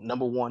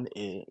 Number one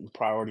is,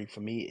 priority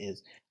for me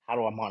is how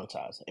do I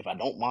monetize? If I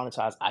don't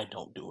monetize, I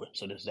don't do it.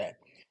 So there's that.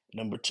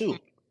 Number two,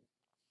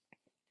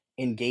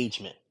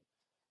 engagement.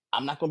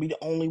 I'm not gonna be the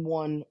only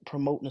one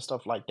promoting and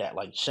stuff like that.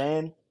 Like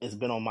Shan has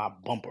been on my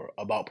bumper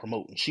about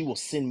promoting. She will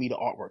send me the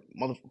artwork,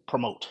 mother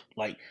promote.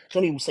 Like she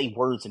don't even say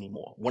words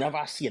anymore. Whenever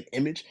I see an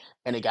image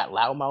and it got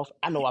loudmouth,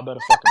 I know I better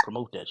fucking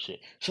promote that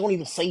shit. She won't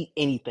even say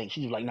anything.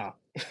 She's just like, nah,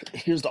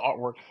 here's the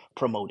artwork,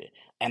 promote it.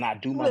 And I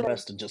do my Look,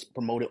 best to just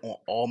promote it on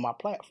all my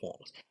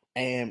platforms.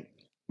 And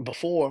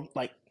before,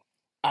 like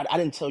I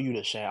didn't tell you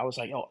this, Shan. I was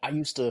like, yo, I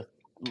used to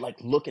like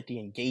look at the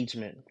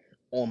engagement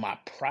on my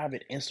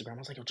private Instagram. I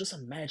was like, yo, just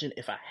imagine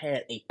if I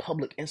had a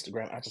public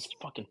Instagram. I just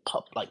fucking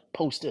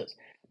post this.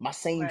 My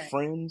same right,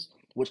 friends,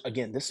 which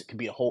again, this could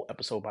be a whole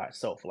episode by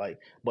itself. Like,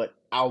 but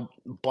I'll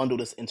bundle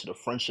this into the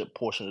friendship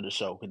portion of the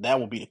show because that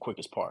will be the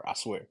quickest part. I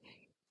swear.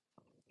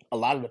 A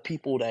lot of the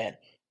people that,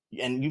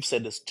 and you've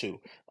said this too,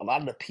 a lot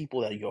of the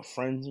people that are your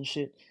friends and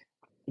shit,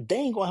 they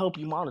ain't gonna help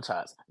you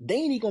monetize. They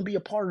ain't even gonna be a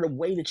part of the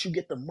way that you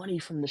get the money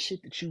from the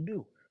shit that you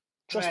do.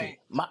 Trust me,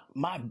 right.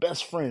 my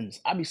best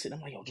friends, I be sitting,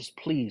 I'm like, yo, just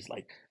please,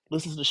 like,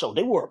 listen to the show.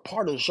 They were a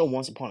part of the show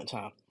once upon a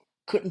time.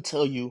 Couldn't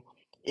tell you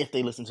if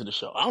they listen to the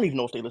show. I don't even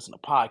know if they listen to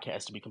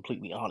podcasts, to be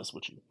completely honest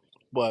with you.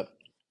 But,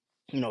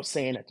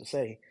 saying that to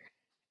say,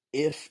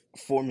 if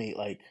for me,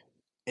 like,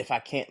 if I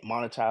can't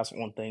monetize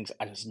on things,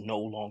 I just no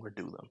longer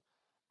do them.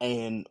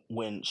 And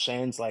when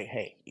Shan's like,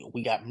 hey,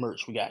 we got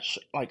merch, we got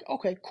like,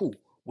 okay, cool.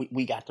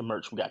 We got the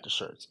merch, we got the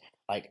shirts.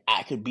 Like,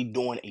 I could be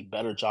doing a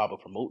better job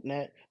of promoting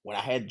that when I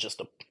had just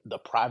the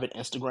private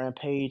Instagram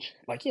page.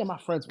 Like, yeah, my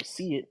friends would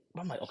see it,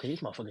 but I'm like, okay, these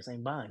motherfuckers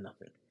ain't buying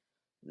nothing.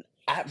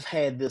 I've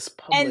had this And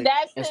public.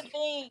 that's the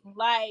thing.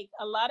 Like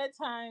a lot of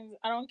times,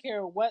 I don't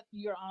care what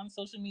you're on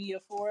social media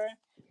for.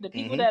 The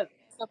people Mm-hmm. that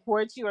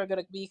support you are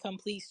gonna be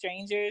complete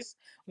strangers.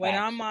 When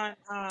Facts. I'm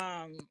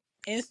on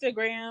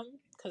Instagram,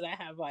 because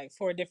I have like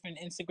 4 different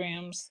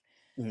Instagrams,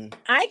 Mm-hmm.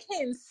 I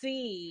can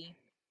see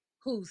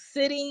who's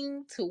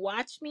sitting to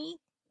watch me,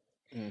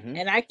 Mm-hmm.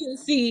 and I can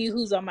see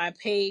who's on my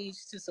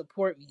page to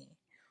support me,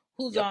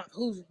 Yep.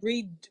 who's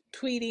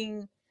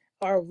retweeting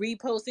or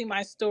reposting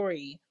my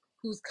story,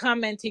 who's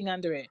commenting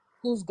under it,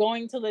 who's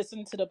going to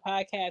listen to the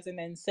podcast and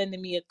then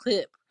sending me a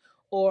clip,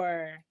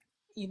 or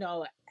you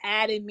know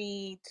adding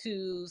me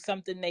to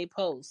something they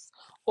post,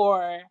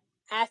 or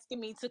asking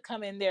me to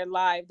come in their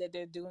live that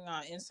they're doing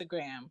on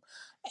Instagram.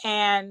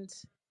 And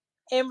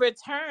in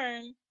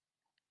return,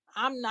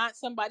 I'm not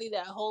somebody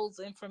that holds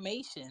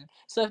information.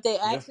 So if they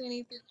Yeah. ask me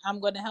anything, I'm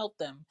going to help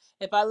them.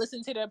 If I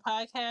listen to their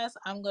podcast,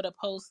 I'm going to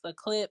post a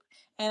clip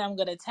and I'm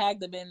going to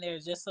tag them in there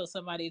just so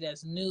somebody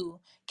that's new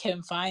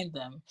can find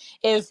them.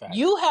 If Facts.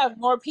 you have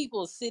more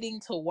people sitting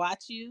to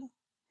watch you,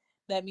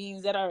 that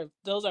means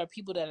those are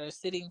people that are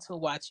sitting to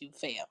watch you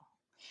fail.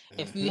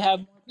 If Mm-hmm. you have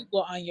more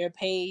people on your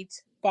page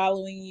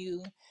following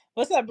you,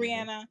 what's up,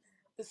 Mm-hmm. Brianna?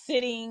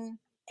 Sitting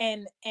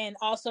and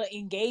also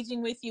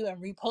engaging with you and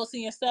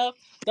reposting your stuff,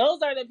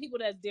 those are the people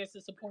that's there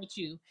to support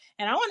you.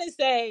 And I want to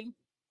say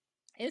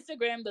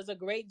Instagram does a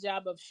great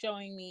job of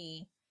showing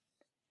me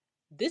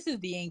this is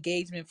the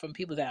engagement from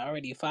people that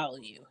already follow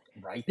you.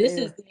 Right This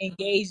is there. the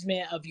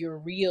engagement of your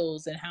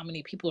reels and how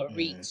many people are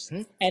reached.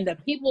 Mm-hmm. And the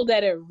people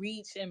that are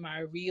reached in my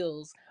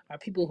reels are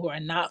people who are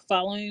not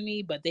following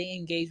me, but they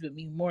engage with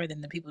me more than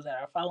the people that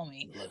are following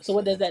me. So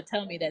what does Listen. that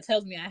tell me? That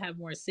tells me I have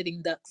more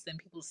sitting ducks than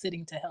people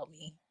sitting to help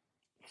me.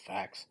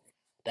 Facts.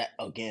 That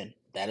again,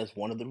 that is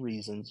one of the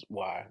reasons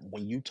why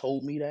when you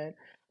told me that,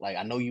 like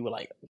I know you were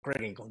like,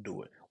 Greg ain't gonna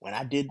do it. When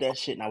I did that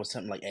shit and I was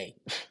something like, hey,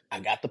 I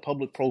got the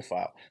public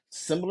profile.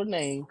 Similar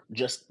name,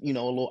 just a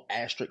little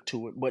asterisk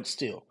to it, but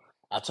still.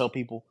 I tell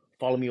people,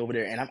 follow me over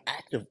there and I'm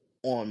active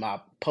on my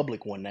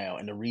public one now.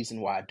 And the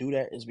reason why I do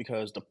that is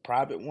because the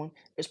private one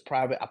is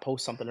private. I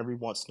post something every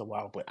once in a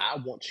while, but I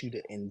want you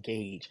to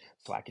engage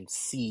so I can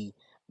see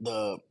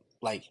the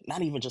like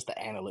not even just the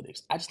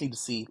analytics. I just need to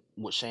see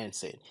what Shan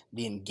said,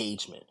 the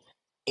engagement.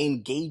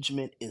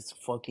 Engagement is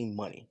fucking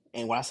money.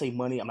 And when I say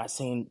money, I'm not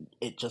saying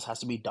it just has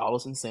to be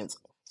dollars and cents.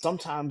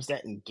 Sometimes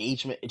that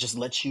engagement, it just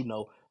lets you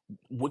know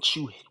what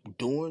you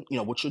doing,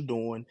 what you're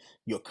doing,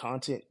 your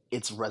content,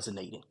 it's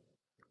resonating.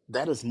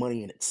 That is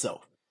money in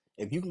itself.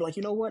 If you can be like,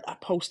 you know what, I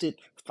posted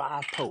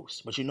 5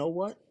 posts, but you know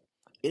what?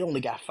 It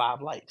only got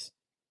 5 likes.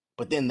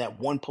 But then that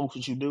one post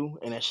that you do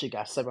and that shit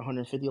got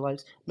 750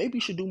 likes, maybe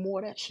you should do more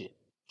of that shit.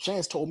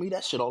 Shan's told me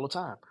that shit all the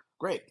time.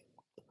 Great,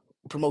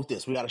 promote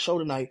this. We got a show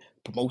tonight.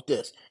 Promote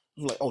this.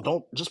 I'm like, oh,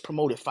 don't just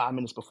promote it 5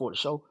 minutes before the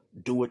show.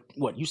 Do it.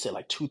 What you said,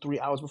 like 2, 3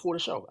 hours before the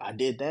show. I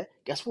did that.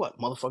 Guess what?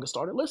 Motherfuckers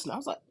started listening. I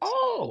was like,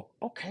 oh,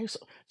 okay.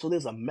 So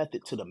there's a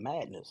method to the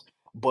madness.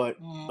 But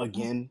Mm-hmm.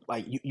 again,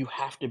 like you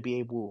have to be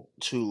able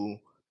to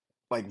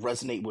like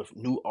resonate with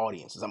new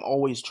audiences. I'm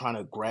always trying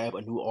to grab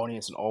a new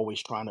audience and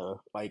always trying to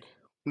like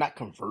not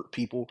convert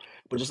people,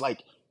 but just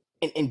like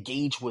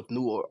engage with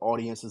new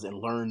audiences and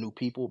learn new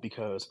people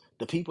because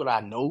the people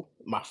that I know,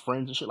 my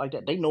friends and shit like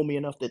that, they know me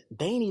enough that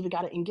they ain't even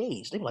got to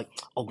engage. They be like,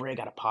 oh, Greg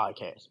got a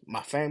podcast.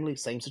 My family,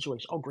 same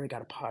situation. Oh, Greg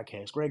got a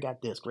podcast. Greg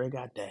got this. Greg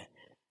got that.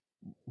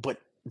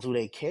 But do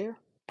they care?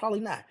 Probably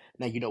not.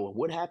 Now, you know what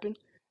would happen?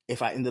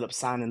 if I ended up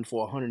signing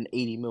for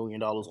 $180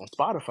 million on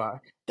Spotify,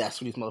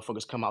 that's when these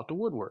motherfuckers come out the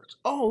woodworks.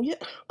 Oh yeah,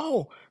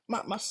 oh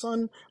my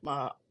son,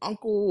 my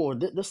uncle, or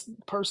this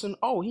person.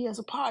 Oh, he has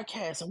a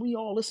podcast, and we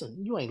all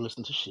listen. You ain't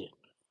listening to shit.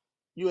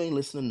 You ain't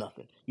listening to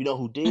nothing. You know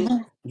who did?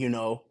 You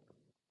know,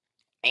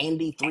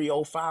 Andy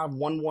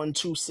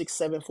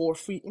 305-112-674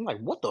 feet. I'm like,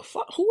 what the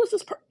fuck? Who is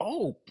this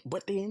Oh,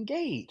 but they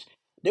engaged.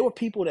 There were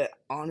people that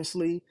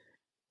honestly,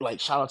 like,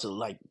 shout out to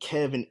like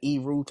Kevin E.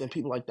 Ruth and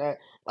people like that.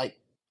 Like,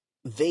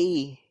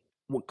 they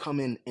would come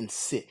in and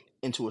sit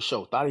into a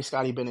show. Thotty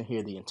Scotty been in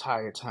here the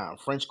entire time.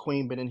 French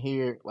Queen been in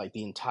here like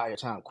the entire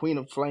time. Queen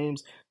of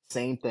Flames,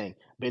 same thing.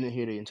 Been in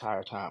here the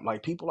entire time.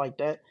 Like, people like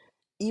that,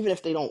 even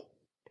if they don't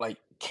like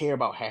care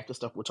about half the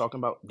stuff we're talking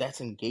about,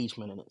 that's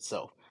engagement in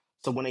itself.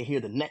 So when they hear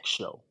the next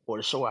show or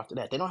the show after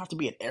that, they don't have to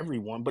be at every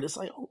one, but it's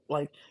like, oh,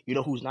 like, you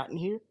know who's not in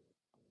here?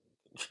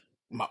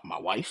 My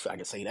wife, I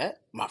can say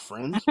that. My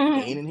friends, they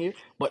ain't in here.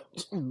 But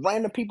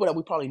random people that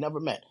we probably never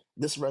met,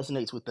 this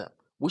resonates with them.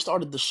 We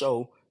started the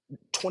show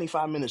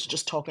 25 minutes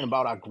just talking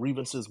about our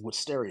grievances with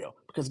stereo.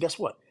 Because guess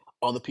what?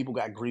 Other people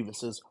got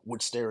grievances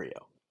with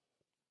stereo.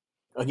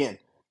 Again,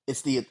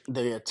 it's the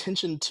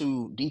attention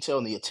to detail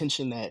and the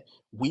attention that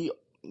we,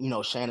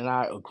 Shannon and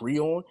I agree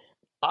on.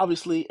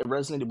 Obviously, it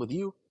resonated with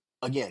you.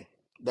 Again,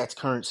 that's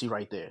currency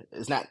right there.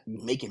 It's not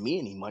making me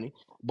any money,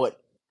 but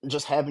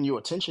just having your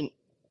attention,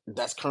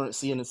 that's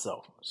currency in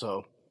itself.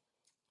 So,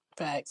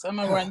 Facts. I'm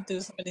gonna run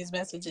through some of these go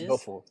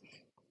messages. for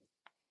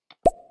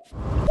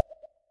it.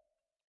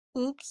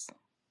 Oops.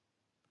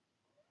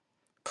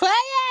 Play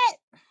it.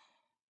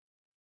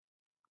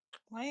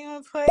 Why you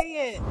wanna play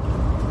it?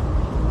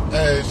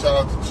 Hey,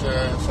 shout out to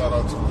Chad, shout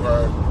out to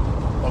Greg.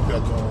 Hope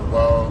y'all doing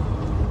well.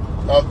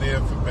 Love the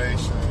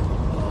information.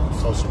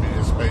 Social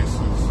media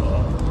spaces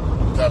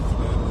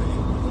definitely,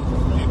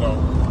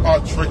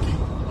 are tricky.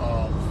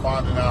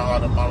 Finding out how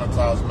to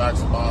monetize,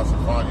 maximize,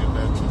 and find your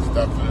niche is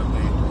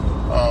definitely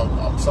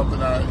something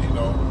that,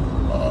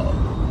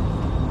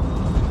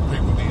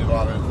 people need a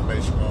lot of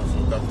information on.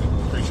 So definitely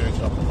appreciate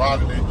y'all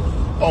providing it.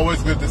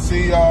 Always good to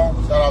see y'all.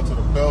 Shout out to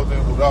the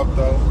building. What up,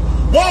 though?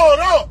 What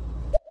up?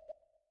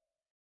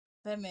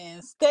 That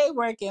man stay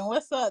working.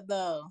 What's up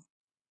though?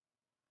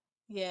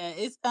 Yeah,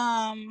 it's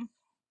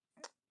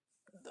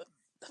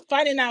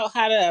finding out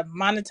how to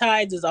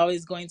monetize is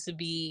always going to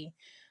be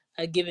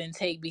a give and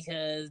take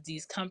because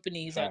these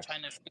companies are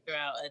trying to figure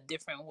out a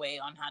different way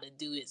on how to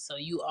do it. So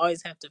you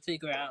always have to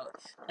figure out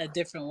a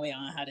different way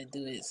on how to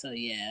do it. So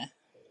yeah.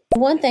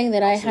 One thing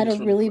that I I'll say had a this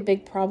really really quick.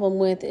 big problem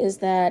with is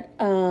that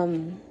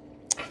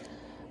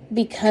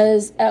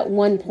because at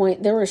one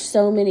point there were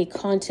so many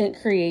content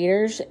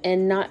creators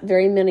and not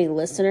very many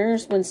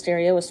listeners when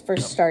stereo was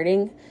first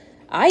starting,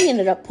 I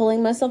ended up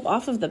pulling myself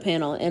off of the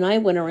panel and I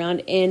went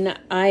around and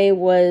I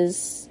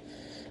was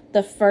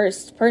the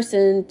first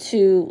person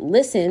to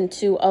listen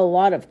to a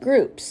lot of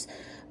groups.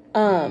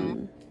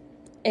 And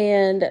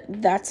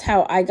that's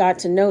how I got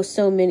to know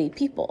so many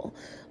people.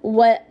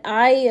 What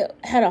I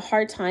had a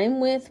hard time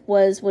with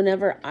was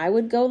whenever I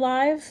would go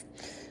live,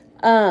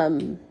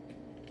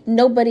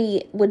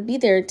 nobody would be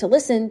there to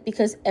listen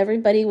because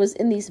everybody was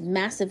in these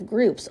massive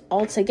groups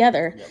all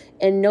together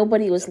and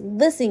nobody was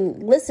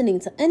listening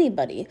to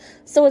anybody.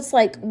 So it's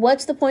like,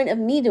 what's the point of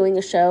me doing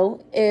a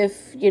show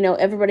if,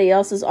 everybody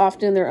else is off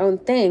doing their own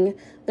thing?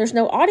 There's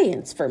no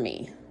audience for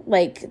me.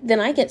 Like,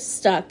 then I get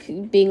stuck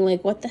being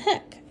like, what the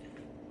heck?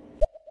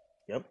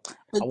 Yep.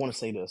 I want to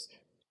say this.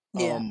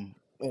 Yeah.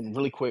 And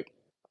really quick,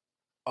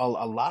 a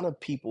lot of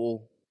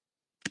people,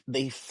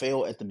 they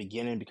fail at the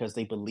beginning because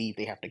they believe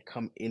they have to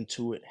come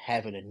into it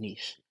having a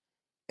niche.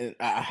 And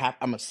I'm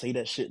gonna say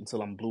that shit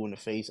until I'm blue in the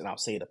face, and I'll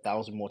say it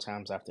 1,000 more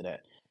times after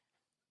that.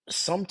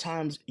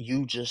 Sometimes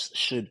you just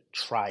should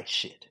try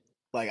shit.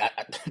 Like,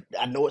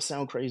 I know it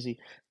sounds crazy.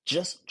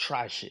 Just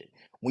try shit.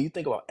 When you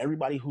think about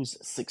everybody who's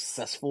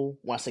successful,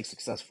 when I say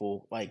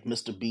successful, like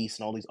Mr. Beast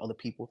and all these other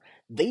people,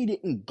 they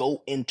didn't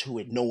go into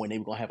it knowing they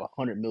were gonna have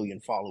 100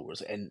 million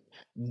followers and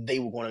they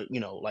were gonna,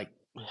 like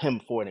him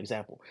for an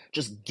example,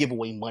 just give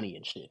away money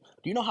and shit.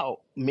 Do you know how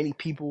many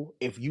people,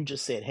 if you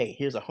just said, "Hey,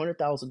 here's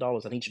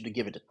 $100,000, I need you to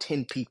give it to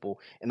 10 people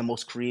in the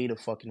most creative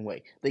fucking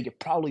way," they could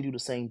probably do the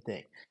same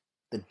thing.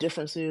 The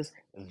difference is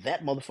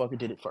that motherfucker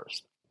did it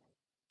first.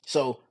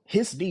 So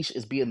his niche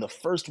is being the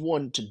first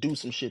one to do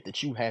some shit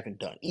that you haven't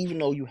done, even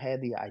though you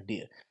had the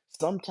idea.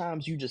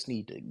 Sometimes you just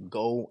need to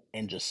go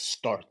and just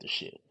start the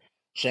shit.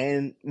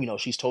 Shannon,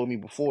 she's told me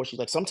before, she's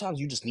like, sometimes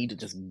you just need to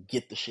just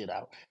get the shit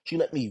out. She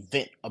let me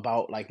vent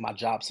about like my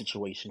job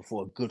situation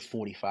for a good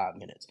 45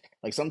 minutes.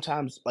 Like,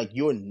 sometimes like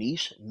your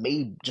niche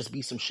may just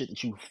be some shit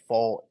that you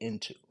fall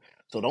into.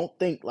 So don't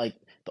think like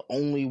the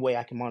only way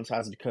I can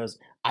monetize is because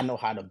I know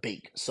how to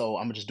bake. So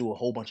I'm gonna just do a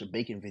whole bunch of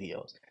baking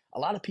videos. A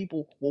lot of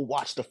people will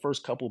watch the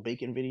first couple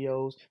baking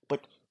videos,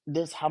 but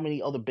there's how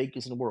many other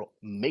bakers in the world.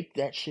 Make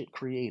that shit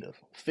creative.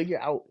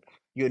 Figure out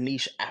your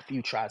niche after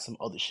you try some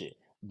other shit.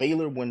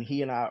 Baylor, when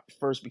he and I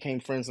first became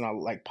friends in our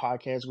like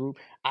podcast group,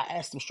 I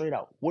asked him straight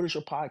out, "What is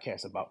your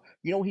podcast about?"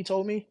 You know what he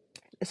told me?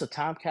 It's a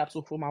time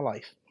capsule for my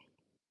life.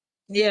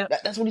 Yeah.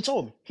 That's what he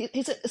told me.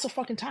 He said it's a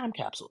fucking time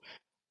capsule.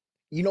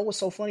 You know what's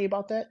so funny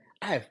about that?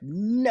 I have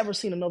never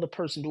seen another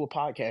person do a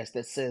podcast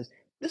that says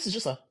this is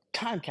just a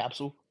time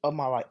capsule of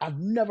my life. I've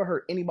never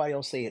heard anybody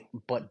else say it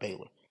but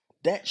Baylor.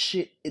 That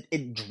shit,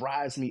 it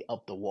drives me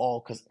up the wall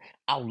because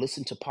I'll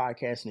listen to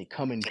podcasts and they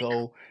come and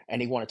go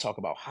and they want to talk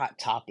about hot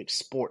topics,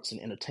 sports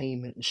and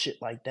entertainment and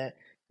shit like that.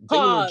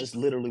 Baylor just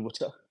Pause. literally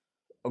was.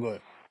 Oh, go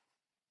ahead.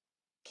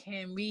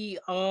 Can we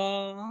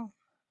all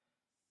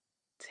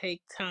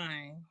take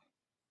time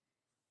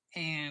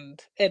and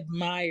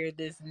admire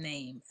this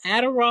name?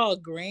 Adderall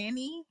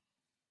Granny?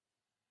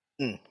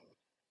 Mm.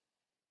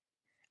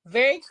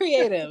 Very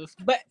creative.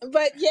 But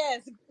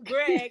yes,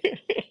 Greg,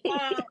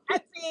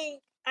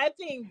 I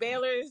think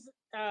Baylor's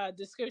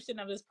description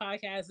of this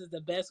podcast is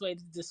the best way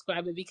to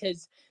describe it,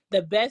 because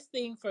the best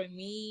thing for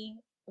me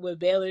with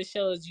Baylor's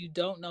show is you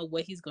don't know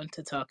what he's going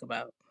to talk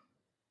about.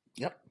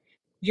 Yep.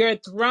 You're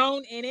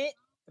thrown in it.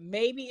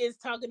 Maybe it's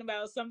talking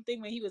about something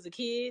when he was a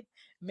kid.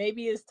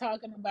 Maybe it's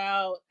talking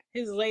about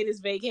his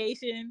latest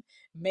vacation.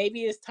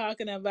 Maybe it's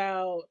talking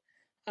about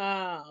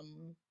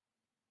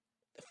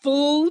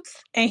foods,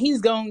 and he's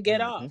gonna get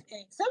Mm-hmm. off.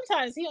 And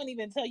sometimes he don't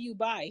even tell you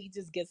bye. He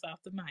just gets off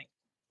the mic.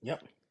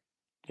 Yep.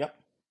 Yep.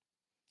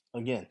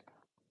 Again,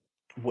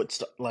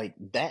 like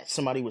that?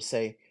 Somebody would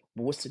say,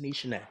 well, "What's the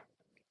niche in that?"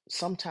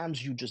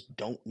 Sometimes you just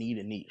don't need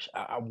a niche.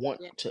 I want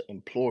Yeah. to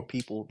implore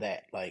people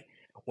that, like,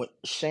 when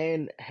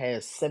Shan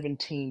has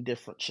 17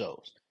 different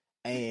shows,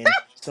 and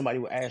somebody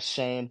would ask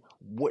Shan,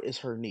 what is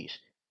her niche?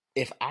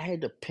 If I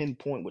had to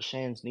pinpoint what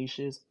Shan's niche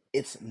is,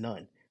 it's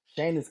none.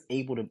 Shan is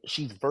able to,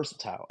 she's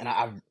versatile, and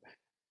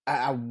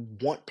I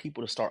want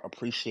people to start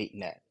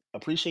appreciating that,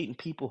 appreciating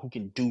people who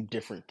can do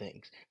different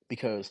things.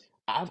 Because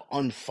I've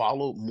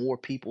unfollowed more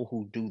people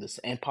who do this,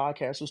 and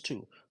podcasters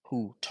too,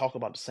 who talk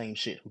about the same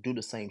shit, who do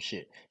the same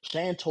shit.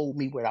 Shan told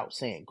me without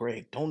saying,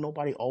 Greg, don't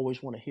nobody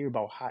always want to hear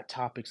about hot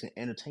topics and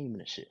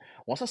entertainment and shit.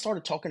 Once I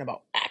started talking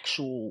about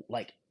actual,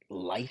 like,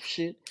 life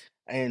shit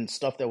and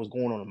stuff that was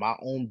going on in my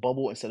own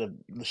bubble instead of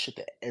the shit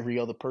that every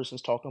other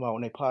person's talking about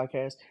on their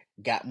podcast,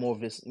 got more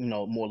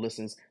more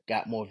listens,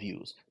 got more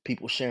views,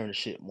 people sharing the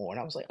shit more. And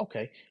I was like,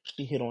 okay,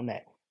 she hit on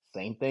that.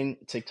 Same thing,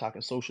 TikTok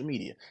and social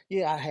media.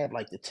 Yeah, I had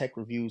like the tech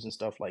reviews and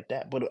stuff like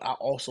that, but I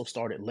also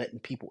started letting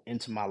people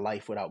into my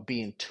life without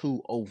being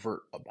too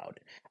overt about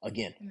it.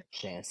 Again,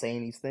 Shan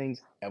saying these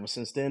things, ever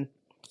since then,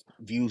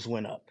 views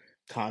went up,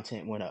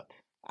 content went up.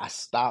 I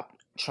stopped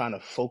trying to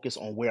focus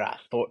on where I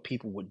thought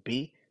people would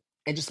be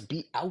and just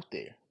be out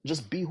there.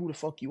 Just be who the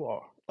fuck you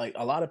are. Like,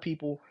 a lot of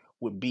people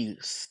would be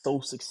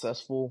so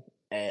successful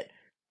at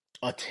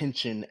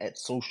attention at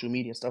social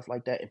media and stuff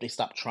like that if they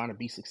stop trying to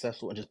be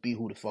successful and just be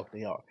who the fuck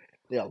they are.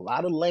 There are a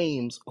lot of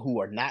lames who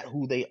are not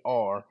who they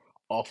are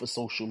off of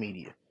social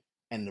media.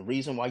 And the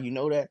reason why you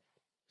know that,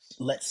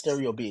 let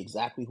Stereo be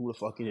exactly who the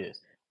fuck it is.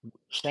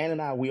 Shan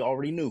and I, we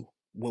already knew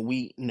when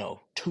we,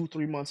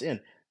 2-3 months in,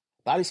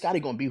 Thotty Scotty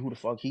gonna be who the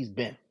fuck he's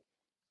been.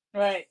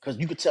 Right. Because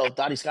you could tell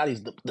Thotty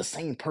Scotty's the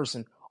same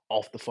person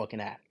off the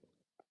fucking app.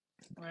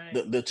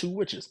 Right. The two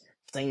witches,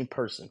 same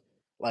person.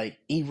 Like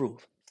E.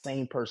 Ruth,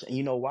 same person. And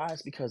you know why?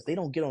 It's because they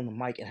don't get on the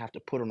mic and have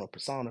to put on a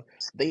persona.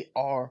 They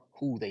are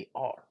who they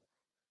are.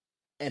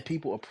 And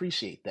people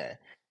appreciate that.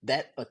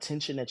 That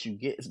attention that you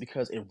get is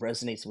because it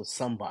resonates with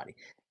somebody.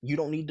 You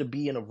don't need to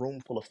be in a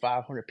room full of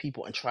 500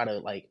 people and try to,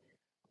 like,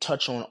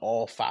 touch on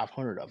all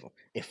 500 of them.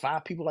 If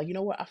 5 people like, you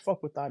know what, I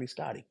fuck with Thotty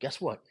Scotty.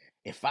 Guess what?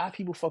 If 5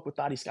 people fuck with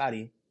Thotty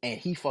Scotty and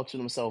he fucks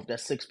with himself,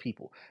 that's 6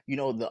 people.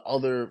 The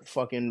other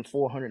fucking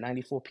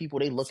 494 people,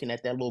 they looking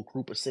at that little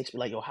group of 6, be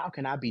like, yo, how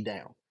can I be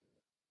down?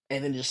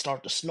 And then just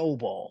start to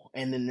snowball.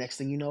 And then the next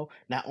thing you know,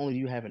 not only do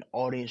you have an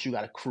audience, you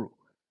got a crew.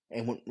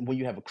 And when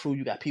you have a crew,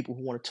 you got people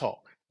who want to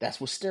talk. That's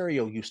what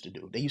Stereo used to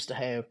do. They used to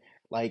have,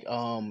 like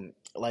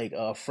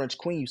French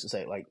Queen used to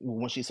say, like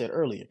when she said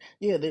earlier,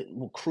 yeah, they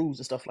were crews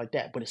and stuff like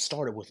that. But it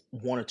started with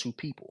 1 or 2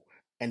 people.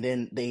 And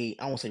then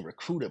I won't say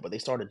recruited, but they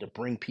started to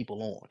bring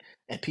people on.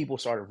 And people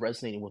started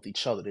resonating with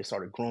each other. They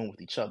started growing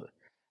with each other.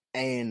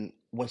 And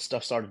when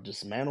stuff started to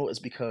dismantle, it's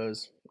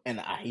because, and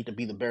I hate to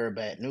be the bearer of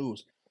bad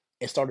news,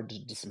 it started to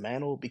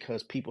dismantle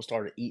because people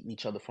started eating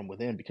each other from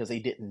within because they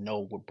didn't know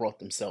what brought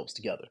themselves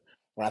together.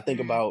 When I think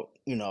about,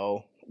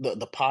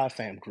 the Pod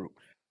Fam group,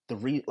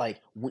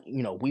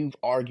 we've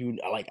argued,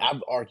 like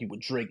I've argued with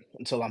Drake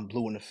until I'm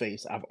blue in the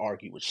face. I've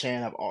argued with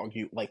Shan. I've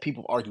argued, like,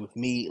 people have argued with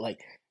me, like,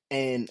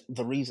 and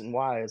the reason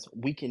why is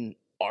we can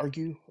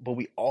argue, but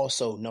we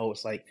also know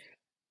it's like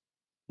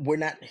we're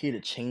not here to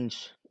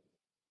change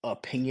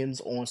opinions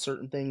on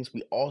certain things.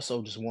 We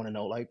also just want to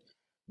know, like,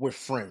 we're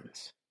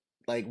friends.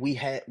 Like,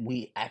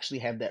 we actually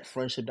have that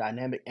friendship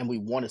dynamic, and we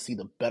want to see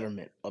the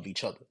betterment of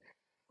each other.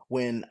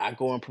 When I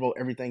go and promote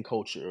Everything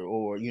Culture,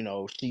 or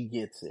She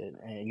Gets It,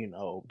 and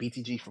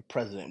BTG for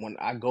President, when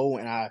I go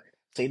and I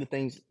say the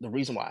things, the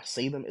reason why I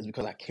say them is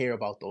because I care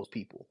about those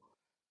people.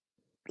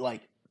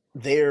 Like,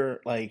 they're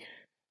like,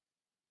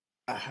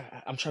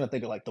 I'm trying to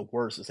think of like the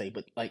words to say,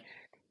 but like,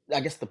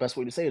 I guess the best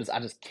way to say it is I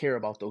just care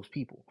about those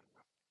people.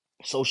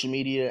 Social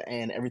media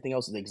and everything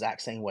else is the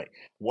exact same way.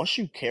 Once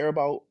you care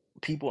about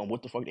people and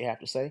what the fuck they have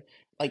to say,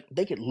 like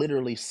they could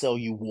literally sell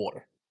you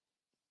water.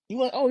 You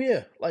like, oh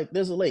yeah, like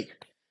there's a lake,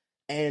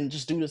 and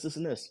just do this, this,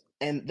 and this,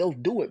 and they'll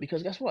do it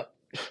because guess what?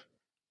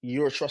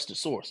 You're a trusted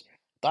source.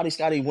 Thotty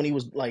Scotty, when he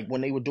was like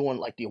when they were doing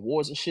like the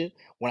awards and shit,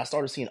 when I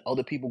started seeing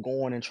other people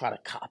go on and try to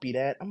copy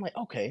that, I'm like,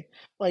 okay,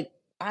 like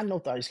I know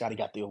Thotty Scotty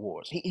got the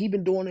awards. He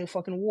been doing the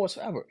fucking awards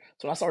forever.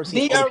 So when I started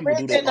seeing The other people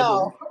do their other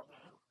original.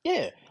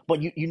 yeah,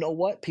 but you know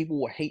what? People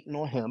were hating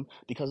on him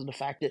because of the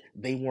fact that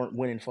they weren't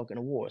winning fucking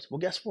awards. Well,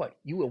 guess what?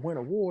 You would win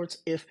awards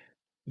if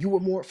you were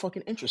more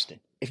fucking interesting.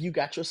 If you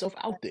got yourself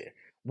out there.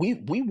 We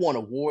won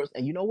awards,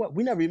 and you know what?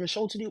 We never even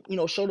showed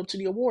up to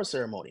the award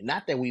ceremony.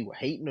 Not that we were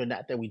hating or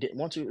not that we didn't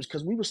want to. It was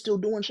because we were still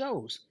doing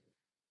shows.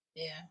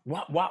 Yeah.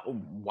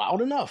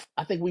 Wild enough.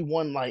 I think we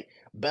won like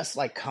best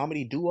like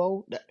comedy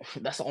duo.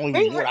 That's the only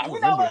We award I you know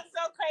remember. what's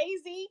so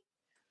crazy?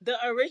 The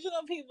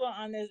original people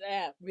on this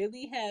app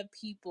really have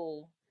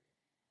people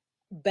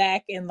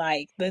back in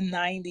like the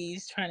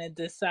 90s trying to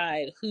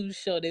decide whose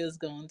show they was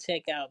going to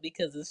check out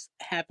because it's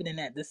happening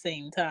at the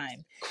same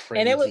time.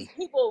 And it was Crazy.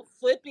 people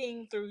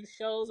flipping through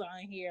shows on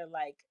here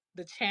like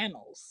the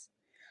channels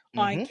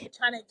on Mm-hmm.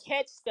 trying to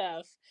catch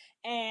stuff,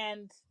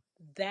 and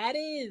that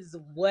is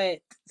what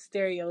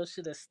Stereo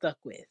should have stuck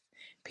with.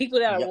 People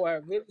that Yep.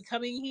 were really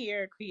coming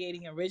here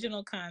creating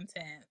original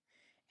content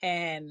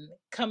and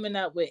coming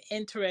up with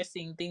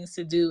interesting things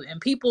to do,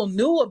 and people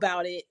knew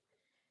about it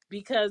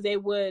because they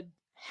would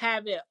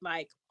have it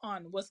like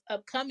on what's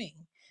upcoming.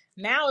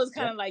 Now it's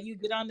kind Yep. of like you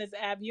get on this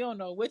app, you don't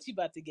know what you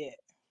about to get.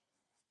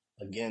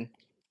 Again,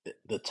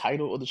 the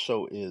title of the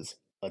show is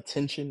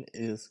Attention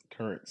is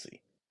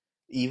Currency.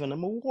 Even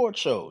them award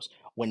shows,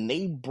 when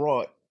they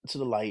brought to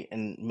the light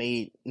and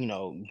made,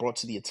 brought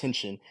to the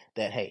attention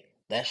that, hey,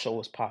 that show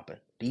is popping.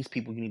 These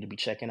people you need to be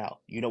checking out.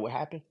 You know what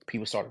happened?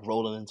 People started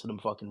rolling into them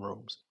fucking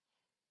rooms.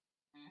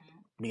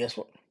 But guess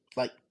what?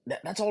 Like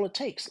that's all it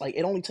takes. Like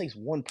it only takes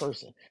one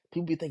person.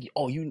 People be thinking,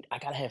 oh, I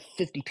gotta have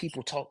 50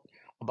 people talk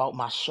about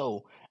my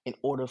show in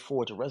order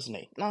for it to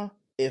resonate. Nah,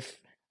 if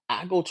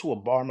I go to a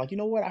bar, I'm like, you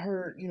know what? I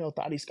heard,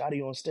 Thotty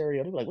Scotty on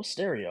Stereo. They're like, what's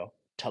Stereo?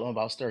 Tell them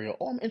about Stereo.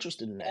 Oh, I'm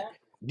interested in that. Yeah,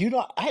 Do you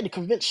know? I had to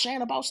convince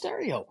Shan about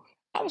Stereo.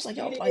 I was like,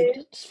 you yo, like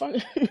did. this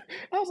fucking,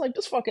 I was like,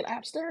 this fucking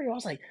app Stereo. I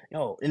was like,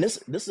 yo, and this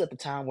is at the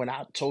time when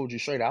I told you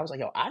straight. I was like,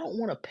 yo, I don't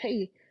want to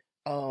pay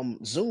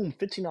Zoom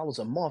 $15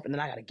 a month, and then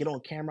I gotta get on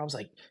camera. I was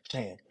like,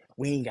 Shan,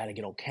 we ain't gotta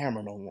get on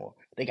camera no more.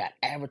 They got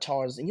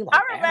avatars, and you're I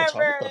like,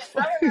 avatar? What remember the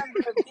I fuck? remember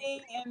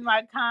being in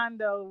my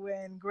condo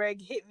when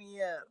Greg hit me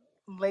up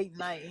late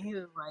night and he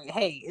was like,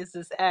 "Hey, it's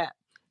this app.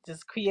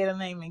 Just create a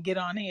name and get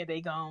on here.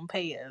 They gonna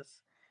pay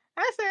us."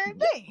 I said,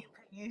 Yeah, "They ain't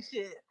paying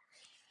shit."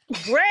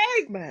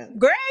 Greg man.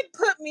 Greg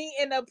put me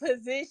in a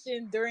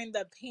position during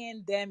the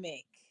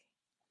pandemic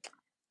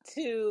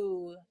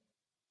to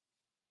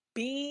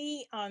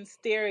be on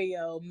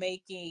Stereo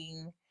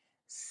making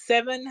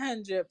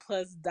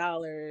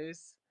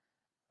 $700+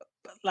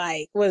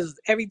 like was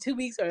every 2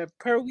 weeks or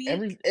per week.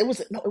 It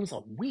was no, it was a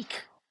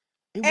week.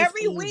 It was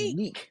Every a week.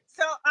 week.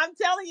 So I'm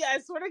telling you, I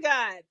swear to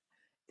God,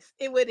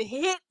 it would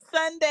hit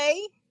Sunday.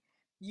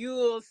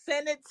 You'll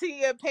send it to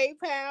your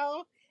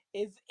PayPal.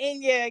 It's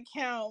in your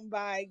account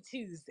by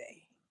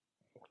Tuesday.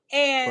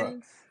 Bruh.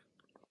 And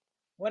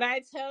when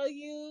I tell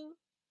you,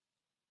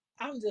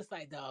 I'm just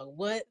like, dog,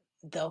 what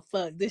the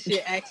fuck? This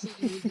shit actually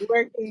is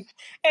working.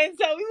 And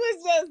so we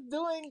was just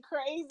doing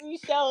crazy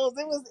shows.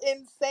 It was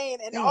insane.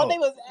 And all they Yo,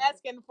 was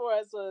asking for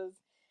us was,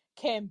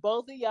 can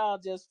both of y'all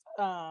just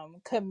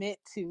commit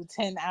to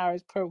 10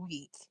 hours per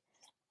week?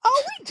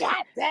 Oh, we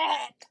got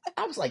that.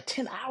 I was like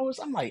 10 hours.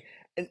 I'm like,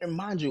 and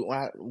mind you,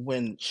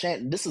 when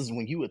Shan, this is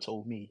when you had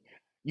told me,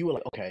 you were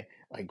like, okay,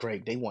 like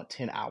Greg, they want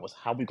 10 hours.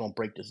 How we gonna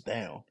break this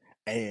down?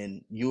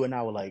 And you and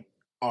I were like,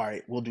 all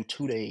right, we'll do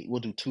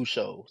two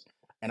shows.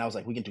 And I was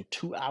like, we can do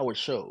 2 hour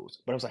shows.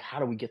 But I was like, how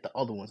do we get the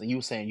other ones? And you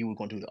were saying you were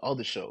gonna do the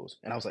other shows.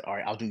 And I was like, all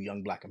right, I'll do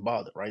Young Black and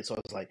Bothered, right? So I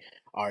was like,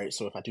 all right,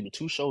 so if I do the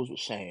two shows with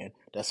Shan,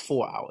 that's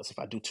 4 hours. If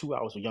I do 2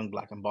 hours with Young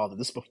Black and Bothered,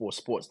 this is before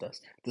sports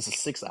desk. This is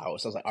 6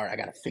 hours. So I was like, all right, I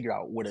gotta figure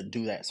out where to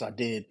do that. So I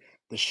did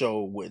the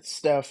show with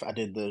Steph. I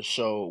did the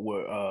show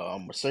with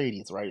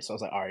Mercedes, right? So I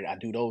was like, all right, I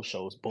do those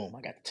shows. Boom,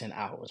 I got the 10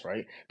 hours,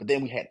 right? But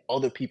then we had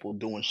other people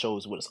doing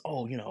shows with us.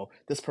 Oh,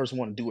 this person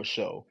want to do a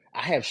show.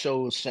 I have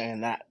shows,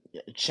 Shan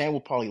will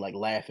probably like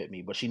laugh at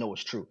me, but she know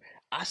it's true.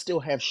 I still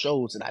have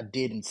shows that I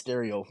did in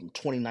Stereo from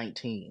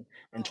 2019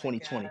 and Oh my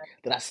 2020 God.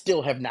 that I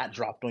still have not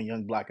dropped on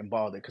Young Black and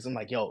Bothered because I'm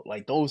like, yo,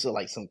 like those are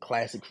like some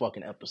classic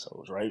fucking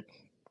episodes, right?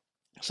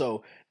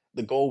 So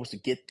the goal was to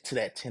get to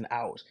that 10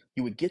 hours.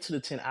 You would get to the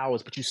 10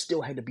 hours, but you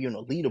still had to be on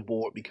a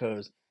leaderboard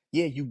because,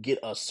 yeah, you get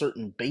a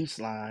certain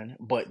baseline,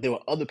 but there were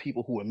other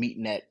people who were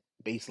meeting that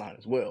baseline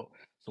as well.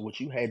 So what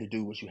you had to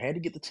do was you had to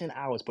get the 10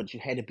 hours, but you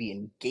had to be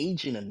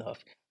engaging enough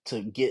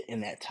to get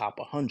in that top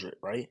 100,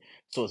 right?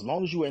 So as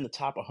long as you were in the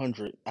top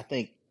 100, I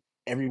think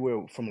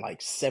everywhere from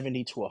like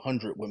 70 to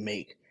 100 would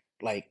make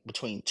like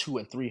between $200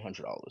 and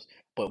 $300.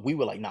 But we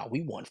were like, nah,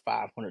 we want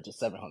 500 to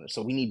 700.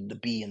 So we needed to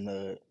be in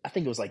the, I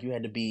think it was like you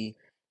had to be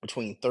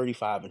between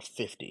 35 and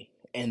 50.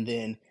 And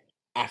then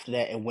After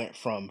that, it went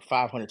from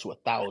 500 to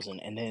 1,000,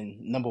 and then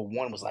number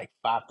one was like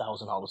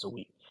 $5,000 a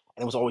week,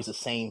 and it was always the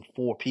same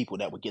four people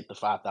that would get the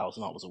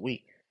 $5,000 a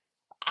week.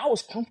 I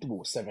was comfortable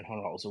with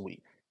 $700 a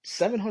week.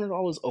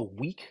 $700 a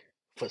week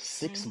for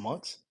 6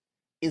 months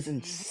is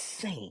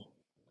insane.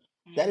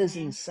 That is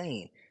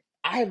insane.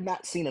 I have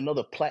not seen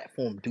another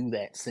platform do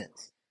that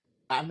since.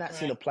 I've not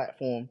seen a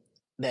platform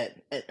that,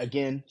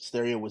 again,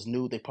 Stereo was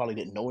new. They probably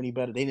didn't know any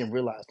better. They didn't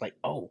realize, like,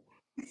 oh,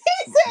 He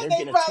said they're they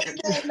getting probably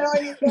didn't know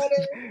any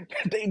better.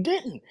 They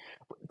didn't.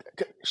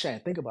 Shan,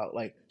 think about it.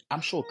 Like,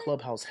 I'm sure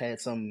Clubhouse had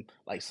some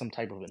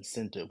type of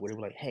incentive where they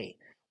were like, "Hey,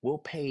 we'll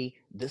pay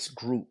this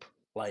group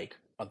like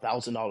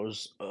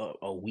 $1,000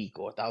 a week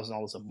or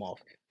 $1,000 a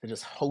month to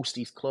just host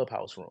these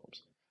Clubhouse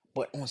rooms."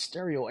 But on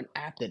Stereo, an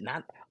app that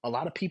not a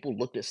lot of people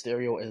looked at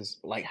Stereo as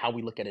like how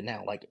we look at it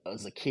now, like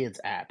as a kids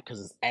app because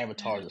it's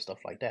avatars and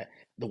stuff like that.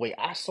 The way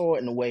I saw it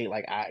and the way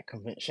like I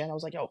convinced Shan, I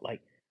was like, "Yo,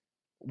 like."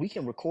 We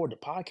can record the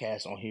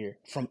podcast on here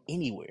from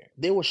anywhere.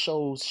 There were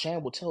shows,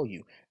 Shan will tell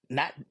you,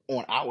 not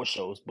on our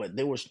shows, but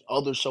there was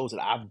other shows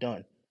that I've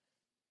done.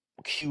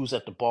 Queues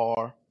at the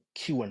bar,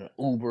 queue in an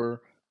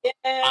Uber.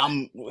 Yeah.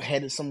 I'm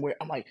headed somewhere.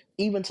 I'm like,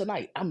 even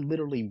tonight, I'm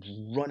literally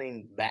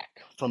running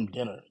back from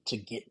dinner to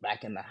get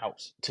back in the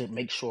house to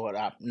make sure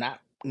that I'm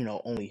not,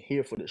 only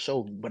here for the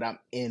show, but I'm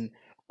in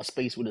a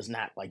space where there's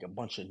not like a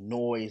bunch of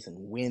noise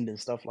and wind and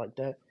stuff like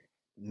that.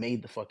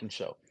 Made the fucking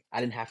show.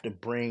 I didn't have to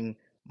bring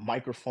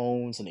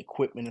microphones and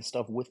equipment and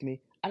stuff with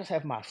me. I just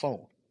have my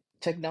phone.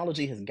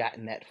 Technology has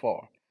gotten that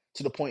far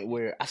to the point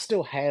where I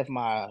still have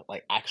my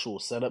like actual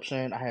setup,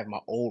 Shan. I have my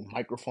old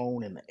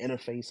microphone and the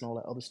interface and all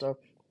that other stuff.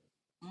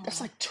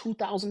 That's like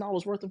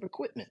 $2,000 worth of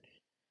equipment.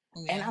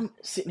 And I'm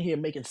sitting here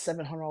making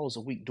 $700 a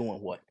week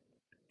doing what?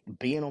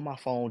 Being on my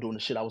phone, doing the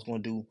shit I was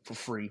going to do for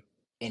free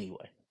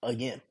anyway.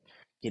 Again,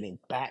 getting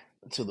back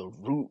to the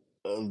root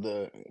of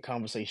the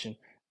conversation.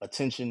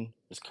 Attention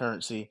is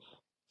currency.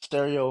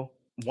 Stereo,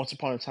 once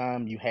upon a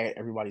time, you had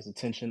everybody's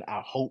attention.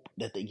 I hope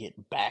that they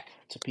get back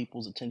to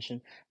people's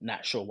attention.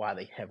 Not sure why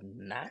they have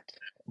not,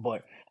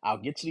 but I'll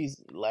get to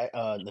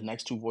the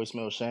next two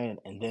voicemails, Shane,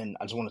 and then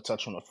I just want to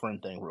touch on a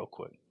friend thing real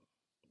quick.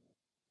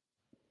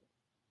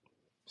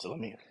 So let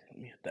me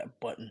hit that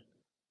button.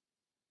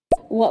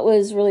 What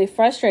was really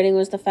frustrating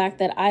was the fact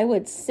that I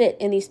would sit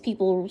in these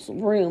people's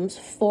rooms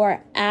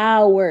for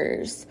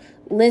hours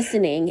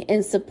listening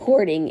and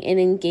supporting and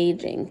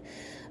engaging.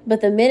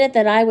 But the minute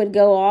that I would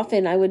go off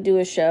and I would do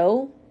a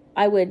show,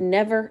 I would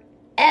never,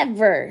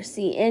 ever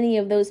see any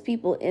of those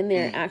people in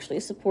there actually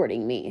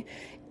supporting me.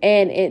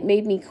 And it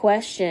made me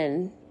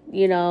question,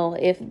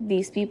 if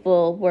these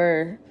people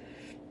were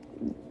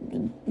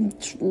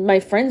my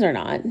friends or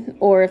not,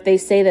 or if they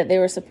say that they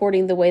were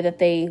supporting the way that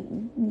they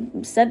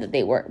said that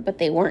they were, but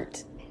they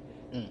weren't.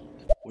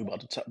 We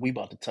about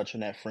to touch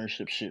on that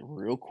friendship shit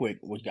real quick.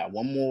 We got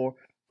one more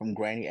from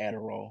Granny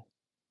Adderall.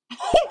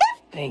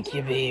 Thank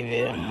you,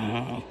 baby.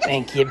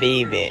 Thank you,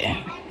 baby.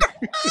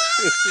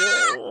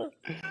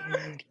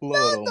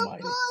 Lord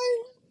Almighty.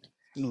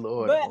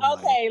 Lord But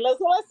Almighty. okay,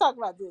 let's talk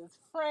about this.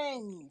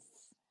 Friends.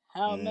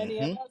 How many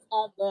of us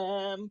have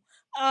them?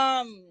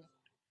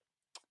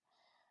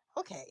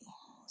 Okay.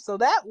 So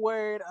that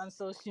word on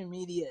social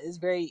media is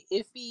very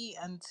iffy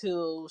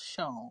until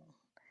shown.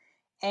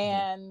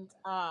 And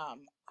I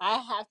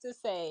have to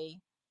say,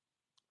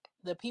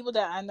 the people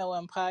that I know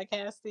in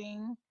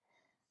podcasting,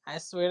 I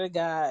swear to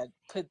God,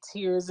 put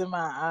tears in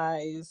my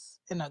eyes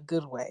in a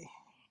good way.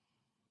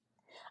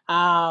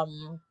 They're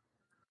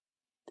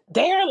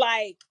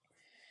like,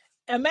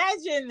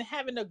 imagine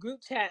having a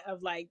group chat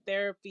of like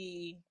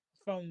therapy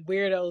from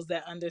weirdos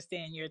that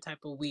understand your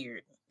type of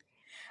weird.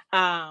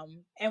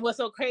 And what's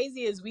so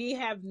crazy is we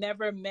have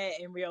never met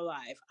in real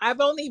life. I've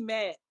only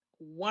met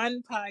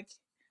one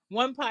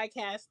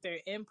podcaster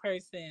in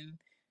person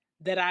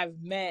that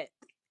I've met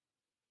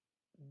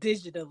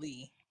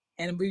digitally,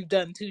 and we've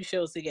done 2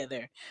 shows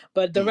together.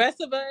 But the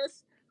rest of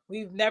us,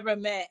 we've never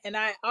met. And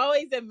I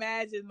always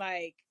imagine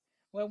like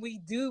when we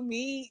do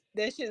meet,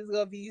 that shit is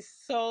gonna be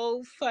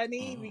so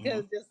funny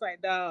because just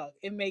like, dog,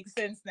 it makes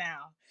sense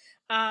now.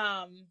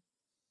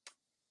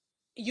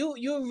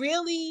 You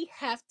really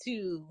have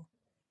to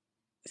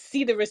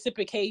see the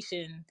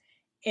reciprocation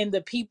in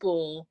the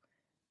people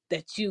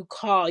that you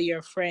call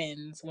your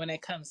friends when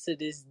it comes to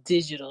this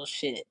digital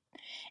shit.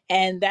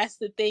 And that's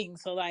the thing.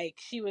 So like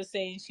she was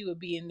saying she would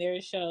be in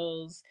their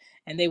shows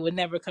and they would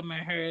never come in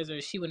hers,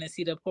 or she wouldn't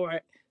see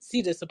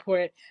the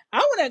support.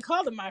 I wouldn't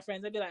call them my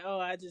friends. I'd be like,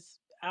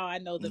 I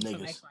know them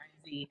from X, Y,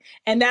 and Z.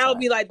 And that would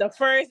be like the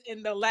first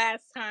and the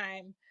last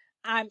time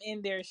I'm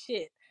in their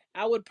shit.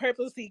 I would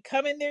purposely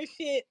come in their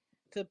shit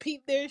to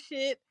peep their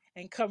shit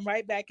and come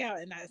right back out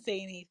and not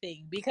say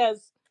anything,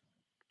 because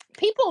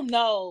people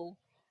know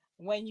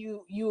when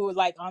you were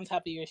like on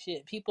top of your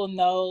shit. People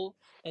know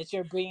that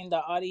you're bringing the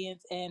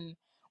audience. And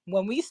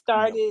when we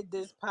started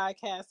this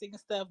podcasting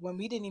stuff, when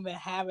we didn't even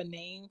have a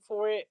name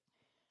for it,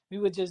 we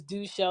would just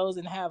do shows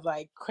and have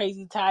like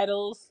crazy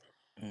titles.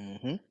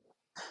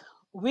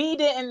 We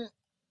didn't,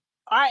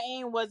 our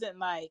aim wasn't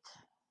like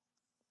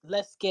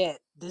let's get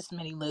this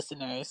many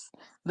listeners.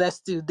 Let's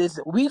do this.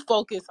 We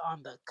focus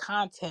on the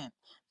content.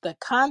 The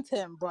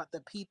content brought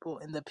the people,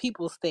 and the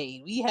people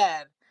stayed. We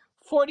had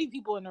 40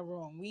 people in the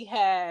room. We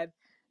had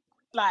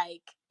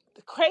like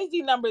the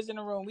crazy numbers in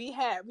the room.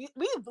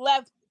 We've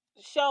left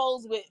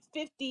shows with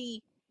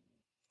 50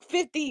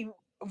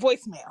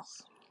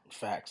 voicemails.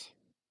 Facts.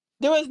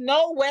 There was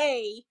no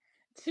way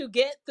to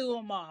get through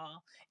them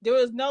all. There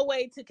was no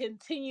way to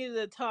continue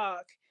to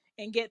talk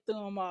and get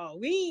through them all.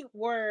 We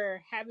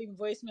were having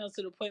voicemails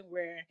to the point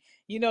where,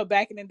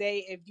 back in the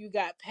day, if you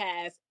got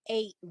past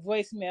 8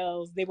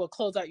 voicemails, they will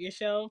close out your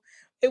show.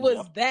 It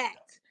was that.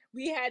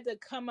 We had to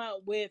come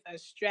up with a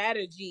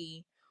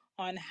strategy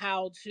on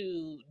how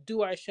to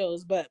do our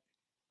shows. But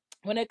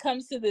when it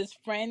comes to this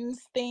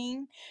friends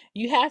thing,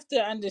 you have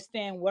to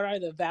understand what are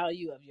the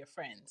value of your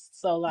friends.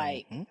 So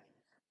like,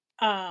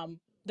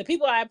 the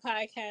people I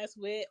podcast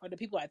with, or the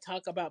people I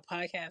talk about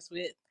podcasts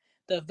with,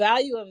 the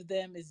value of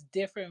them is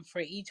different for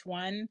each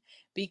one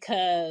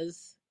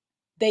because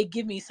they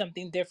give me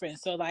something different.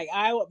 So like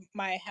I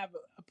might have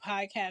a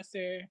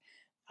podcaster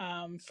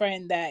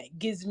friend that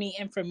gives me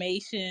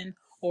information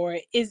or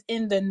is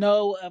in the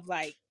know of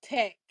like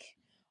tech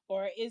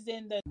or is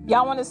in the...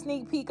 Y'all want a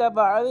sneak peek of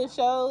our other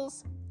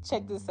shows?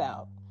 Check this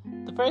out.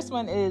 The first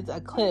one is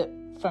a clip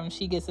from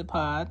She Gets It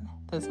Pod.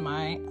 That's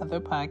my other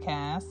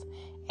podcast.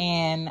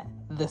 And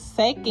the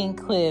second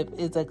clip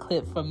is a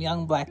clip from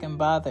Young Black and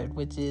Bothered,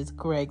 which is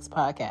Greg's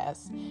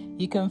podcast.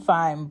 You can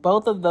find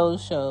both of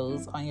those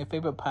shows on your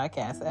favorite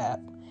podcast app.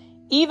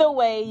 Either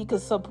way, you can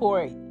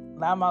support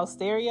Loudmouth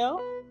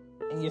Stereo,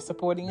 and you're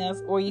supporting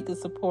us, or you can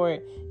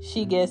support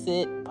She Gets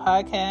It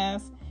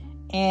podcast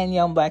and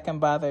Young Black and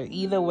Bothered.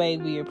 Either way,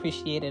 we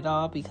appreciate it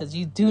all because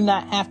you do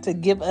not have to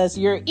give us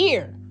your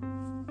ear.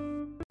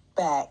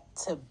 Back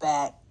to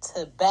back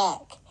to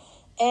back.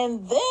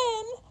 And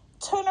then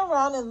turn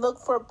around and look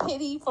for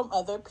pity from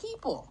other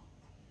people.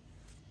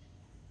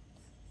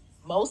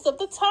 Most of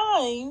the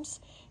times,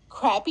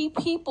 crappy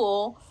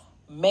people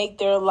make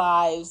their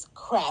lives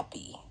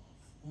crappy.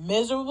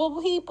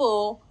 Miserable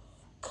people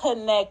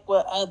connect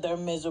with other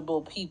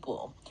miserable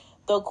people.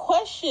 The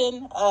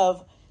question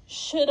of,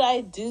 should I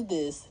do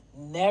this,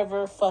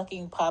 never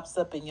fucking pops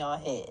up in your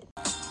head.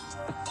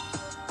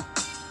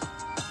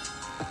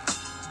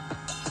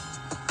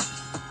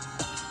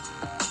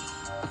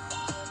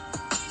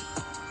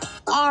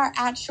 Are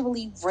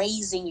actually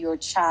raising your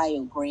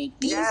child, Greg.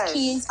 These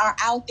kids are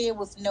out there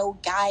with no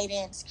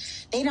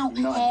guidance. They don't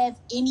have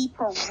any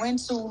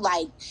parental,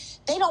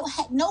 they don't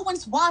have, no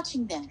one's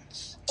watching them.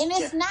 And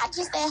it's not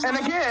just that.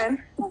 And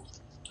again,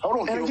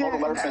 hold on, Q.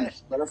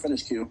 Let her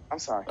finish, Q. I'm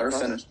sorry. Let her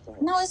finish.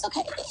 No, it's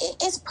okay.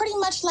 It's pretty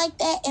much like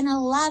that in a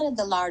lot of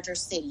the larger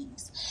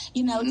cities.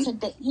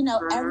 Today,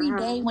 every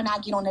day when I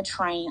get on the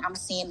train, I'm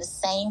seeing the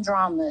same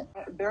drama.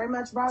 Very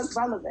much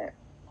relevant.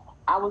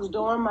 I was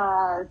doing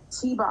my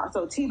T-bond.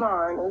 So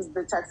T-bond is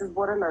the Texas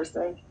Board of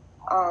Nursing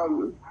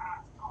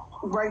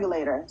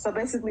regulator. So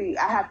basically,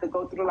 I have to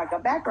go through a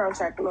background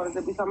check in order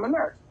to become a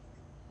nurse.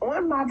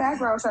 On my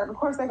background check, of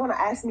course, they're going to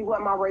ask me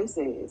what my race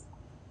is.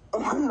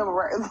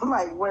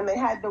 When they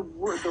had the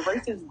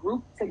races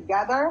grouped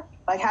together,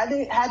 how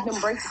they had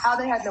them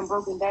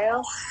broken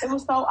down, it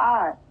was so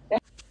odd.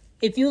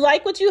 If you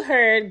like what you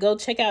heard, go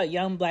check out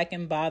Young Black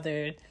and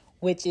Bothered,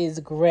 which is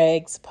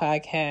Greg's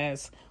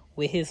podcast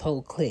with his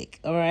whole clique.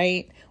 All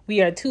right,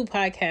 we are 2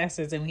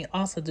 podcasters, and we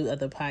also do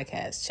other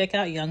podcasts. Check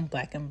out Young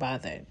Black and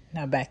Bothered.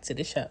 Now back to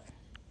the show.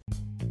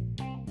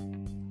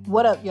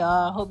 What up,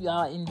 y'all? Hope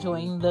y'all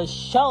enjoying the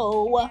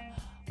show.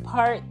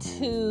 Part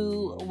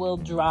 2 will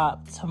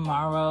drop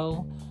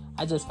tomorrow.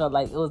 I just felt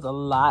like it was a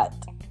lot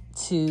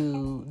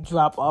to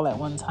drop all at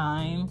one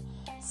time.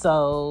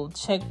 So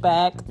check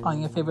back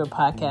on your favorite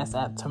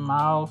podcast app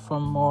tomorrow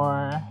for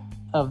more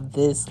of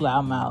this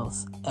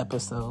Loudmouth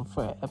episode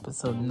for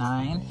episode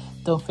 9.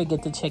 Don't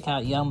forget to check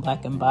out Young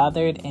Black and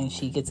Bothered and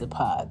She Gets It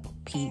Pod.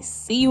 Peace.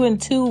 See you in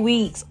 2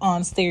 weeks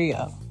on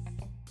Stereo.